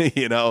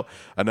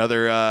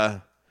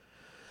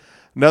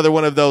Another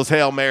one of those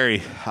Hail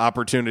Mary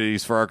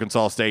opportunities for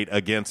Arkansas State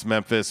against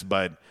Memphis.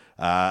 But,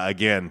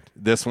 again,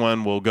 this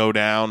one will go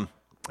down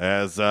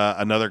as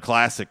another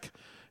classic.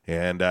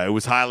 And it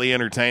was highly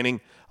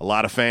entertaining. A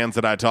lot of fans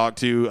that I talked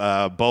to,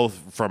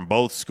 from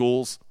both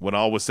schools, when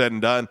all was said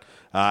and done,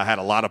 had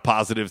a lot of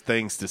positive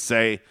things to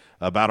say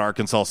about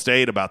Arkansas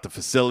State, about the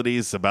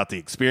facilities, about the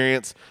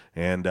experience,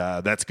 and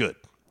that's good.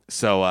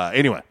 So,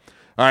 anyway,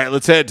 all right,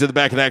 let's head to the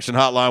Back in Action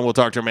hotline. We'll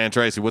talk to our man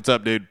Tracy. What's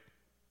up, dude?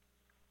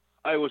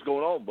 Hey, what's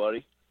going on,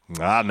 buddy?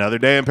 Another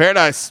day in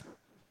paradise.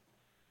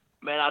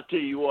 Man, I'll tell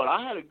you what,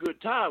 I had a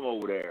good time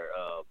over there.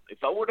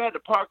 If I would have had to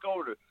park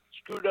over to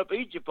screwed up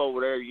Egypt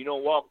over there,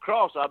 walk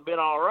across, I've been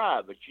all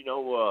right. But,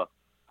 the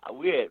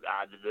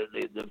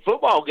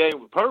football game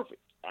was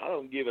perfect. I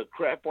don't give a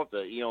crap what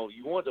you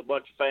want a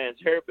bunch of fans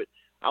here, but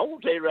I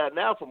want to tell you right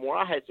now, from where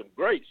I had some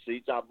great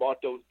seats, I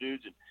bought those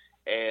dudes,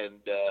 and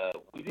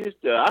we just,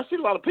 I see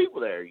a lot of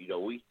people there.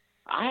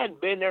 I hadn't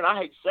been there, and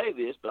I hate to say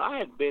this, but I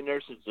hadn't been there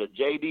since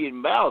J.D.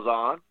 and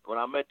Malzahn. When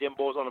I met them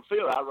boys on the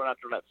field, I run out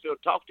there on that field,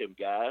 talk to them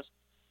guys,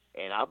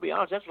 and I'll be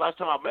honest, that's the last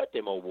time I met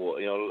them old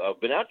boys. I've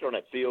been out there on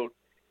that field,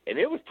 and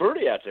it was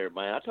pretty out there,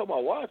 man. I told my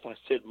wife, I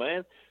said,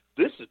 man,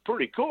 this is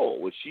pretty cool.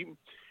 Well, she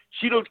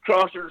looked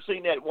across there and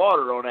seen that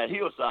water on that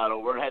hillside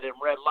over and had them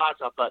red lights.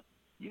 I thought,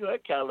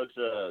 that kind of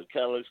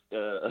looks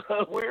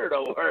weird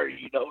over there,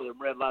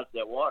 them red lights,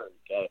 that water.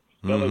 Kind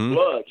of looks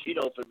blood. She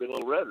knows it's been a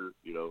little redder,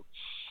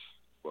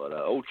 But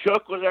old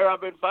Chuck was there,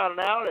 I've been finding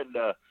out, and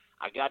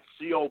I got to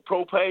see old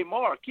Propane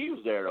Mark. He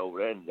was there over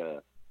there, and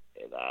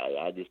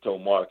I just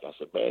told Mark, I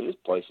said, man, this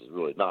place is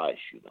really nice,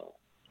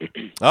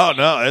 Oh,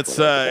 no, it's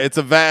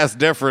a vast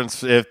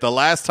difference. If the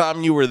last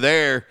time you were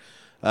there,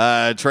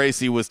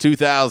 Tracy, was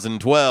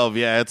 2012,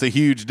 yeah, it's a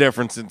huge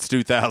difference since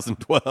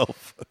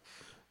 2012.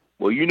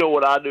 Well, you know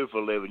what I do for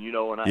a living,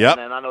 and yep.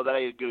 And I know that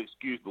ain't a good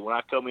excuse, but when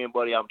I come in,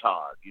 buddy, I'm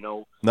tired,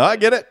 No, I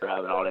get it.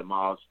 Driving all that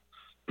miles.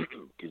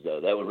 Because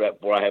that was right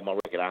before I had my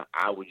record.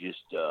 I was just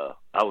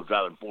I was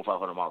driving 400 or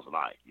 500 miles a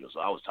night, so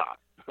I was tired.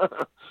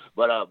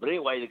 but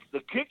anyway, the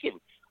kicking.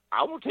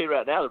 I want to tell you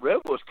right now, the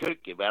Red Bulls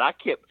cooking, man.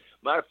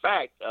 Matter of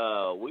fact,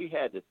 we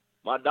had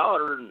my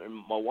daughter and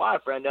my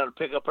wife ran down to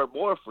pick up her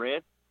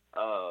boyfriend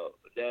down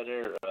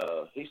there.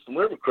 He's from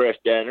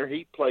Rivercrest down there.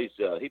 He plays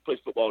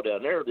football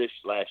down there this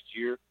last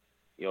year,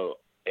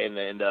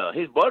 and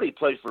his buddy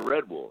plays for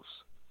Red Bulls.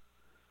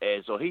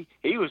 And so he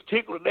was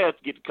tickled to death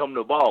to get to come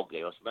to a ball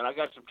game. I said, man, I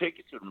got some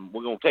tickets, and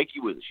we're going to take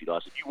you with us. I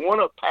said, you want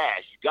to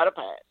pass, you got to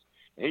pass.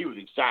 And he was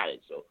excited.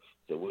 So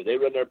they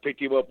run there and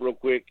picked him up real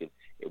quick, and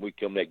we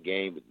come that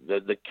game.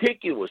 The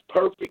kicking was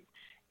perfect,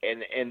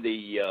 and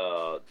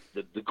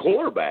the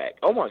quarterback,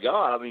 oh, my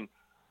God. I mean,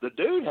 the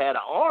dude had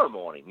an arm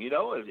on him, It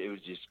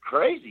was just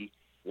crazy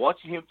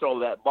watching him throw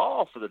that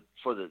ball for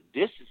the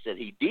distance that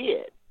he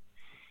did.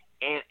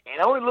 And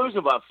only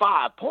losing by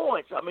 5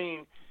 points, I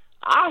mean,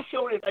 I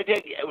showed him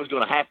it was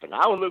going to happen.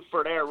 I would look for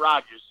an Aaron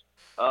Rodgers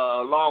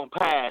long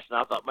pass, and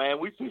I thought, man,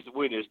 we need to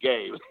win this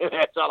game.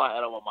 That's all I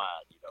had on my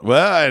mind.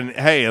 Well,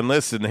 and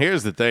listen,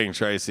 here's the thing,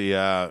 Tracy.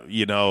 That's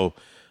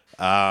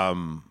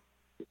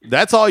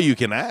all you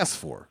can ask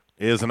for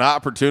is an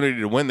opportunity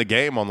to win the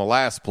game on the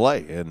last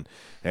play, and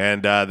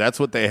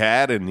that's what they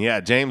had. And yeah,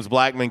 James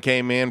Blackman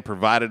came in,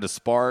 provided a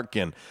spark,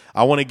 and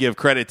I want to give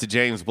credit to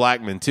James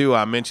Blackman too.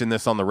 I mentioned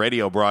this on the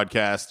radio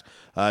broadcast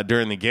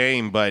during the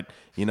game, but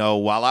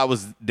while I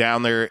was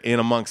down there in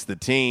amongst the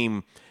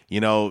team,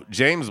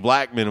 James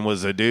Blackman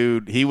was a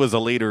dude. He was a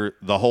leader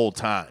the whole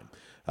time.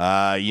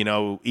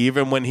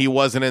 Even when he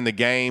wasn't in the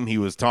game, he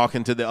was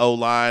talking to the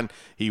O-line.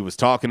 He was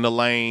talking to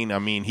Lane. I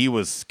mean, he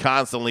was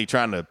constantly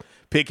trying to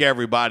pick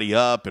everybody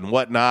up and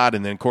whatnot.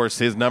 And then, of course,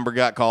 his number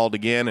got called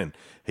again, and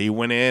he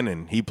went in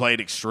and he played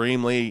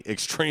extremely,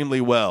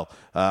 extremely well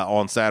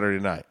on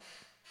Saturday night.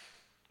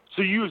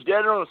 So you was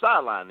down there on the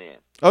sideline then?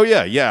 Oh,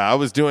 yeah. I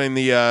was doing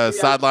the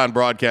sideline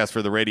broadcast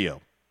for the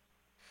radio.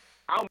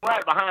 I'm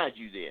right behind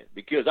you then,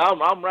 because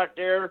I'm right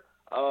there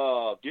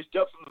just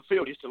up from the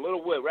field, just a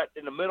little way, right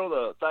in the middle of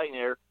the thing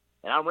there,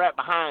 and I'm right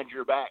behind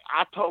your back.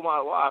 I told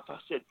my wife, I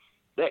said,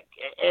 that,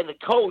 and the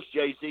coach,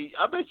 JC,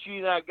 I bet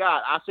you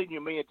I seen you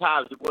a million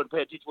times that wasn't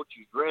paying attention to what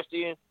you was dressed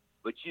in,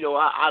 but,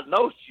 I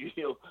noticed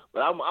you,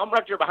 but I'm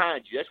right there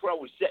behind you. That's where I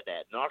was sitting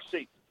at in our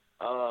seat.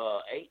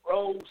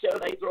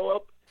 7th row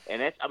up,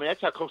 and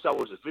that's how close I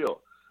was to the field.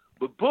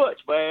 But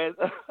Butch, man,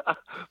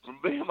 from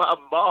being my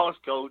boss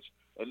coach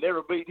and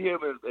never meet him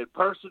in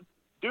person,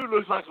 dude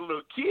looks like a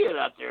little kid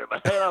out there,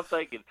 man. I'm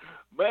thinking,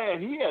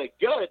 man, he had a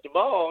gun at the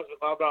balls,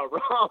 if I'm not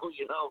wrong,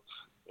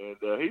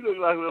 And he looked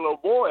like a little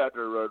boy out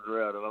there running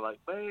around. And I'm like,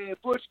 man,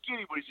 Butch, get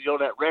him. When he's on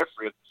that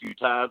referee a few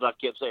times, I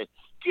kept saying,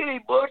 get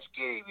him, Butch,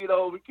 get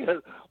him,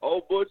 because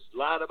old Butch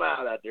lined him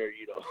out there,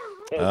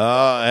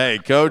 Oh, hey,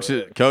 Coach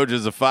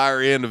is a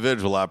fiery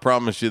individual. I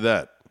promise you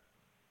that.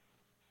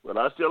 Well,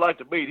 I still like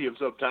to meet him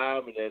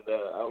sometime, and then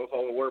I don't know if I'm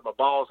going to wear my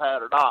balls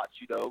hat or not,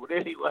 But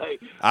anyway.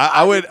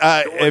 I would,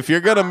 if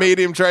you're going to meet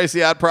him,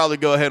 Tracy, I'd probably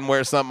go ahead and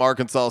wear something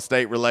Arkansas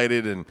State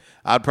related, and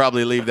I'd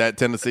probably leave that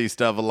Tennessee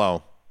stuff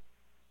alone.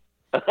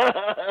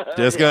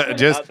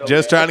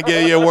 Just trying to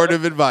give you a word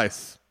of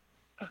advice.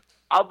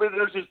 I've been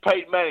there since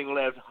Peyton Manning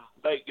left.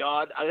 Thank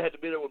God. I had to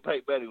be there when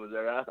Peyton Manning was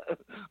there.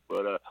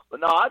 But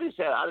no, I just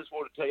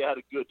wanted to tell you I had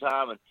a good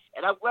time, and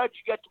I'm glad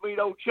you got to meet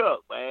old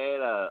Chuck,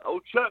 man.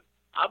 Old Chuck,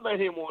 I met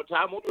him one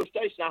time on the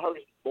station. I heard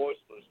his voice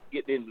was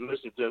getting in to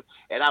listen to him,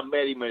 and I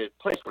met him at a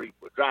place where he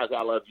drives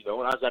I Love,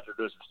 when I was out there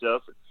doing some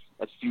stuff. And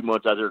that's a few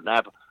months out there at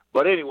Napa.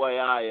 But anyway,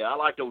 I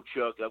liked old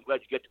Chuck. I'm glad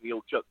you got to meet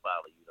old Chuck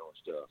finally, and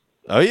stuff.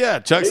 Oh, yeah,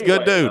 Chuck's a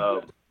good dude.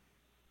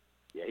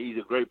 Yeah, he's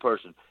a great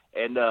person.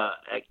 And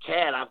at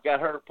Kat, I've got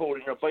her pulled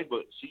in her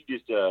Facebook. She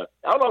just, I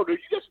don't know, dude,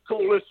 you got some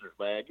cool listeners,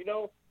 man,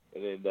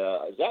 And then,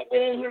 Zach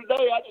been in here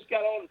today? I just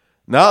got on.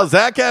 No,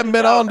 Zach hasn't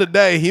been on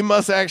today. He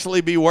must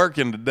actually be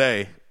working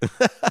today.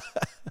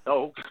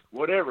 Oh,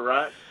 whatever,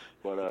 right?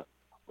 But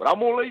I'm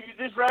going to leave you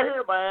this right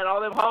here, man.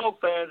 All them Hog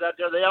fans out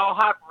there, they all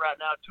hyper right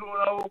now,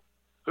 2-0.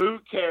 Who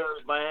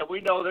cares, man? We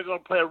know they're going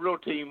to play a real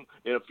team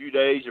in a few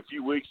days, a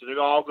few weeks, and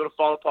they're all going to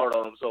fall apart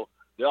on them. So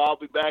they'll all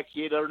be back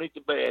hid underneath the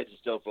beds and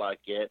stuff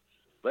like that.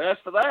 But as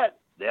for that,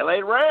 the LA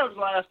Rams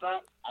last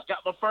night, I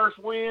got my first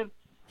win,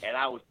 and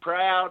I was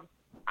proud.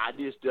 I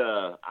just,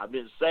 I've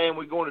been saying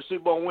we're going to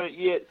Super Bowl and win it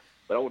yet,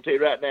 but I want to tell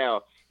you right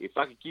now, if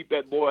I can keep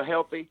that boy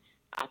healthy,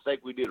 I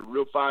think we did a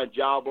real fine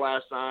job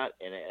last night,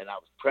 and I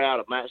was proud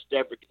of Matt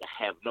Stafford.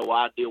 I have no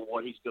idea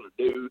what he's going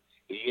to do.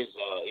 He is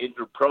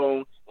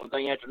injury-prone, one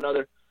thing after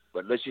another.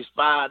 But let's just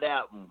find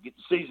out and get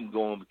the season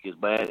going because,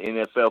 man,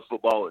 NFL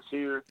football is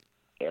here,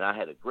 and I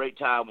had a great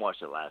time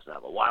watching it last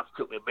night. My wife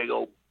cooked me a big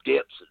old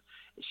dips, and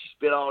she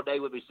spent all day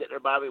with me, sitting there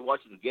by me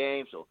watching the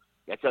game. So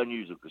that's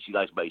unusual because she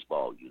likes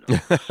baseball,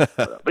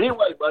 But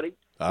anyway, buddy.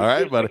 All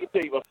right, buddy. Good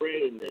to you, my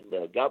friend,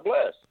 and God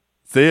bless.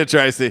 See you,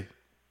 Tracy.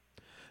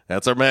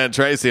 That's our man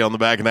Tracy on the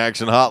Back in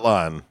Action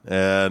hotline.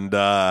 And,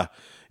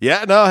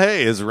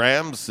 his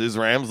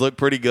Rams looked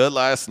pretty good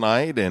last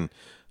night. And,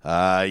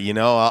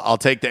 I'll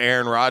take the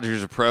Aaron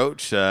Rodgers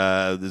approach.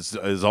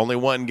 There's only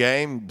one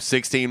game,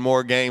 16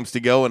 more games to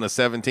go in a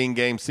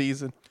 17-game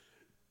season.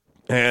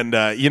 And,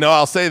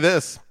 I'll say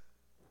this.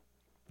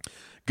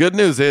 Good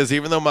news is,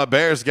 even though my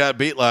Bears got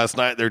beat last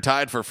night, they're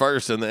tied for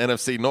first in the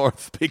NFC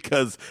North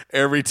because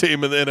every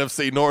team in the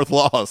NFC North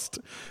lost.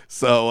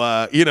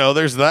 So,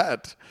 there's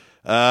that.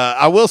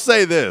 I will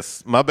say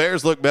this. My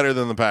Bears look better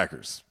than the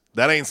Packers.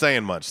 That ain't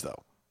saying much,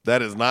 though.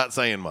 That is not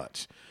saying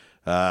much.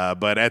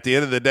 But at the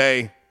end of the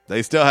day,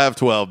 they still have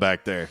 12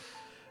 back there.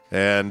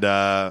 And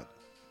I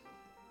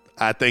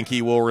think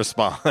he will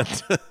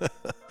respond.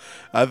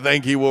 I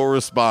think he will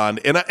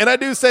respond. And I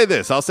do say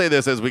this. I'll say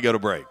this as we go to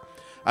break.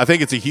 I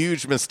think it's a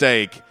huge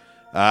mistake,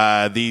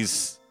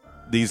 these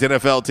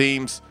NFL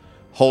teams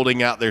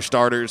holding out their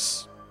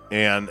starters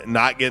and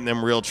not getting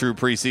them real true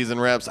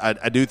preseason reps.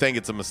 I do think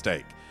it's a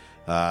mistake.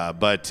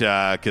 But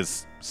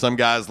because some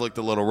guys looked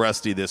a little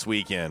rusty this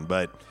weekend.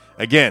 But,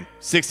 again,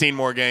 16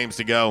 more games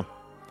to go.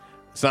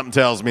 Something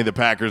tells me the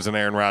Packers and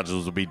Aaron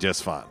Rodgers will be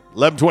just fine.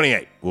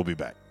 11:28. We'll be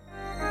back.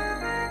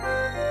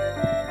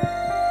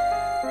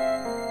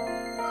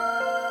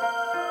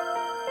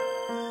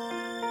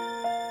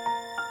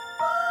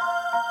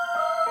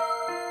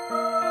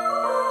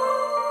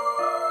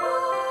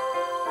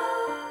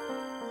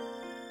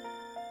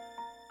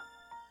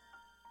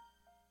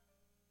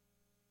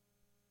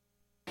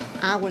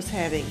 I was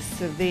having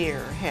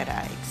severe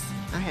headaches.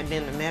 I had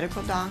been to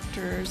medical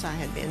doctors, I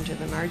had been to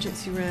the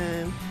emergency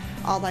room.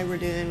 All they were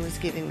doing was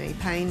giving me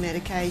pain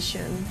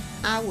medication.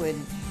 I would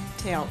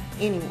tell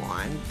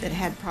anyone that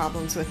had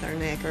problems with their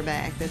neck or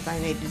back that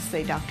they needed to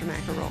see Dr.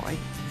 McElroy.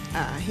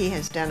 He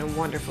has done a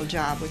wonderful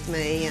job with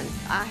me, and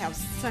I have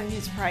sung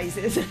his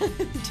praises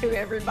to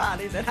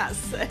everybody that I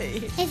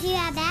see. If you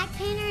have back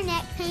pain or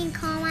neck pain,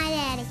 call my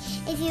daddy.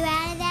 If you're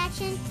out of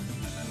action,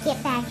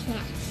 get back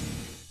in.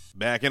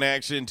 Back in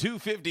action,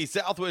 250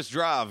 Southwest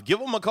Drive. Give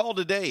them a call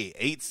today,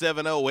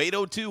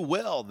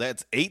 870-802-WELL.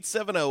 That's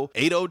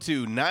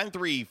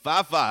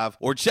 870-802-9355.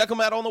 Or check them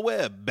out on the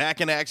web,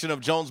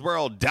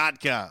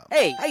 backinactionofjonesboro.com.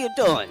 Hey, how you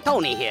doing?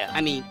 Tony here.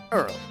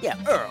 Earl. Yeah,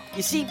 Earl.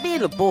 You see, me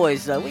and the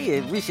boys, we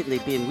have recently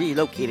been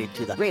relocated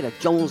to the greater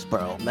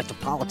Jonesboro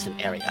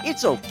metropolitan area.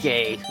 It's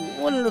okay.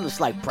 One little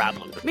slight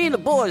problem. Me and the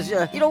boys,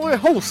 we're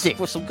homesick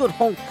for some good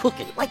home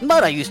cooking, like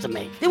Mother used to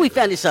make. Then we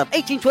found this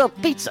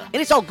 1812 pizza, and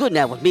it's all good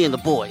now with me and the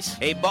boys.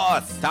 Hey,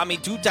 boss, Tommy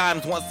 2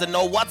 Times wants to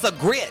know what's a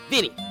grit.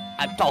 Vinny,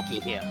 I'm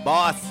talking here.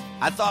 Boss,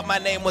 I thought my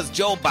name was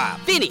Joe Bob.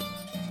 Vinny,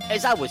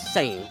 as I was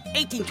saying,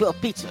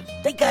 1812 Pizza,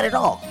 they got it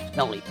all.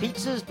 Not only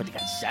pizzas, but they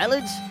got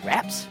salads,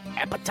 wraps,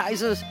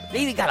 appetizers.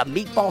 They even got a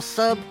meatball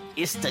sub.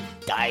 It's to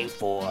die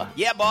for.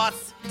 Yeah,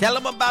 boss. Tell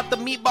them about the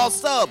meatball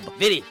sub.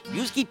 Vinny,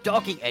 you just keep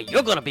talking and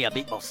you're gonna be a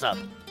meatball sub.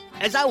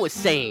 As I was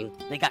saying,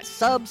 they got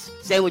subs,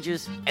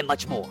 sandwiches, and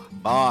much more.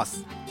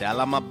 Boss, tell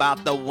them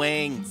about the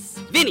wings.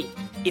 Vinny,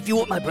 if you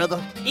want my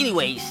brother,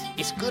 anyways,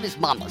 it's good as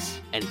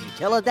Mama's. And if you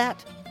tell her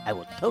that, I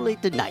will totally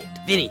deny it.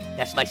 Vinny,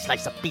 that's my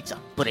slice of pizza.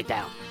 Put it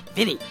down.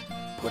 Vinny,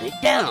 put it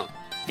down.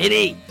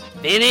 Vinny!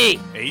 Vinny!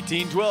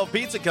 1812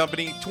 Pizza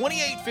Company,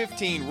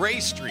 2815 Ray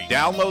Street.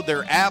 Download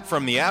their app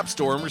from the App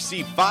Store and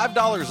receive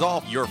 $5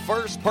 off your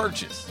first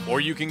purchase. Or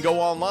you can go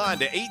online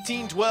to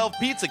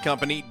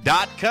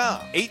 1812pizzacompany.com.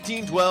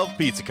 1812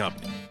 Pizza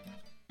Company.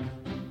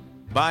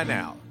 By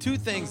now, two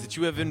things that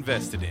you have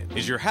invested in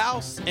is your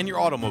house and your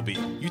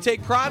automobile. You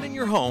take pride in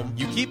your home,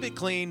 you keep it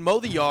clean, mow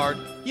the yard,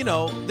 you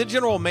know, the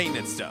general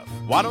maintenance stuff.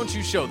 Why don't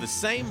you show the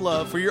same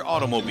love for your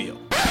automobile?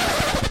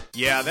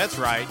 Yeah, that's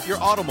right, your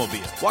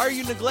automobile. Why are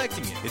you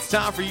neglecting it? It's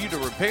time for you to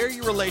repair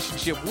your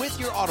relationship with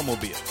your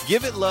automobile.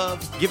 Give it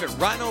love, give it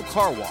Rhino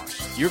Car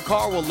Wash. Your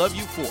car will love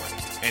you for it.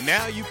 And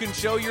now you can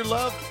show your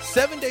love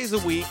 7 days a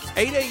week,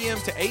 8 a.m.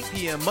 to 8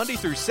 p.m. Monday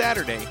through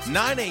Saturday,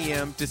 9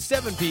 a.m. to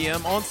 7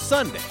 p.m. on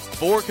Sunday.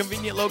 4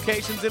 convenient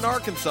locations in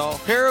Arkansas,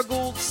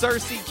 Paragould,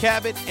 Searcy,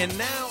 Cabot, and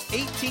now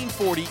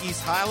 1840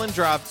 East Highland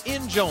Drive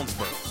in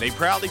Jonesboro. They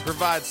proudly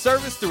provide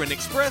service through an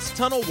express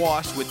tunnel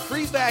wash with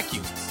free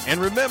vacuums. And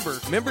remember,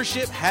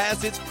 membership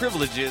has its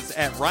privileges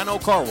at Rhino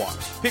Car Wash.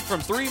 Pick from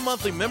 3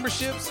 monthly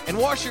memberships and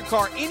wash your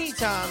car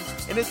anytime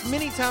and as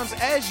many times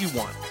as you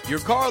want. Your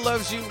car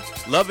loves you,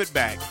 love it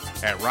back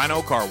at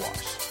Rhino Car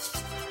Wash.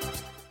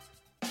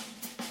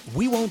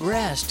 We won't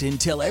rest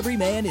until every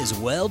man is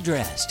well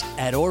dressed.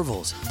 At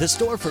Orville's, the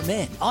store for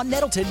men, on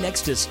Nettleton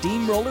next to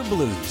Steamroller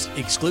Blues.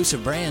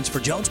 Exclusive brands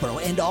for Jonesboro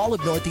and all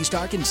of Northeast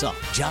Arkansas.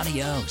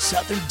 Johnny O,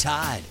 Southern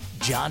Tide,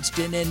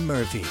 Johnston and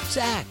Murphy,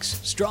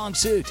 Saks, Strong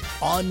Suit,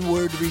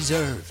 Onward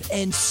Reserve,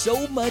 and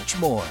so much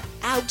more.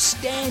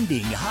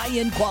 Outstanding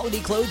high-end quality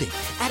clothing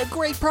at a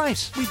great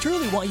price. We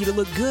truly want you to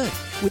look good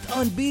with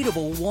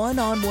unbeatable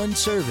one-on-one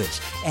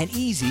service and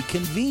easy,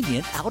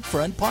 convenient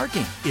out-front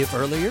parking. If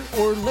earlier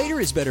or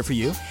later is better for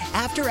you,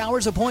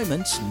 after-hours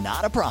appointments,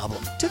 not a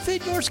problem. To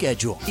fit your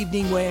schedule.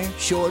 Evening wear,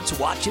 shorts,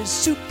 watches,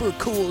 super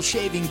cool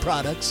shaving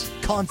products,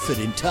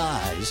 confident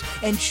ties,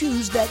 and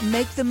shoes that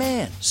make the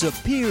man.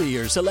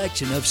 Superior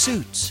selection of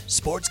suits,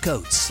 sports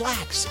coats,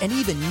 slacks, and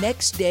even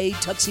next-day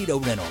tuxedo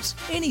rentals.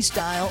 Any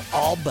style,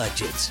 all budgets.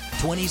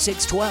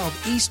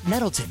 2612 East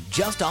Nettleton,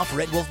 just off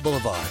Red Wolf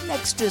Boulevard,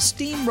 next to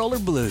Steamroller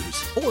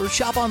Blues. Or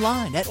shop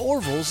online at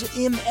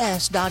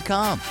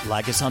orvillesms.com.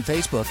 Like us on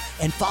Facebook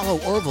and follow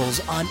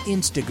Orville's on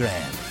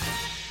Instagram.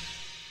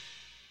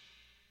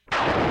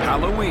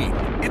 Halloween.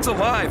 It's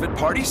alive at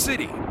Party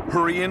City.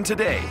 Hurry in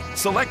today.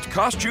 Select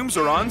costumes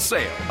are on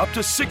sale, up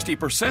to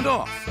 60%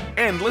 off.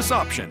 Endless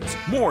options,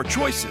 more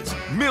choices,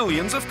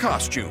 millions of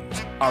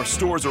costumes. Our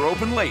stores are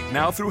open late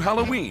now through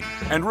Halloween.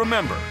 And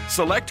remember,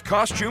 select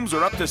costumes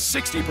are up to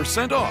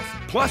 60% off.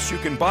 Plus, you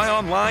can buy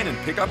online and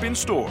pick up in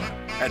store.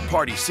 At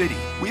Party City,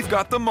 we've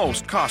got the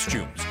most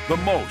costumes, the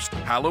most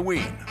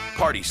Halloween.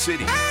 Party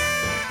City.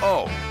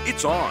 Oh,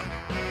 it's on.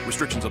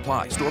 Restrictions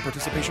apply. Store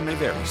participation may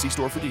vary. See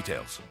store for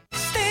details.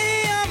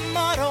 Stadium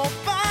Auto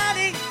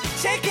Body,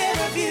 take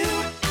care of you.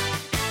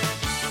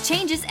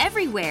 Changes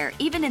everywhere,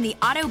 even in the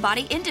auto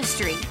body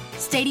industry.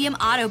 Stadium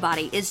Auto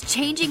Body is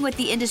changing with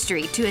the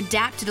industry to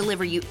adapt to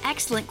deliver you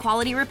excellent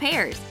quality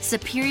repairs,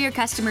 superior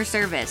customer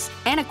service,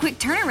 and a quick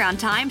turnaround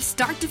time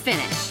start to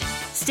finish.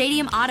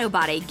 Stadium Auto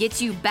Body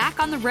gets you back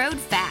on the road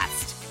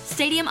fast.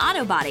 Stadium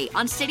Auto Body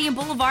on Stadium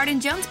Boulevard in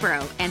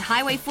Jonesboro and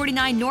Highway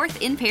 49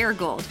 North in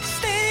Paragould.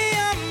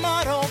 Stadium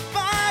Auto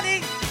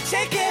Body,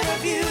 take care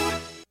of you.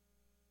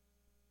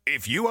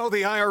 If you owe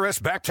the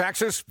IRS back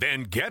taxes,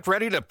 then get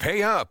ready to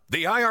pay up.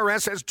 The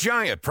IRS has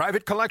giant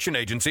private collection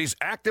agencies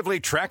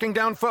actively tracking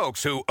down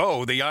folks who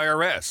owe the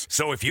IRS.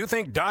 So if you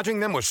think dodging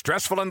them was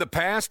stressful in the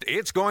past,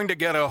 it's going to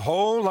get a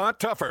whole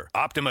lot tougher.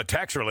 Optima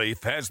Tax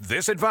Relief has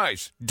this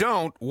advice.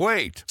 Don't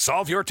wait.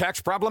 Solve your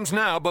tax problems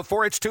now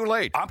before it's too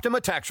late.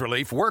 Optima Tax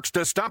Relief works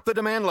to stop the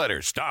demand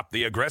letters, stop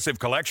the aggressive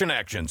collection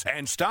actions,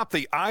 and stop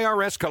the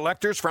IRS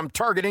collectors from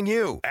targeting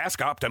you. Ask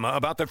Optima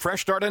about the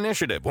Fresh Start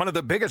Initiative, one of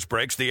the biggest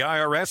breaks the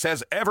IRS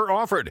has ever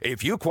offered.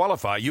 If you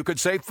qualify, you could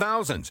save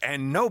thousands,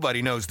 and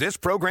nobody knows this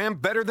program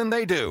better than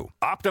they do.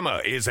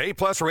 Optima is A+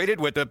 rated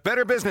with the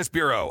Better Business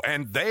Bureau,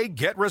 and they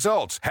get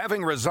results,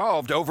 having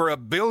resolved over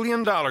 $1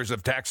 billion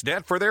of tax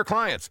debt for their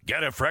clients.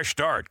 Get a fresh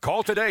start.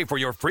 Call today for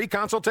your free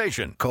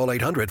consultation. Call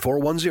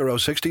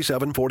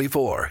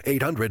 800-410-6744.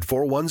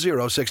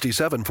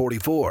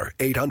 800-410-6744.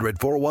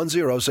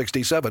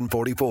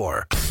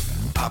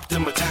 800-410-6744.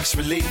 Optima Tax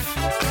Relief.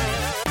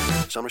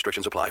 Some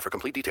restrictions apply. For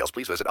complete details,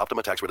 please visit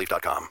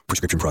OptimaTaxRelief.com.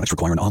 Prescription products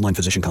require an online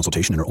physician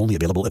consultation and are only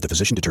available if the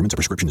physician determines a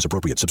prescription is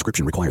appropriate.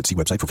 Subscription required. See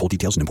website for full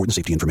details and important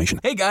safety information.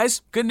 Hey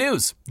guys, good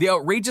news. The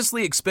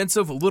outrageously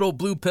expensive little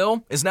blue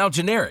pill is now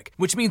generic,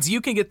 which means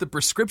you can get the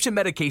prescription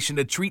medication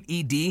to treat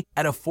ED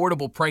at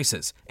affordable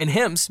prices. And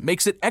Hims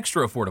makes it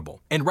extra affordable.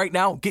 And right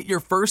now, get your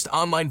first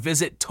online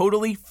visit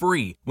totally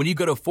free when you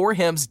go to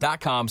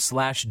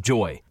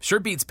 4hims.com/joy. Sure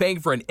beats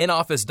paying for an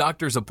in-office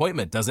doctor's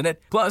appointment, doesn't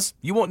it? Plus,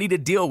 you won't need to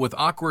deal with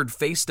awkward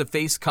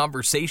face-to-face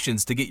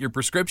conversations to get your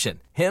prescription.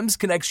 Hims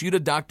connects you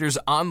to doctors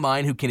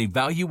online who can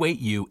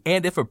evaluate you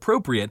and, if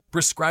appropriate,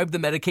 prescribe the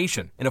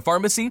medication. And a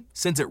pharmacy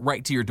sends it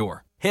right to your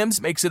door.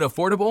 HIMS makes it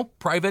affordable,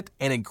 private,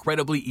 and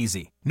incredibly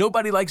easy.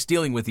 Nobody likes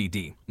dealing with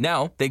ED.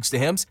 Now, thanks to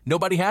HIMS,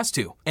 nobody has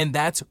to. And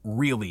that's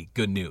really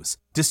good news.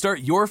 To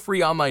start your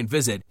free online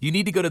visit, you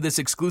need to go to this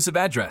exclusive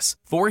address,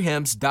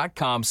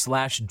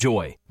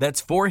 forhims.com/joy.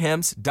 That's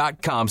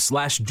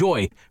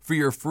forhims.com/joy for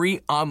your free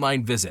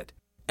online visit.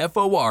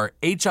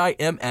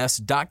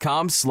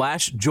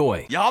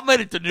 forhims.com/joy. Y'all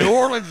made it to New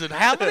Orleans in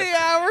how many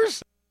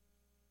hours?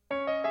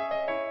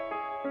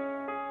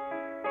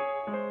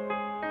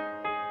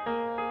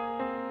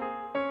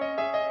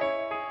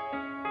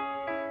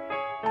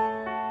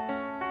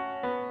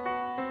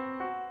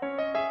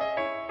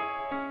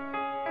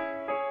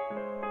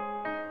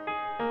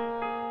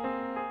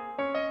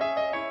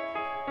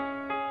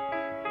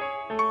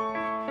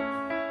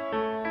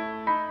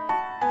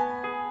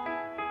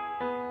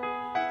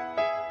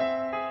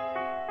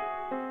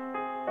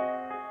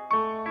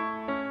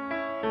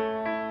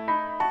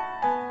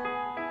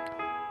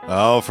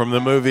 Oh, from the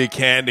movie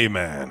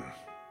Candyman.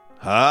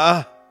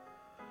 Huh?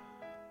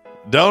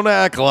 Don't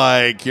act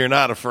like you're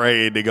not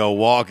afraid to go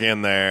walk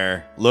in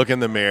there, look in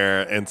the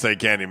mirror, and say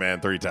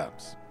Candyman 3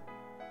 times.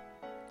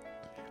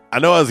 I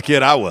know as a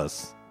kid I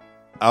was.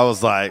 I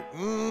was like,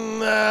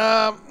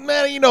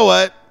 man, you know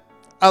what?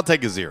 I'll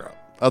take a 0.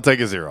 I'll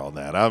take a 0 on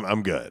that.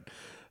 I'm good.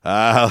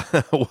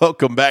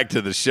 Welcome back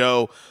to the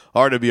show,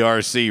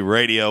 RWRC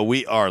Radio.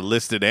 We are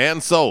listed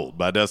and sold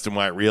by Dustin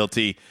White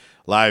Realty.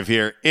 Live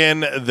here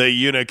in the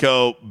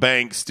Unico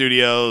Bank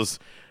Studios,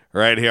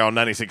 right here on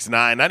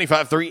 96.9,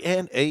 95.3,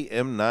 and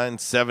AM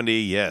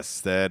 970.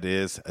 Yes, that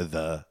is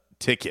the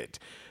ticket.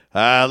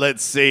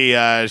 Let's see.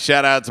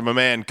 Shout out to my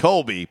man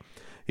Colby.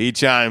 He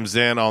chimes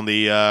in on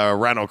the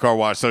Rhino Car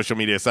Wash social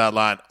media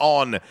sideline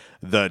on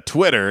the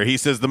Twitter. He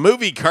says, the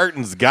movie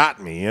Curtains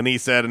got me. And he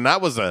said, and I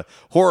was a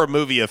horror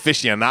movie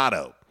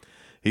aficionado.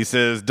 He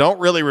says, don't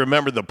really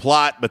remember the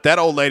plot, but that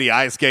old lady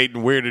ice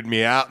skating weirded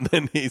me out. And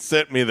then he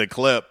sent me the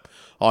clip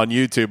on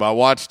YouTube. I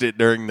watched it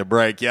during the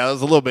break. Yeah, it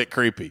was a little bit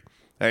creepy.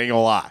 I ain't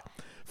gonna lie.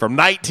 From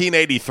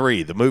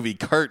 1983, the movie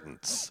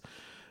Curtains.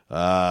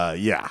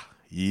 Yeah.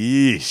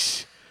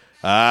 Yeesh.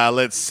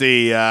 Let's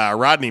see.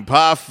 Rodney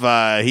Puff,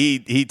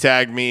 he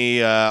tagged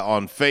me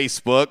on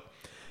Facebook.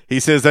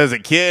 He says, as a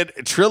kid,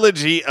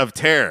 Trilogy of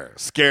Terror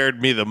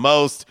scared me the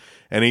most.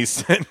 And he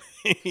sent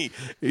me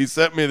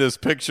this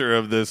picture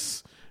of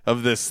this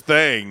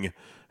thing.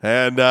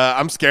 And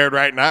I'm scared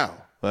right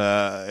now.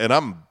 And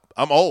I'm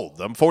old.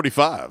 I'm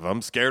 45.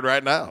 I'm scared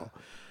right now.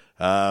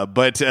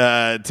 But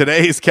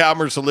today's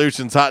Calmer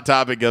Solutions hot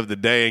topic of the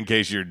day, in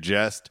case you're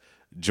just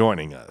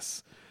joining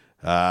us.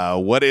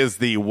 What is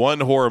the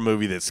one horror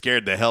movie that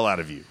scared the hell out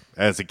of you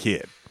as a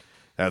kid?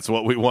 That's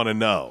what we want to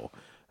know.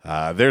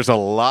 There's a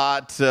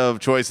lot of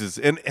choices.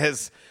 And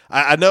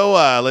I know,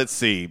 let's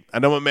see. I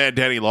know my man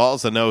Danny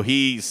Laws. I know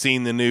he's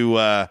seen the new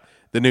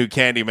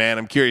Candyman.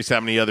 I'm curious how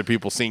many other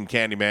people seen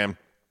Candyman.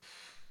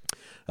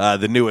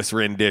 The newest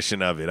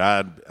rendition of it.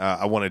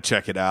 I want to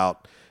check it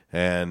out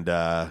and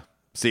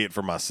see it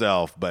for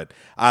myself. But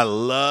I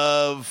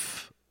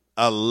love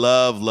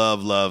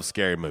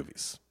scary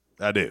movies.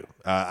 I do.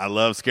 I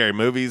love scary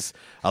movies.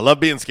 I love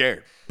being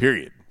scared,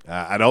 period.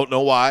 I don't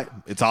know why.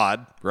 It's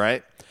odd,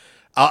 right?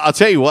 I'll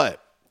tell you what.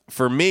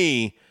 For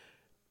me,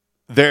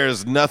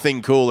 there's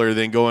nothing cooler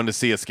than going to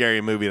see a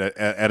scary movie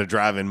at a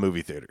drive-in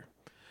movie theater.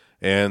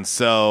 And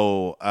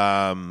so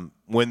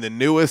when the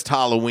newest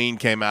Halloween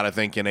came out, I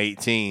think in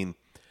 18,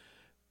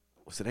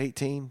 was it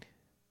 18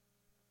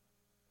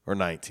 or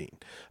 19?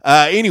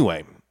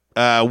 Anyway,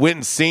 went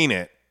and seen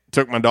it,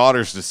 took my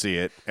daughters to see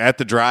it at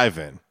the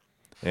drive-in.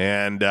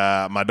 And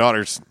my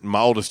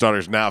oldest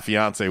daughter's now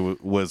fiance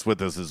was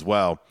with us as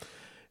well.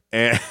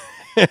 And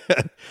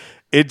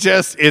it's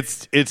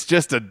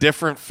just a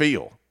different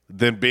feel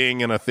than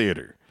being in a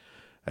theater.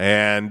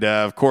 And,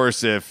 of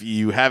course, if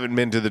you haven't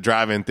been to the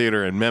drive-in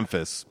theater in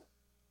Memphis,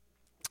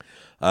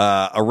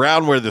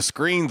 around where the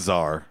screens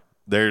are,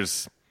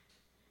 there's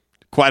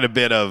quite a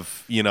bit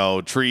of,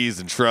 trees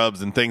and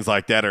shrubs and things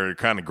like that are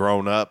kind of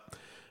grown up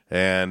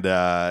and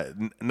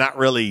not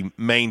really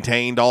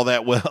maintained all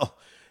that well.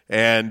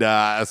 And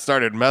I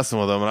started messing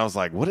with them, and I was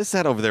like, what is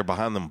that over there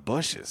behind them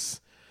bushes?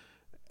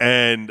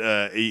 And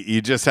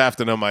you just have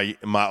to know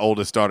my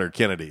oldest daughter,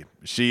 Kennedy.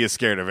 She is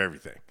scared of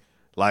everything,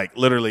 like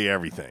literally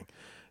everything.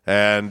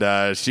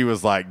 And she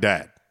was like,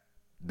 Dad,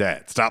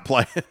 stop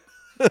playing.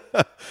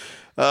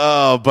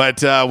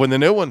 But when the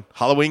new one,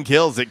 Halloween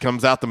Kills, it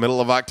comes out the middle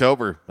of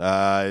October.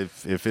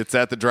 If it's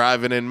at the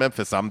drive-in in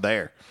Memphis, I'm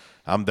there.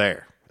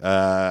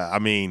 I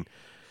mean,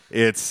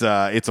 it's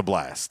a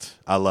blast.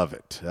 I love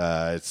it.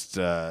 It's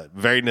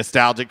very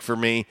nostalgic for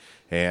me,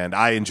 and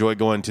I enjoy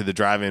going to the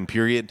drive-in,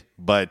 period.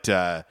 But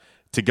to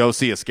go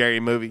see a scary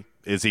movie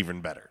is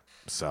even better.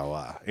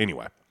 So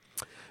anyway.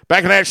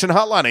 Back in action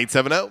hotline,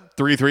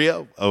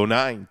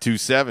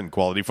 870-330-0927.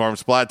 Quality Farm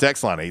Supply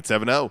text line,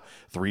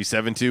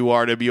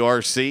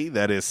 870-372-RWRC.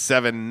 That is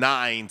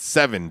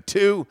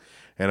 7972.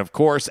 And, of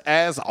course,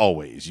 as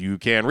always, you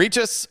can reach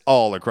us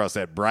all across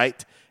that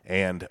bright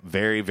and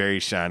very, very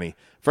shiny,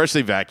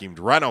 freshly vacuumed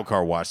Rhino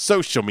Car Wash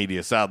social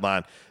media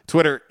sideline,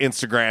 Twitter,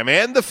 Instagram,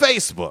 and the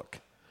Facebook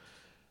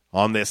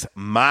on this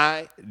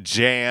My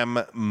Jam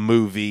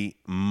Movie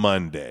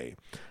Monday.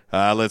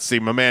 Let's see,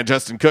 my man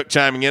Justin Cook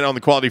chiming in on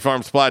the Quality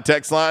Farm Supply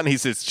text line. He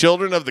says,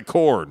 children of the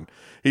corn.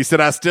 He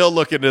said, I still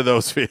look into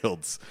those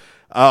fields.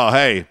 Oh,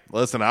 hey,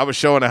 listen, I was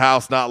showing a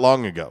house not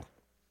long ago.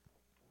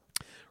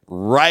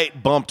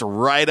 Bumped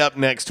right up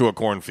next to a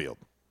cornfield.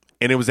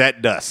 And it was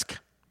at dusk.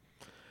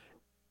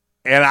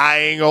 And I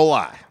ain't gonna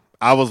lie.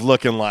 I was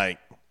looking like,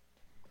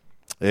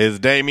 is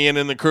Damien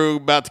and the crew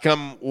about to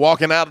come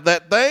walking out of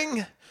that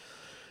thing?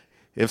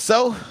 If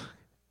so,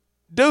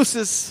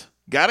 deuces.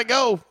 Gotta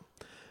go.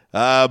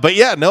 But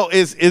yeah, no,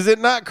 is it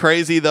not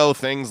crazy, though,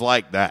 things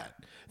like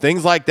that?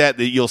 Things like that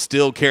you'll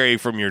still carry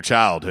from your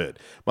childhood.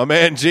 My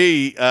man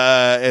G,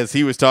 as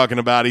he was talking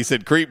about, he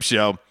said, Creep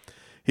Show.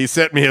 He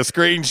sent me a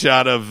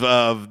screenshot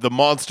of the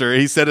monster.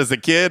 He said, as a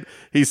kid,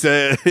 he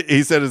said,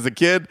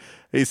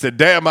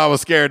 damn, I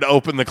was scared to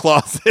open the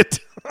closet.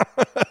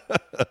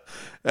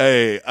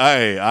 Hey,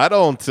 I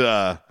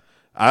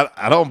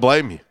don't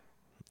blame you.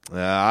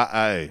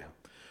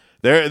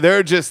 There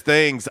are just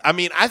things. I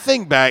mean, I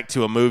think back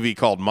to a movie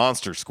called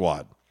Monster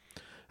Squad.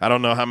 I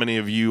don't know how many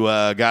of you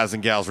guys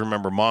and gals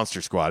remember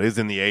Monster Squad. It was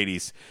in the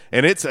 80s.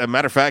 And it's, a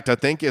matter of fact, I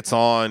think it's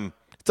on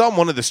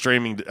one of the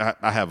streaming.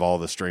 I have all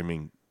the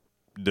streaming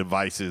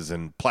devices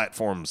and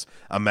platforms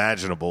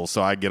imaginable,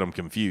 so I get them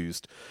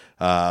confused.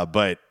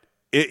 But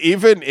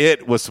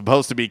it was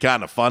supposed to be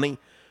kind of funny,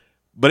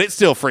 but it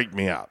still freaked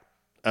me out.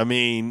 I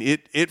mean,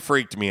 it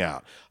freaked me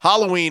out.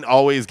 Halloween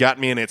always got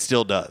me, and it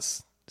still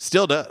does.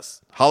 Still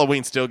does.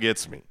 Halloween still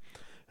gets me.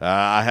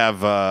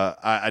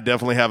 I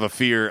definitely have a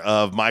fear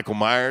of Michael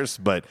Myers,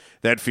 but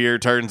that fear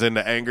turns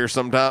into anger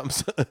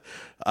sometimes.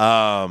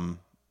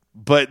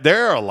 But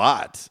there are a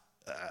lot.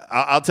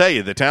 I'll tell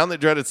you, The Town That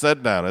Dreaded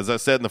Sundown, as I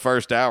said in the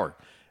first hour,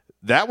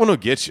 that one will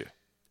get you.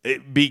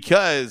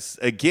 Because,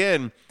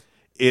 again,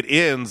 it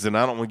ends, and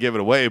I don't want to give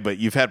it away, but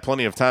you've had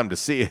plenty of time to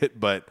see it,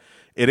 but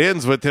it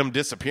ends with him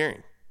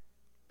disappearing.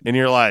 And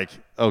you're like,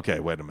 okay,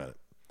 wait a minute.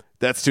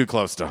 That's too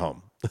close to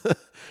home.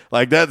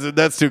 Like,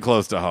 that's too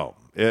close to home.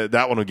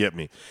 That one will get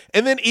me.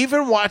 And then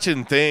even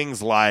watching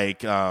things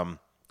like The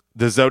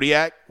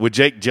Zodiac with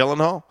Jake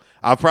Gyllenhaal,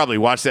 I'll probably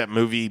watch that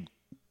movie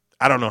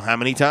I don't know how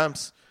many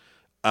times,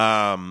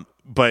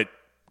 but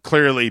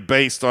clearly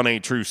based on a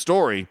true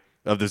story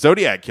of the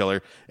Zodiac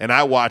Killer, and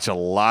I watch a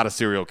lot of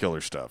serial killer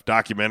stuff,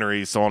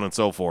 documentaries, so on and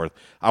so forth.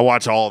 I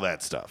watch all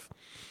that stuff.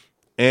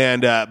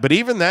 And but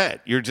even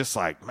that, you're just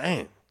like,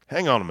 man,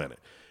 hang on a minute.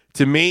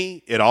 To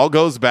me, it all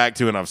goes back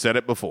to, and I've said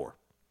it before,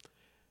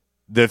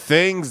 the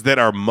things that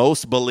are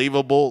most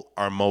believable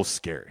are most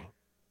scary.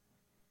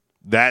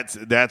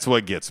 That's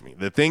what gets me.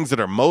 The things that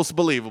are most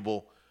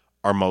believable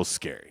are most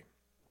scary.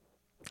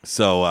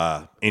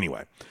 So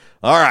anyway,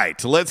 all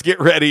right, let's get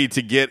ready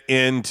to get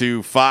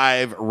into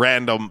 5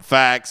 random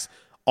facts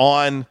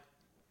on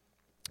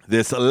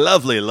this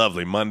lovely,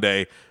 lovely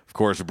Monday. Of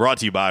course, brought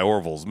to you by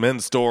Orville's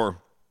Men's Store.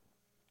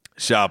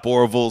 Shop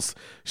Orville's,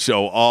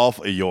 show off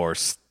your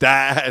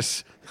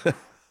stash.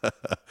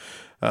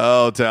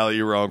 Oh, Tally,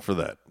 you're wrong for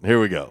that. Here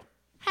we go.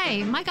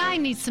 Hey, my guy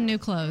needs some new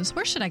clothes.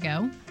 Where should I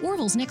go?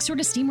 Orville's next door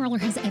to Steamroller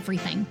has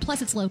everything.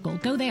 Plus, it's local.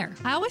 Go there.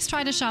 I always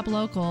try to shop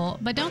local,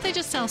 but don't they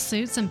just sell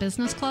suits and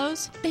business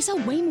clothes? They sell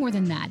way more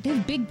than that. They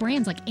have big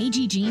brands like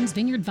AG Jeans,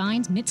 Vineyard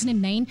Vines, Mitson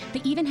and Maine.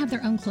 They even have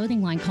their own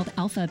clothing line called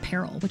Alpha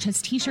Apparel, which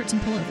has t-shirts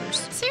and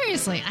pullovers.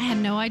 Seriously, I had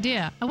no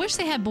idea. I wish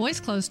they had boys'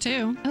 clothes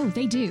too. Oh,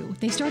 they do.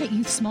 They start at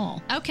youth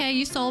small. Okay,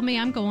 you sold me.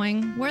 I'm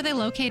going. Where are they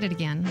located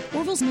again?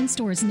 Orville's Men's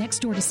Store is next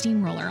door to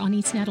Steamroller on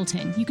East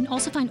Nettleton. You can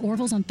also find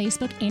Orville's on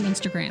Facebook and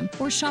Instagram,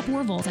 or shop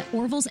Orville's at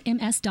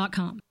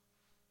orvillesms.com.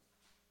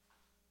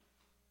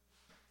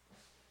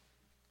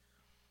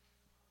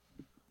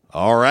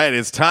 All right,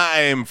 it's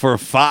time for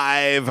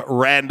 5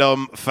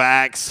 random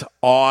facts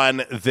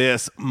on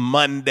this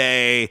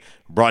Monday.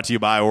 Brought to you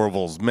by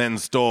Orville's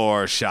Men's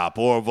Store. Shop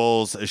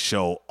Orville's,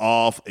 show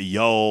off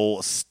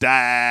your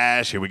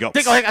stash. Here we go.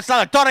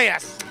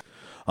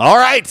 All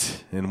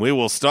right, and we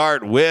will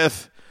start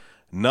with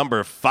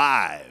number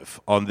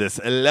 5 on this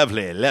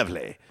lovely,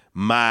 lovely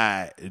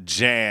My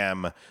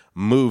Jam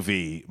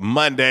Movie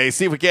Monday.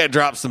 See if we can't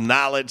drop some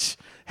knowledge,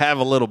 have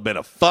a little bit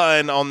of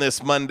fun on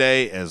this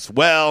Monday as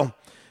well.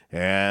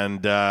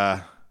 And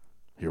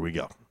here we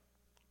go.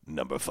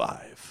 Number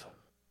 5.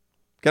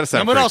 Gotta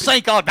sound Numero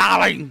 5,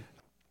 darling.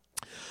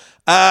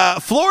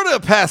 Florida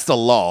passed a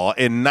law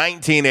in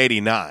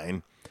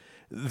 1989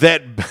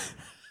 that...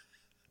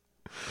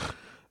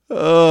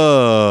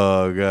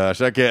 Oh,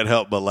 gosh. I can't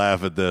help but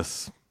laugh at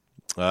this.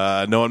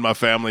 Knowing my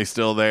family's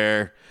still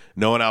there,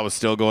 knowing I was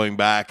still going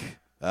back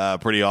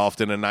pretty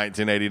often in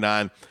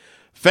 1989.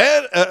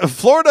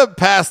 Florida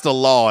passed a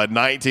law in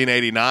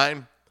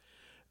 1989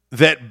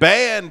 that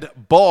banned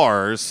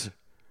bars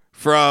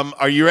from,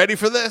 are you ready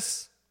for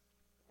this?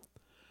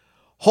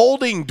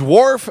 Holding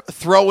dwarf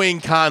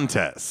throwing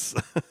contests.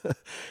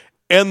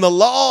 And the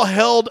law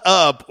held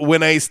up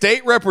when a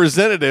state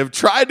representative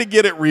tried to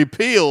get it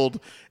repealed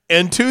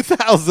in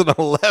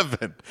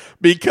 2011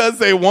 because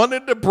they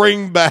wanted to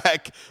bring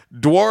back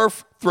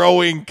dwarf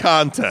throwing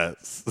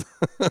contests.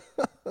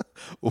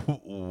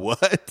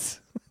 What?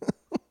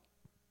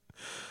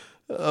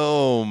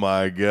 Oh,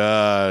 my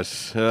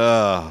gosh.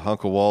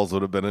 Uncle Walls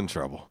would have been in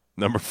trouble.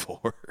 Number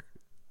 4.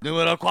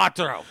 Numero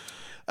cuatro.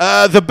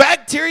 The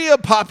bacteria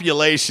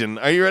population.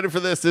 Are you ready for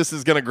this? This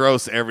is going to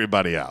gross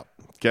everybody out.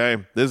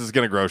 Okay? This is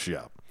going to gross you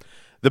out.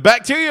 The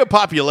bacteria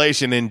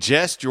population in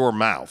just your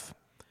mouth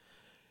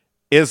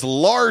is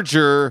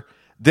larger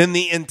than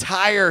the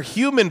entire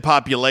human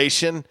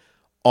population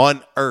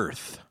on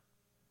Earth.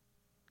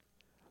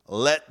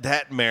 Let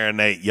that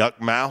marinate, yuck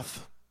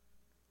mouth.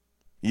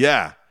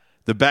 Yeah.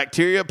 The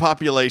bacteria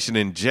population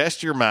in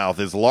just your mouth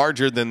is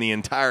larger than the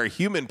entire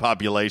human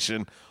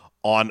population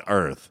on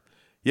Earth.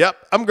 Yep,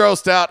 I'm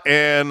grossed out,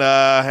 and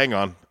hang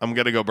on. I'm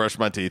going to go brush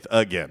my teeth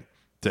again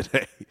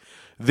today.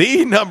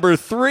 The number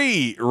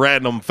 3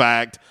 random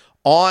fact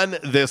on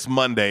this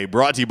Monday,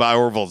 brought to you by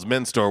Orville's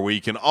Men's Store, where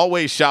you can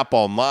always shop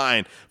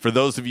online. For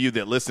those of you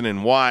that listen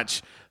and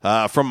watch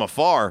from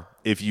afar,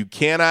 if you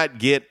cannot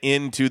get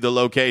into the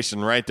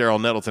location right there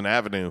on Nettleton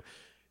Avenue,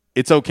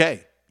 it's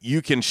okay.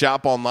 You can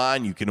shop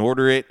online, you can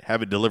order it,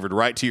 have it delivered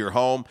right to your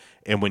home,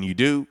 and when you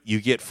do,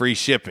 you get free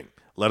shipping.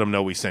 Let them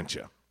know we sent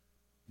you.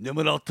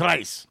 Numero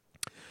tres.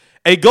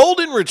 A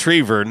golden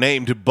retriever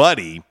named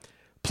Buddy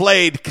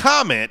played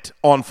Comet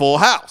on Full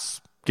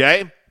House,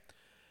 okay?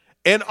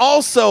 And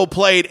also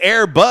played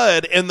Air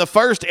Bud in the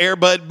first Air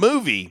Bud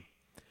movie.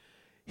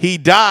 He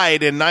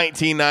died in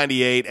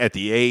 1998 at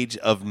the age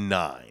of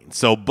 9.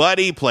 So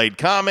Buddy played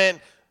Comet,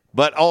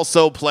 but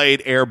also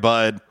played Air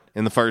Bud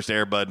in the first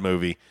Air Bud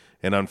movie.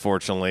 And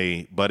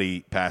unfortunately,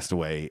 Buddy passed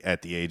away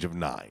at the age of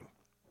 9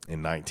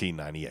 in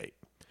 1998.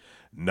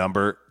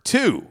 Number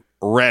 2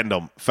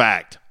 random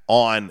fact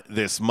on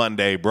this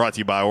Monday, brought to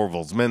you by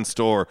Orville's Men's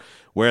Store,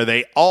 where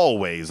they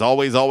always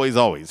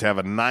have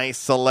a nice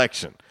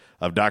selection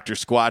of Dr.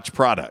 Squatch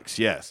products.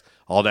 Yes,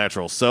 all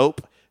natural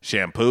soap,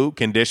 shampoo,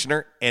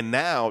 conditioner, and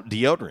now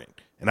deodorant.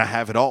 And I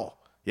have it all.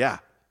 Yeah,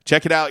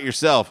 check it out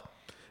yourself.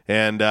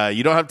 And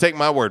you don't have to take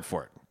my word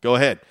for it. Go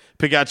ahead.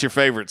 Pick out your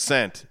favorite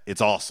scent.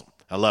 It's awesome.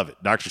 I love it.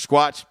 Dr.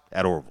 Squatch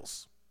at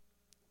Orville's.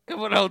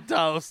 Come on,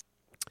 toast.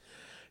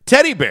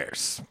 Teddy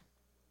bears,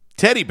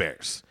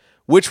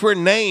 which were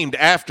named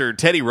after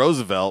Teddy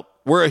Roosevelt,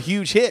 were a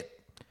huge hit.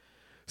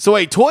 So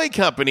a toy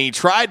company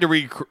tried to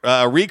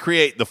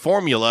recreate the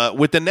formula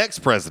with the next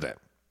president.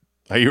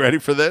 Are you ready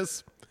for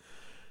this?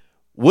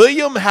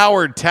 William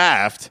Howard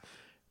Taft,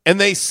 and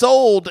they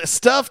sold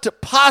stuffed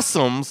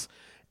possums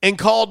and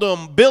called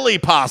them Billy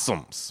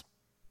Possums.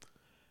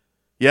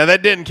 Yeah,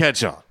 that didn't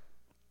catch on.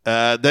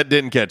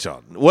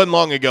 It wasn't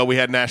long ago we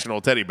had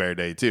National Teddy Bear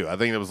Day, too. I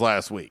think it was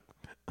last week.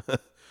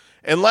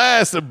 And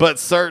last, but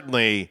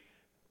certainly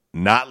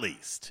not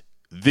least,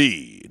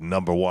 the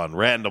number 1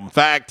 random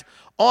fact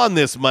on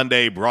this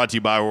Monday, brought to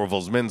you by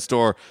Orville's Men's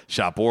Store.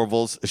 Shop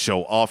Orville's,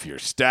 show off your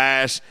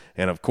stash.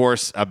 And, of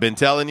course, I've been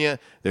telling you,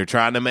 they're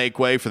trying to make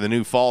way for the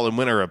new fall and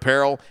winter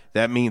apparel.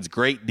 That means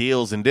great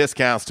deals and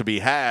discounts to be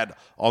had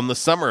on the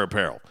summer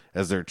apparel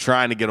as they're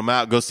trying to get them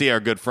out. Go see our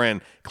good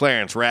friend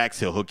Clarence Rax.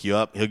 He'll hook you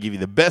up. He'll give you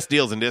the best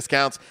deals and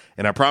discounts.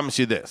 And I promise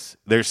you this,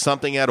 there's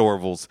something at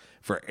Orville's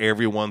for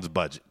everyone's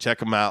budget. Check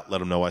them out. Let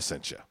them know I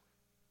sent you.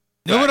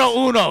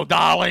 Numero uno,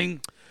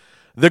 darling.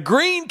 The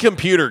green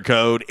computer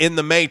code in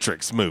the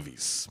Matrix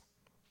movies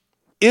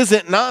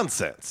isn't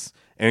nonsense.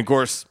 And, of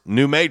course,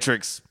 new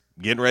Matrix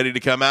getting ready to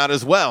come out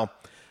as well.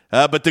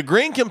 But the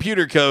green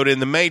computer code in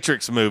the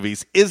Matrix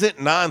movies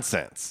isn't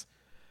nonsense.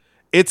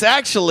 It's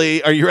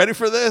actually, are you ready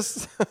for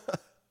this?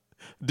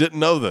 Didn't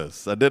know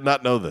this. I did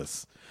not know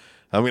this.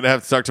 I'm going to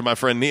have to talk to my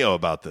friend Neo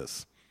about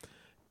this.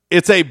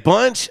 It's a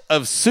bunch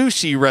of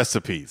sushi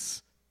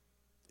recipes.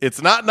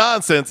 It's not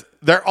nonsense.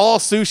 They're all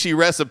sushi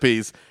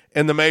recipes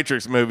in the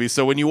Matrix movie.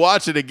 So when you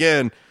watch it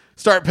again,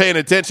 start paying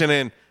attention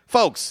and,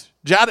 folks,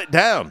 jot it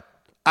down.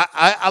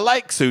 I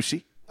like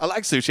sushi.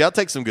 I'll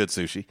take some good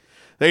sushi.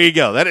 There you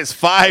go. That is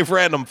 5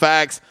 random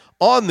facts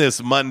on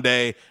this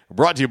Monday,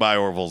 brought to you by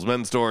Orville's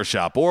Men's Store.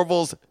 Shop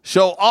Orville's.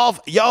 Show off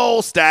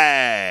your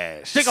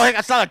stash. All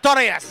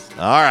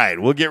right,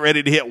 we'll get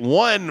ready to hit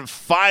one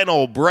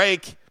final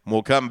break.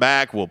 We'll come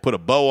back. We'll put a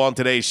bow on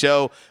today's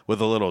show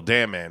with a little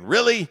Damn Man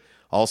Really.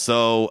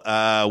 Also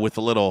with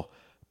a little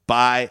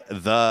By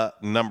the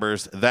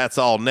Numbers. That's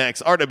all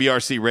next.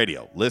 RWRC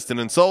Radio, listed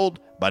and sold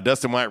by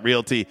Dustin White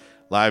Realty,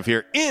 live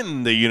here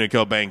in the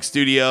Unico Bank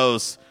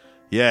Studios.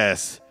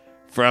 Yes,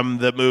 from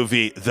the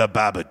movie The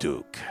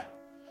Babadook.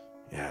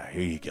 Yeah,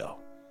 here you go.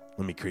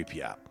 Let me creep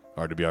you out.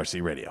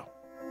 RWRC Radio.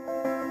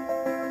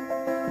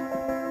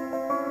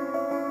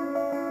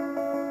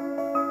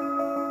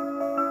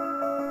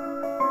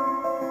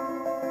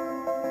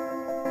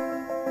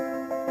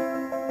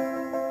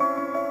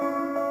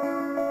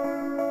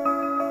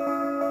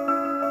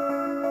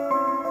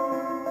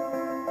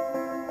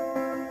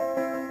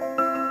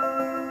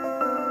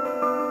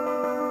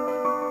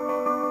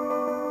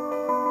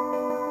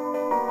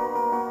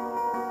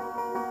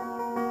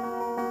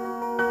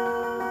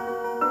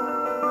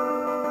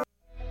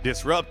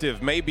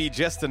 Disruptive may be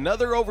just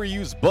another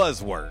overused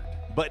buzzword,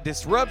 but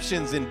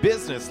disruptions in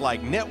business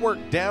like network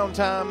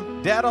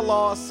downtime, data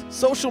loss,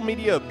 social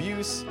media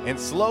abuse, and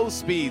slow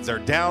speeds are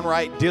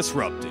downright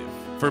disruptive.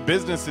 For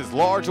businesses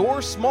large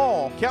or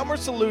small, Calmer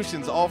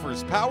Solutions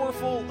offers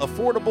powerful,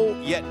 affordable,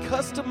 yet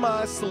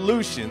customized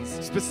solutions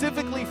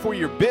specifically for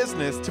your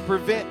business to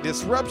prevent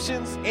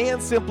disruptions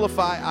and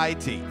simplify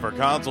IT. For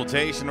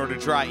consultation or to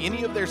try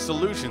any of their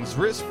solutions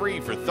risk-free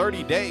for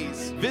 30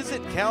 days,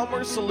 visit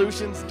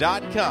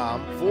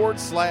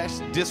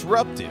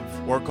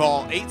calmersolutions.com/disruptive or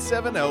call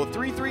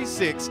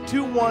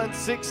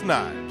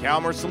 870-336-2169.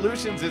 Calmer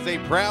Solutions is a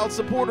proud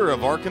supporter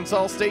of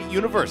Arkansas State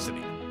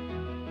University.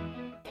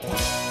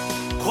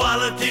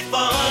 Quality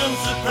Farm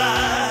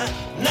Supply,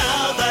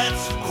 now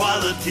that's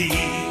quality.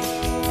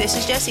 This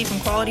is Jessie from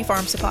Quality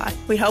Farm Supply.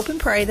 We hope and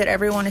pray that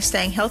everyone is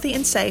staying healthy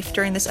and safe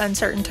during this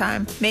uncertain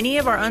time. Many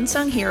of our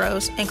unsung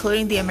heroes,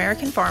 including the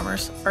American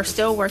farmers, are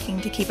still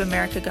working to keep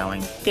America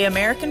going. The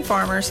American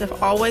farmers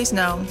have always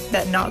known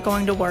that not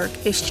going to work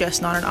is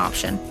just not an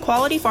option.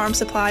 Quality Farm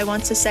Supply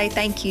wants to say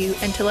thank you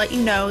and to let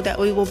you know that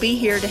we will be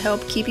here to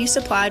help keep you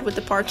supplied with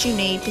the parts you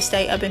need to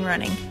stay up and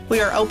running.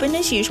 We are open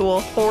as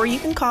usual, or you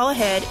can call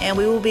ahead and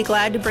we will be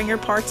glad to bring your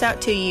parts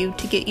out to you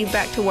to get you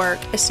back to work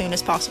as soon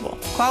as possible.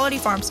 Quality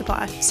Farm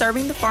Supply,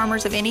 serving the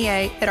farmers of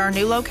NEA at our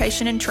new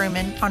location in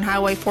Truman on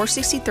Highway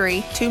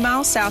 463, 2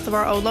 miles south of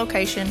our old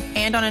location,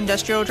 and on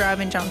Industrial Drive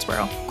in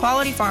Jonesboro.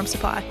 Quality Farm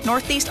Supply,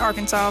 Northeast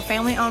Arkansas,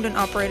 family owned and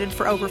operated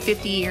for over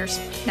 50 years.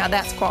 Now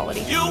that's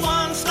quality. Your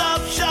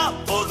one-stop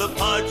shop for the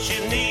parts you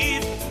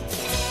need.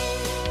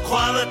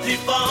 Quality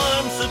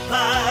Farm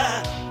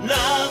Supply,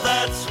 now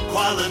that's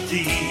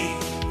quality.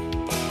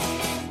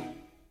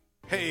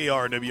 Hey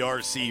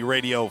RWRC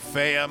Radio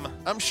fam,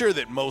 I'm sure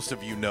that most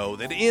of you know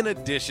that in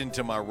addition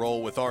to my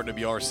role with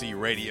RWRC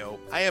Radio,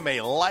 I am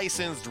a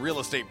licensed real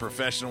estate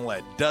professional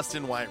at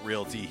Dustin White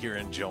Realty here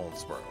in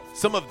Jonesboro.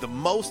 Some of the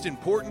most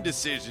important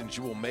decisions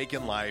you will make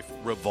in life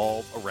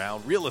revolve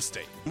around real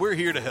estate. We're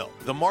here to help.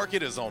 The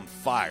market is on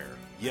fire.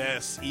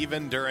 Yes,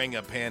 even during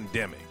a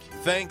pandemic,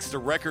 thanks to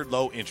record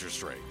low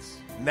interest rates.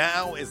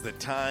 Now is the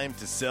time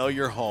to sell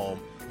your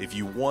home if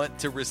you want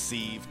to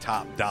receive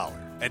top dollar.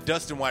 At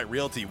Dustin White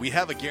Realty, we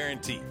have a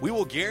guarantee. We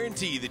will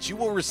guarantee that you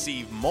will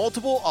receive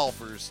multiple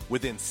offers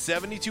within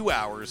 72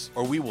 hours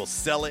or we will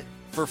sell it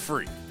for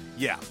free.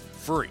 Yeah,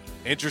 free.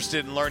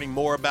 Interested in learning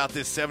more about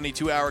this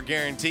 72-hour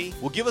guarantee?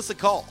 Well, give us a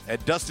call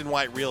at Dustin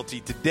White Realty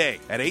today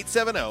at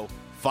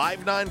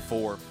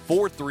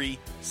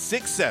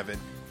 870-594-4367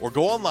 or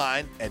go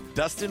online at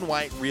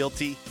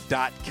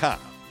DustinWhiteRealty.com.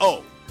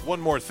 Oh, one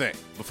more thing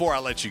before I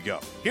let you go.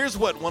 Here's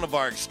what one of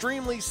our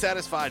extremely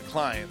satisfied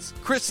clients,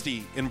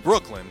 Christy in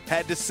Brooklyn,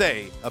 had to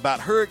say about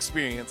her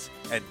experience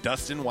at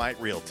Dustin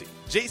White Realty.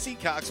 JC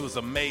Cox was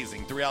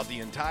amazing throughout the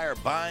entire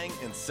buying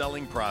and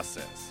selling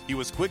process. He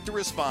was quick to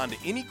respond to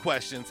any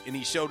questions and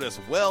he showed us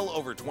well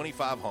over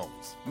 25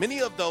 homes. Many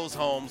of those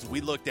homes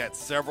we looked at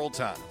several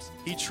times.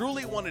 He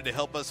truly wanted to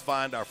help us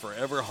find our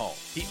forever home.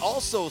 He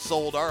also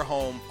sold our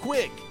home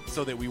quick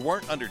so that we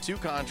weren't under 2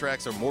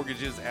 contracts or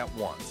mortgages at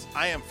once.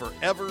 I am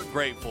forever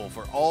grateful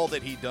for all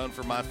that he done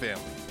for my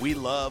family. We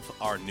love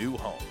our new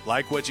home.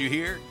 Like what you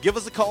hear? Give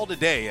us a call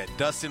today at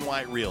Dustin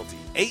White Realty,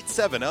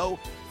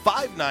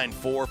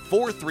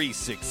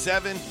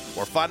 870-594-4367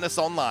 or find us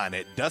online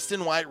at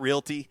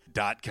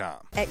DustinWhiteRealty.com.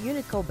 At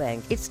Unico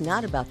Bank, it's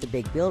not about the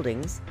big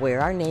buildings,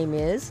 where our name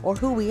is, or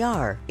who we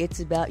are. It's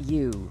about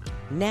you,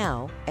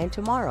 now and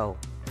tomorrow.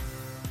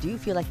 Do you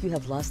feel like you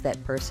have lost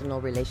that personal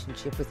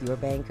relationship with your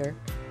banker?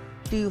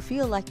 Do you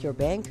feel like your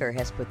banker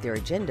has put their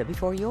agenda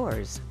before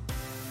yours?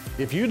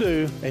 If you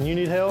do and you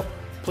need help,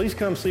 please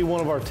come see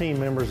one of our team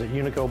members at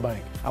Unico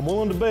Bank. I'm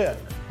willing to bet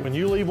when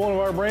you leave one of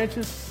our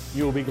branches,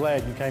 you will be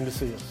glad you came to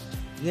see us.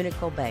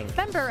 Unico Bank.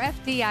 Member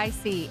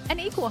FDIC, an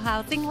equal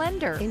housing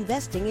lender.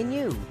 Investing in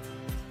you.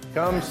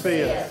 Come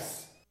see us.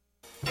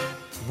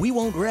 We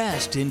won't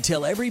rest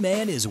until every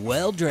man is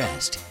well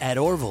dressed. At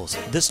Orville's,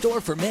 the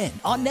store for men,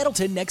 on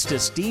Nettleton next to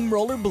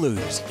Steamroller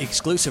Blues.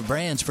 Exclusive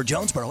brands for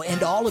Jonesboro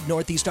and all of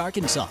Northeast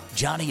Arkansas.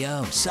 Johnny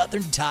O,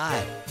 Southern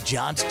Tide,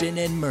 Johnston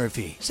and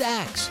Murphy,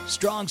 Saks,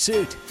 Strong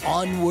Suit,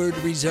 Onward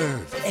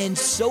Reserve, and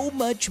so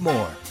much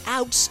more.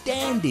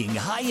 Outstanding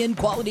high-end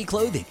quality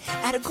clothing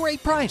at a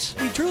great price.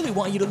 We truly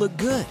want you to look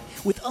good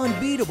with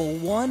unbeatable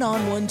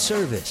one-on-one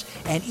service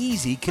and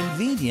easy,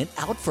 convenient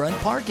out-front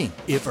parking.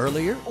 If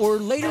earlier or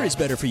later is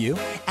better for you,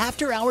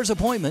 after-hours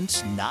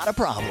appointments, not a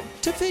problem.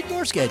 To fit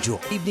your schedule.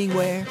 Evening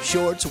wear,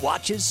 shorts,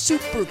 watches,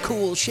 super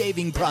cool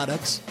shaving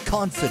products,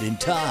 confident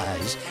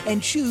ties,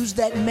 and shoes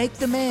that make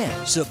the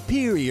man.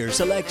 Superior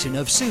selection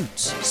of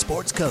suits,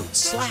 sports coats,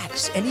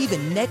 slacks, and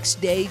even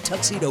next-day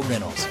tuxedo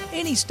rentals.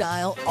 Any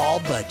style, all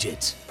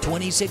budgets.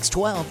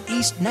 2612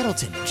 East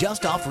Nettleton,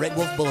 just off Red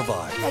Wolf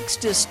Boulevard, next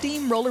to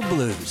Steamroller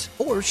Blues.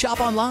 Or shop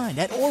online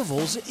at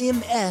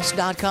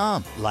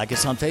orvillesms.com. Like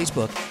us on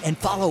Facebook and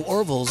follow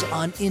Orville's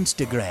on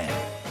Instagram.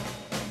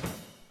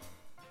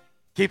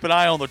 Keep an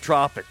eye on the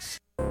tropics.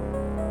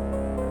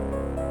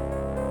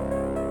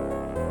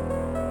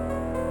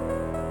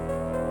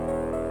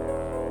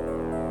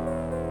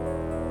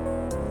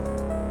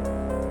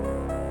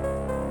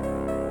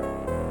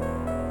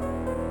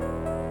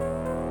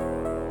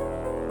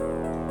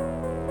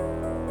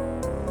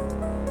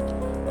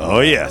 Oh,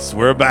 yes,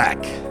 we're back.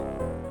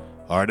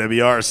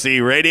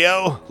 RWRC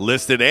Radio,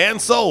 listed and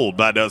sold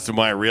by Dustin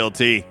White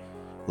Realty.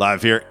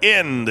 Live here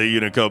in the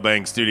Unico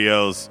Bank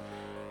Studios,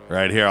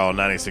 right here on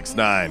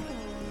 96.9,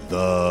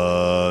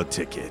 The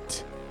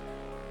Ticket.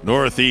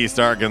 Northeast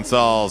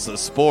Arkansas's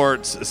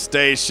sports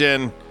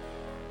station.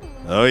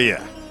 Oh,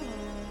 yeah.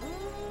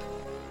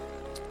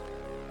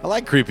 I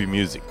like creepy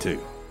music,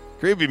 too.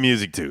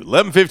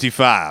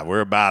 11:55. We're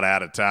about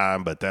out of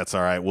time, but that's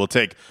all right. We'll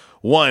take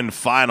one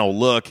final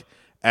look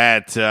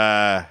at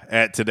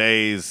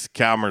today's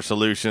Calmer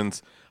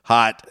Solutions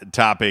hot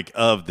topic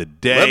of the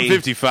day.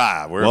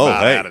 11:55. We're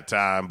out of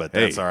time, but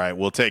that's all right.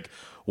 We'll take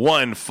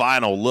one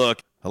final look.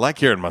 I like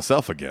hearing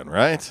myself again,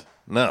 right?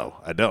 No,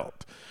 I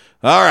don't.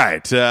 All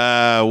right.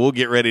 We'll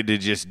get ready to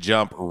just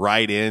jump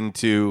right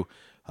into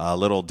a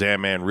little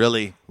Damn Man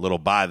Really, little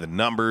by the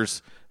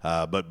numbers.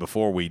 But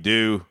before we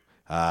do,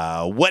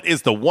 what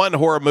is the one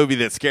horror movie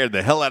that scared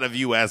the hell out of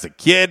you as a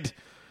kid?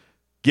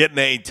 Getting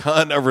a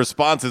ton of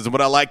responses. And what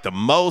I like the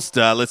most,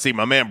 let's see,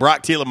 my man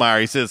Brock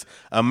Thielemeyer, he says,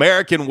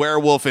 American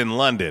Werewolf in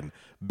London.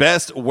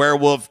 Best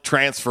werewolf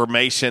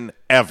transformation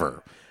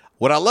ever.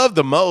 What I love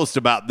the most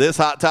about this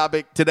hot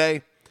topic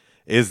today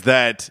is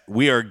that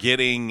we are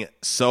getting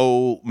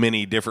so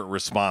many different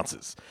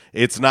responses.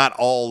 It's not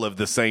all of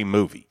the same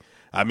movie.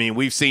 I mean,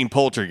 we've seen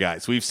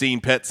Poltergeist. We've seen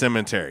Pet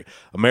Sematary,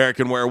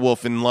 American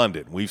Werewolf in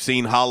London. We've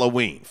seen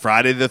Halloween,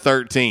 Friday the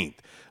 13th.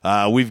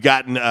 We've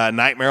gotten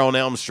Nightmare on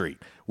Elm Street.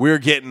 We're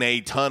getting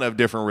a ton of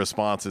different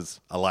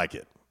responses. I like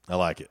it.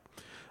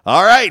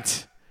 All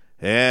right.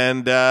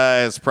 And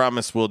as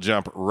promised, we'll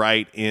jump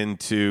right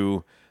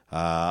into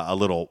a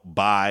little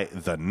by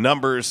the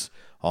numbers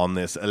on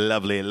this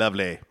lovely,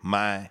 lovely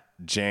My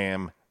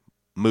Jam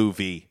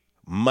Movie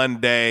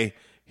Monday.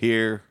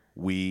 Here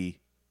we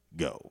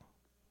go.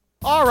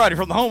 Alrighty,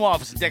 from the home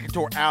office in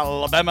Decatur,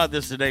 Alabama,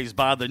 this is today's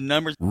By the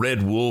Numbers.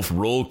 Red Wolf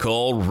Roll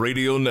Call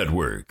Radio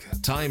Network.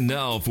 Time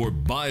now for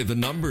By the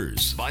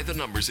Numbers. By the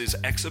Numbers is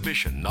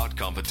exhibition, not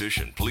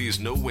competition.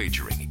 Please, no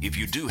wagering. If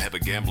you do have a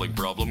gambling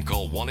problem,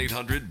 call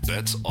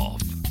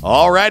 1-800-BETS-OFF.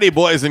 Alrighty,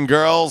 boys and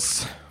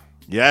girls.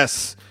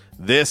 Yes,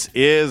 this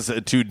is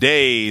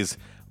today's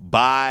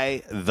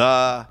By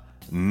the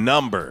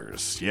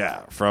Numbers.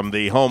 Yeah, from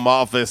the home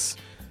office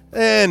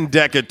in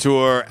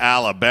Decatur,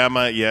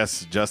 Alabama.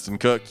 Yes, Justin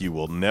Cook, you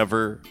will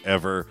never,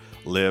 ever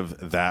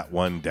live that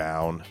one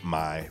down,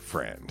 my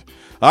friend.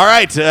 All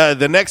right,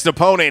 the next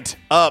opponent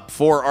up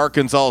for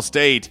Arkansas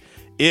State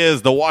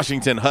is the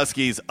Washington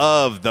Huskies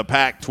of the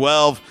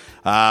Pac-12.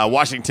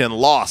 Washington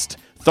lost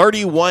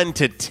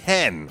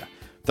 31-10.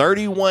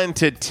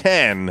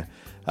 31-10.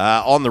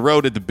 On the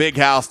road at the Big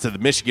House to the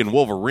Michigan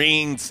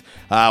Wolverines.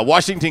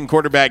 Washington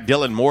quarterback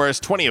Dylan Morris,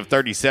 20 of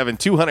 37,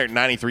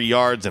 293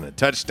 yards and a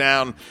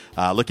touchdown.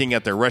 Looking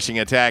at their rushing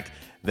attack,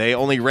 they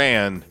only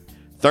ran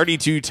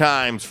 32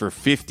 times for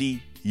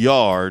 50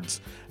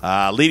 yards.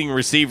 Leading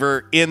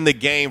receiver in the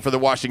game for the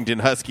Washington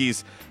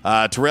Huskies,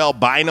 Terrell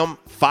Bynum,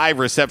 5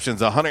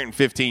 receptions,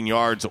 115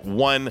 yards,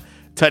 1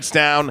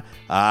 touchdown.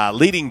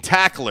 Leading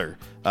tackler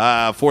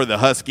for the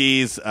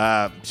Huskies,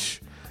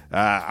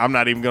 I'm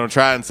not even going to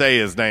try and say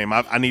his name.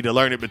 I need to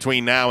learn it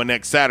between now and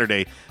next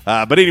Saturday.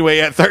 But anyway,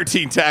 he had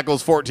 13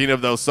 tackles, 14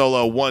 of those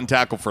solo, 1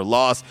 tackle for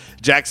loss.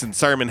 Jackson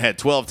Sermon had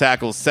 12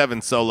 tackles,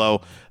 7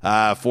 solo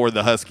for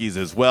the Huskies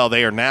as well.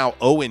 They are now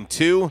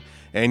 0-2.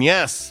 And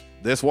yes,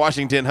 this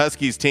Washington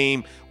Huskies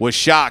team was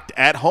shocked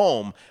at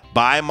home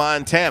by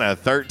Montana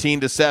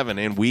 13-7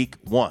 in week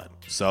 1.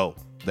 So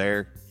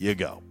there you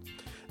go.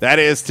 That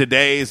is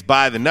today's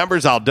By the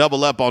Numbers. I'll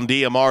double up on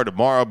DMR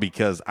tomorrow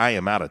because I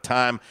am out of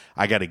time.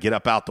 I got to get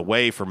up out the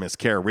way for Miss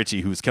Kara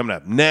Ritchie, who's coming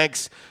up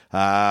next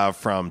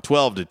from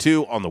 12 to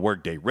 2 on the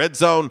Workday Red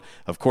Zone.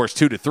 Of course,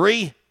 2 to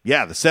 3,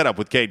 the setup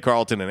with Cade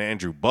Carlton and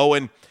Andrew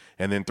Bowen.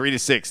 And then 3 to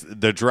 6,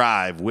 The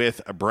Drive with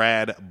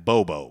Brad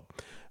Bobo.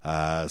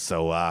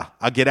 So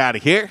I'll get out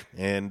of here,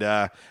 and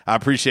I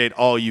appreciate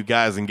all you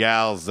guys and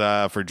gals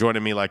for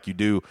joining me like you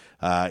do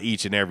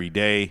each and every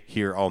day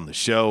here on the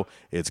show.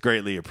 It's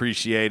greatly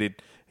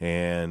appreciated,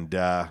 and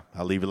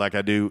I'll leave it like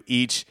I do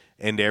each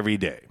and every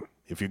day.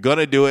 If you're going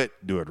to do it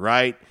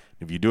right.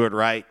 If you do it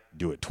right,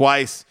 do it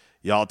twice.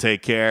 Y'all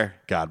take care.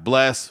 God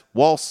bless.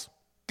 Waltz.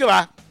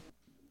 Goodbye.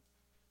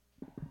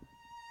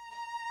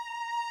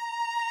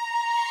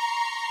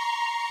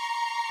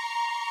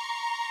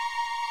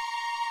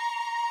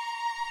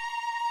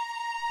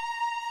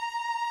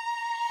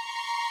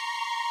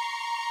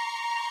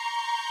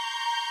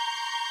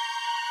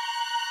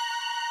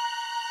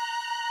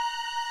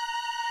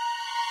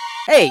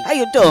 Hey, how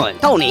you doing?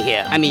 Tony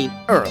here.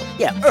 Earl.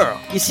 Yeah, Earl.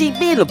 You see,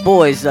 me and the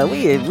boys,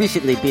 we have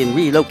recently been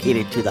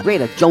relocated to the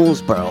greater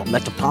Jonesboro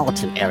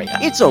metropolitan area.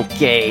 It's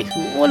okay.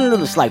 One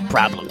little slight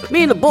problem.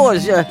 Me and the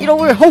boys,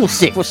 we're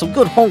homesick for some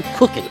good home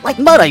cooking, like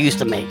Mother used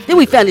to make. Then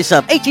we found this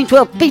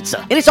 1812 pizza,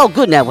 and it's all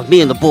good now with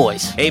me and the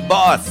boys. Hey,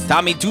 boss,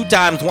 Tommy 2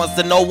 times wants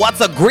to know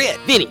what's a grit.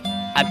 Vinny,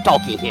 I'm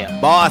talking here.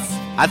 Boss,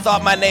 I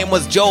thought my name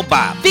was Joe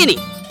Bob. Vinny,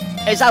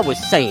 as I was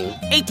saying,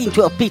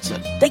 1812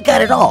 Pizza, they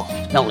got it all.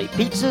 Not only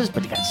pizzas,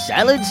 but they got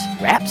salads,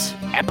 wraps,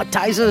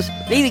 appetizers.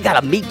 They even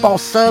got a meatball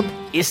sub.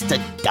 It's to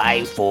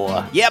die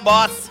for. Yeah,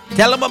 boss.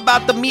 Tell them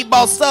about the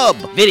meatball sub.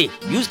 Vinny,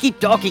 you just keep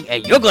talking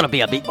and you're gonna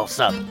be a meatball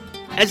sub.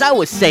 As I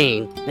was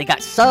saying, they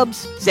got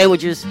subs,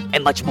 sandwiches,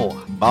 and much more.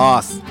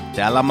 Boss,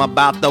 tell them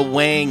about the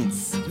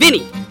wings.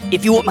 Vinny,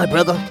 if you want my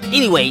brother,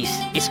 anyways,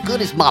 it's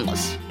good as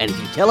mama's. And if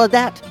you tell her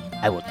that,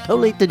 I will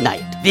totally deny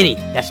it. Vinny,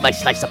 that's my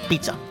slice of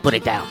pizza. Put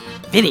it down.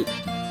 Vinny,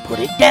 put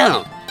it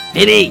down.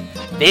 Vinny!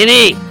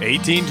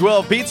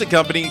 1812 Pizza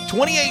Company,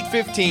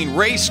 2815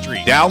 Ray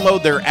Street.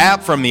 Download their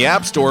app from the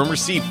App Store and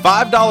receive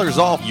 $5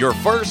 off your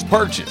first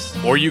purchase.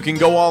 Or you can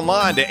go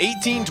online to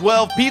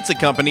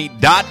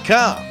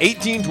 1812pizzacompany.com.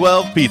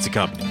 1812 Pizza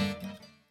Company.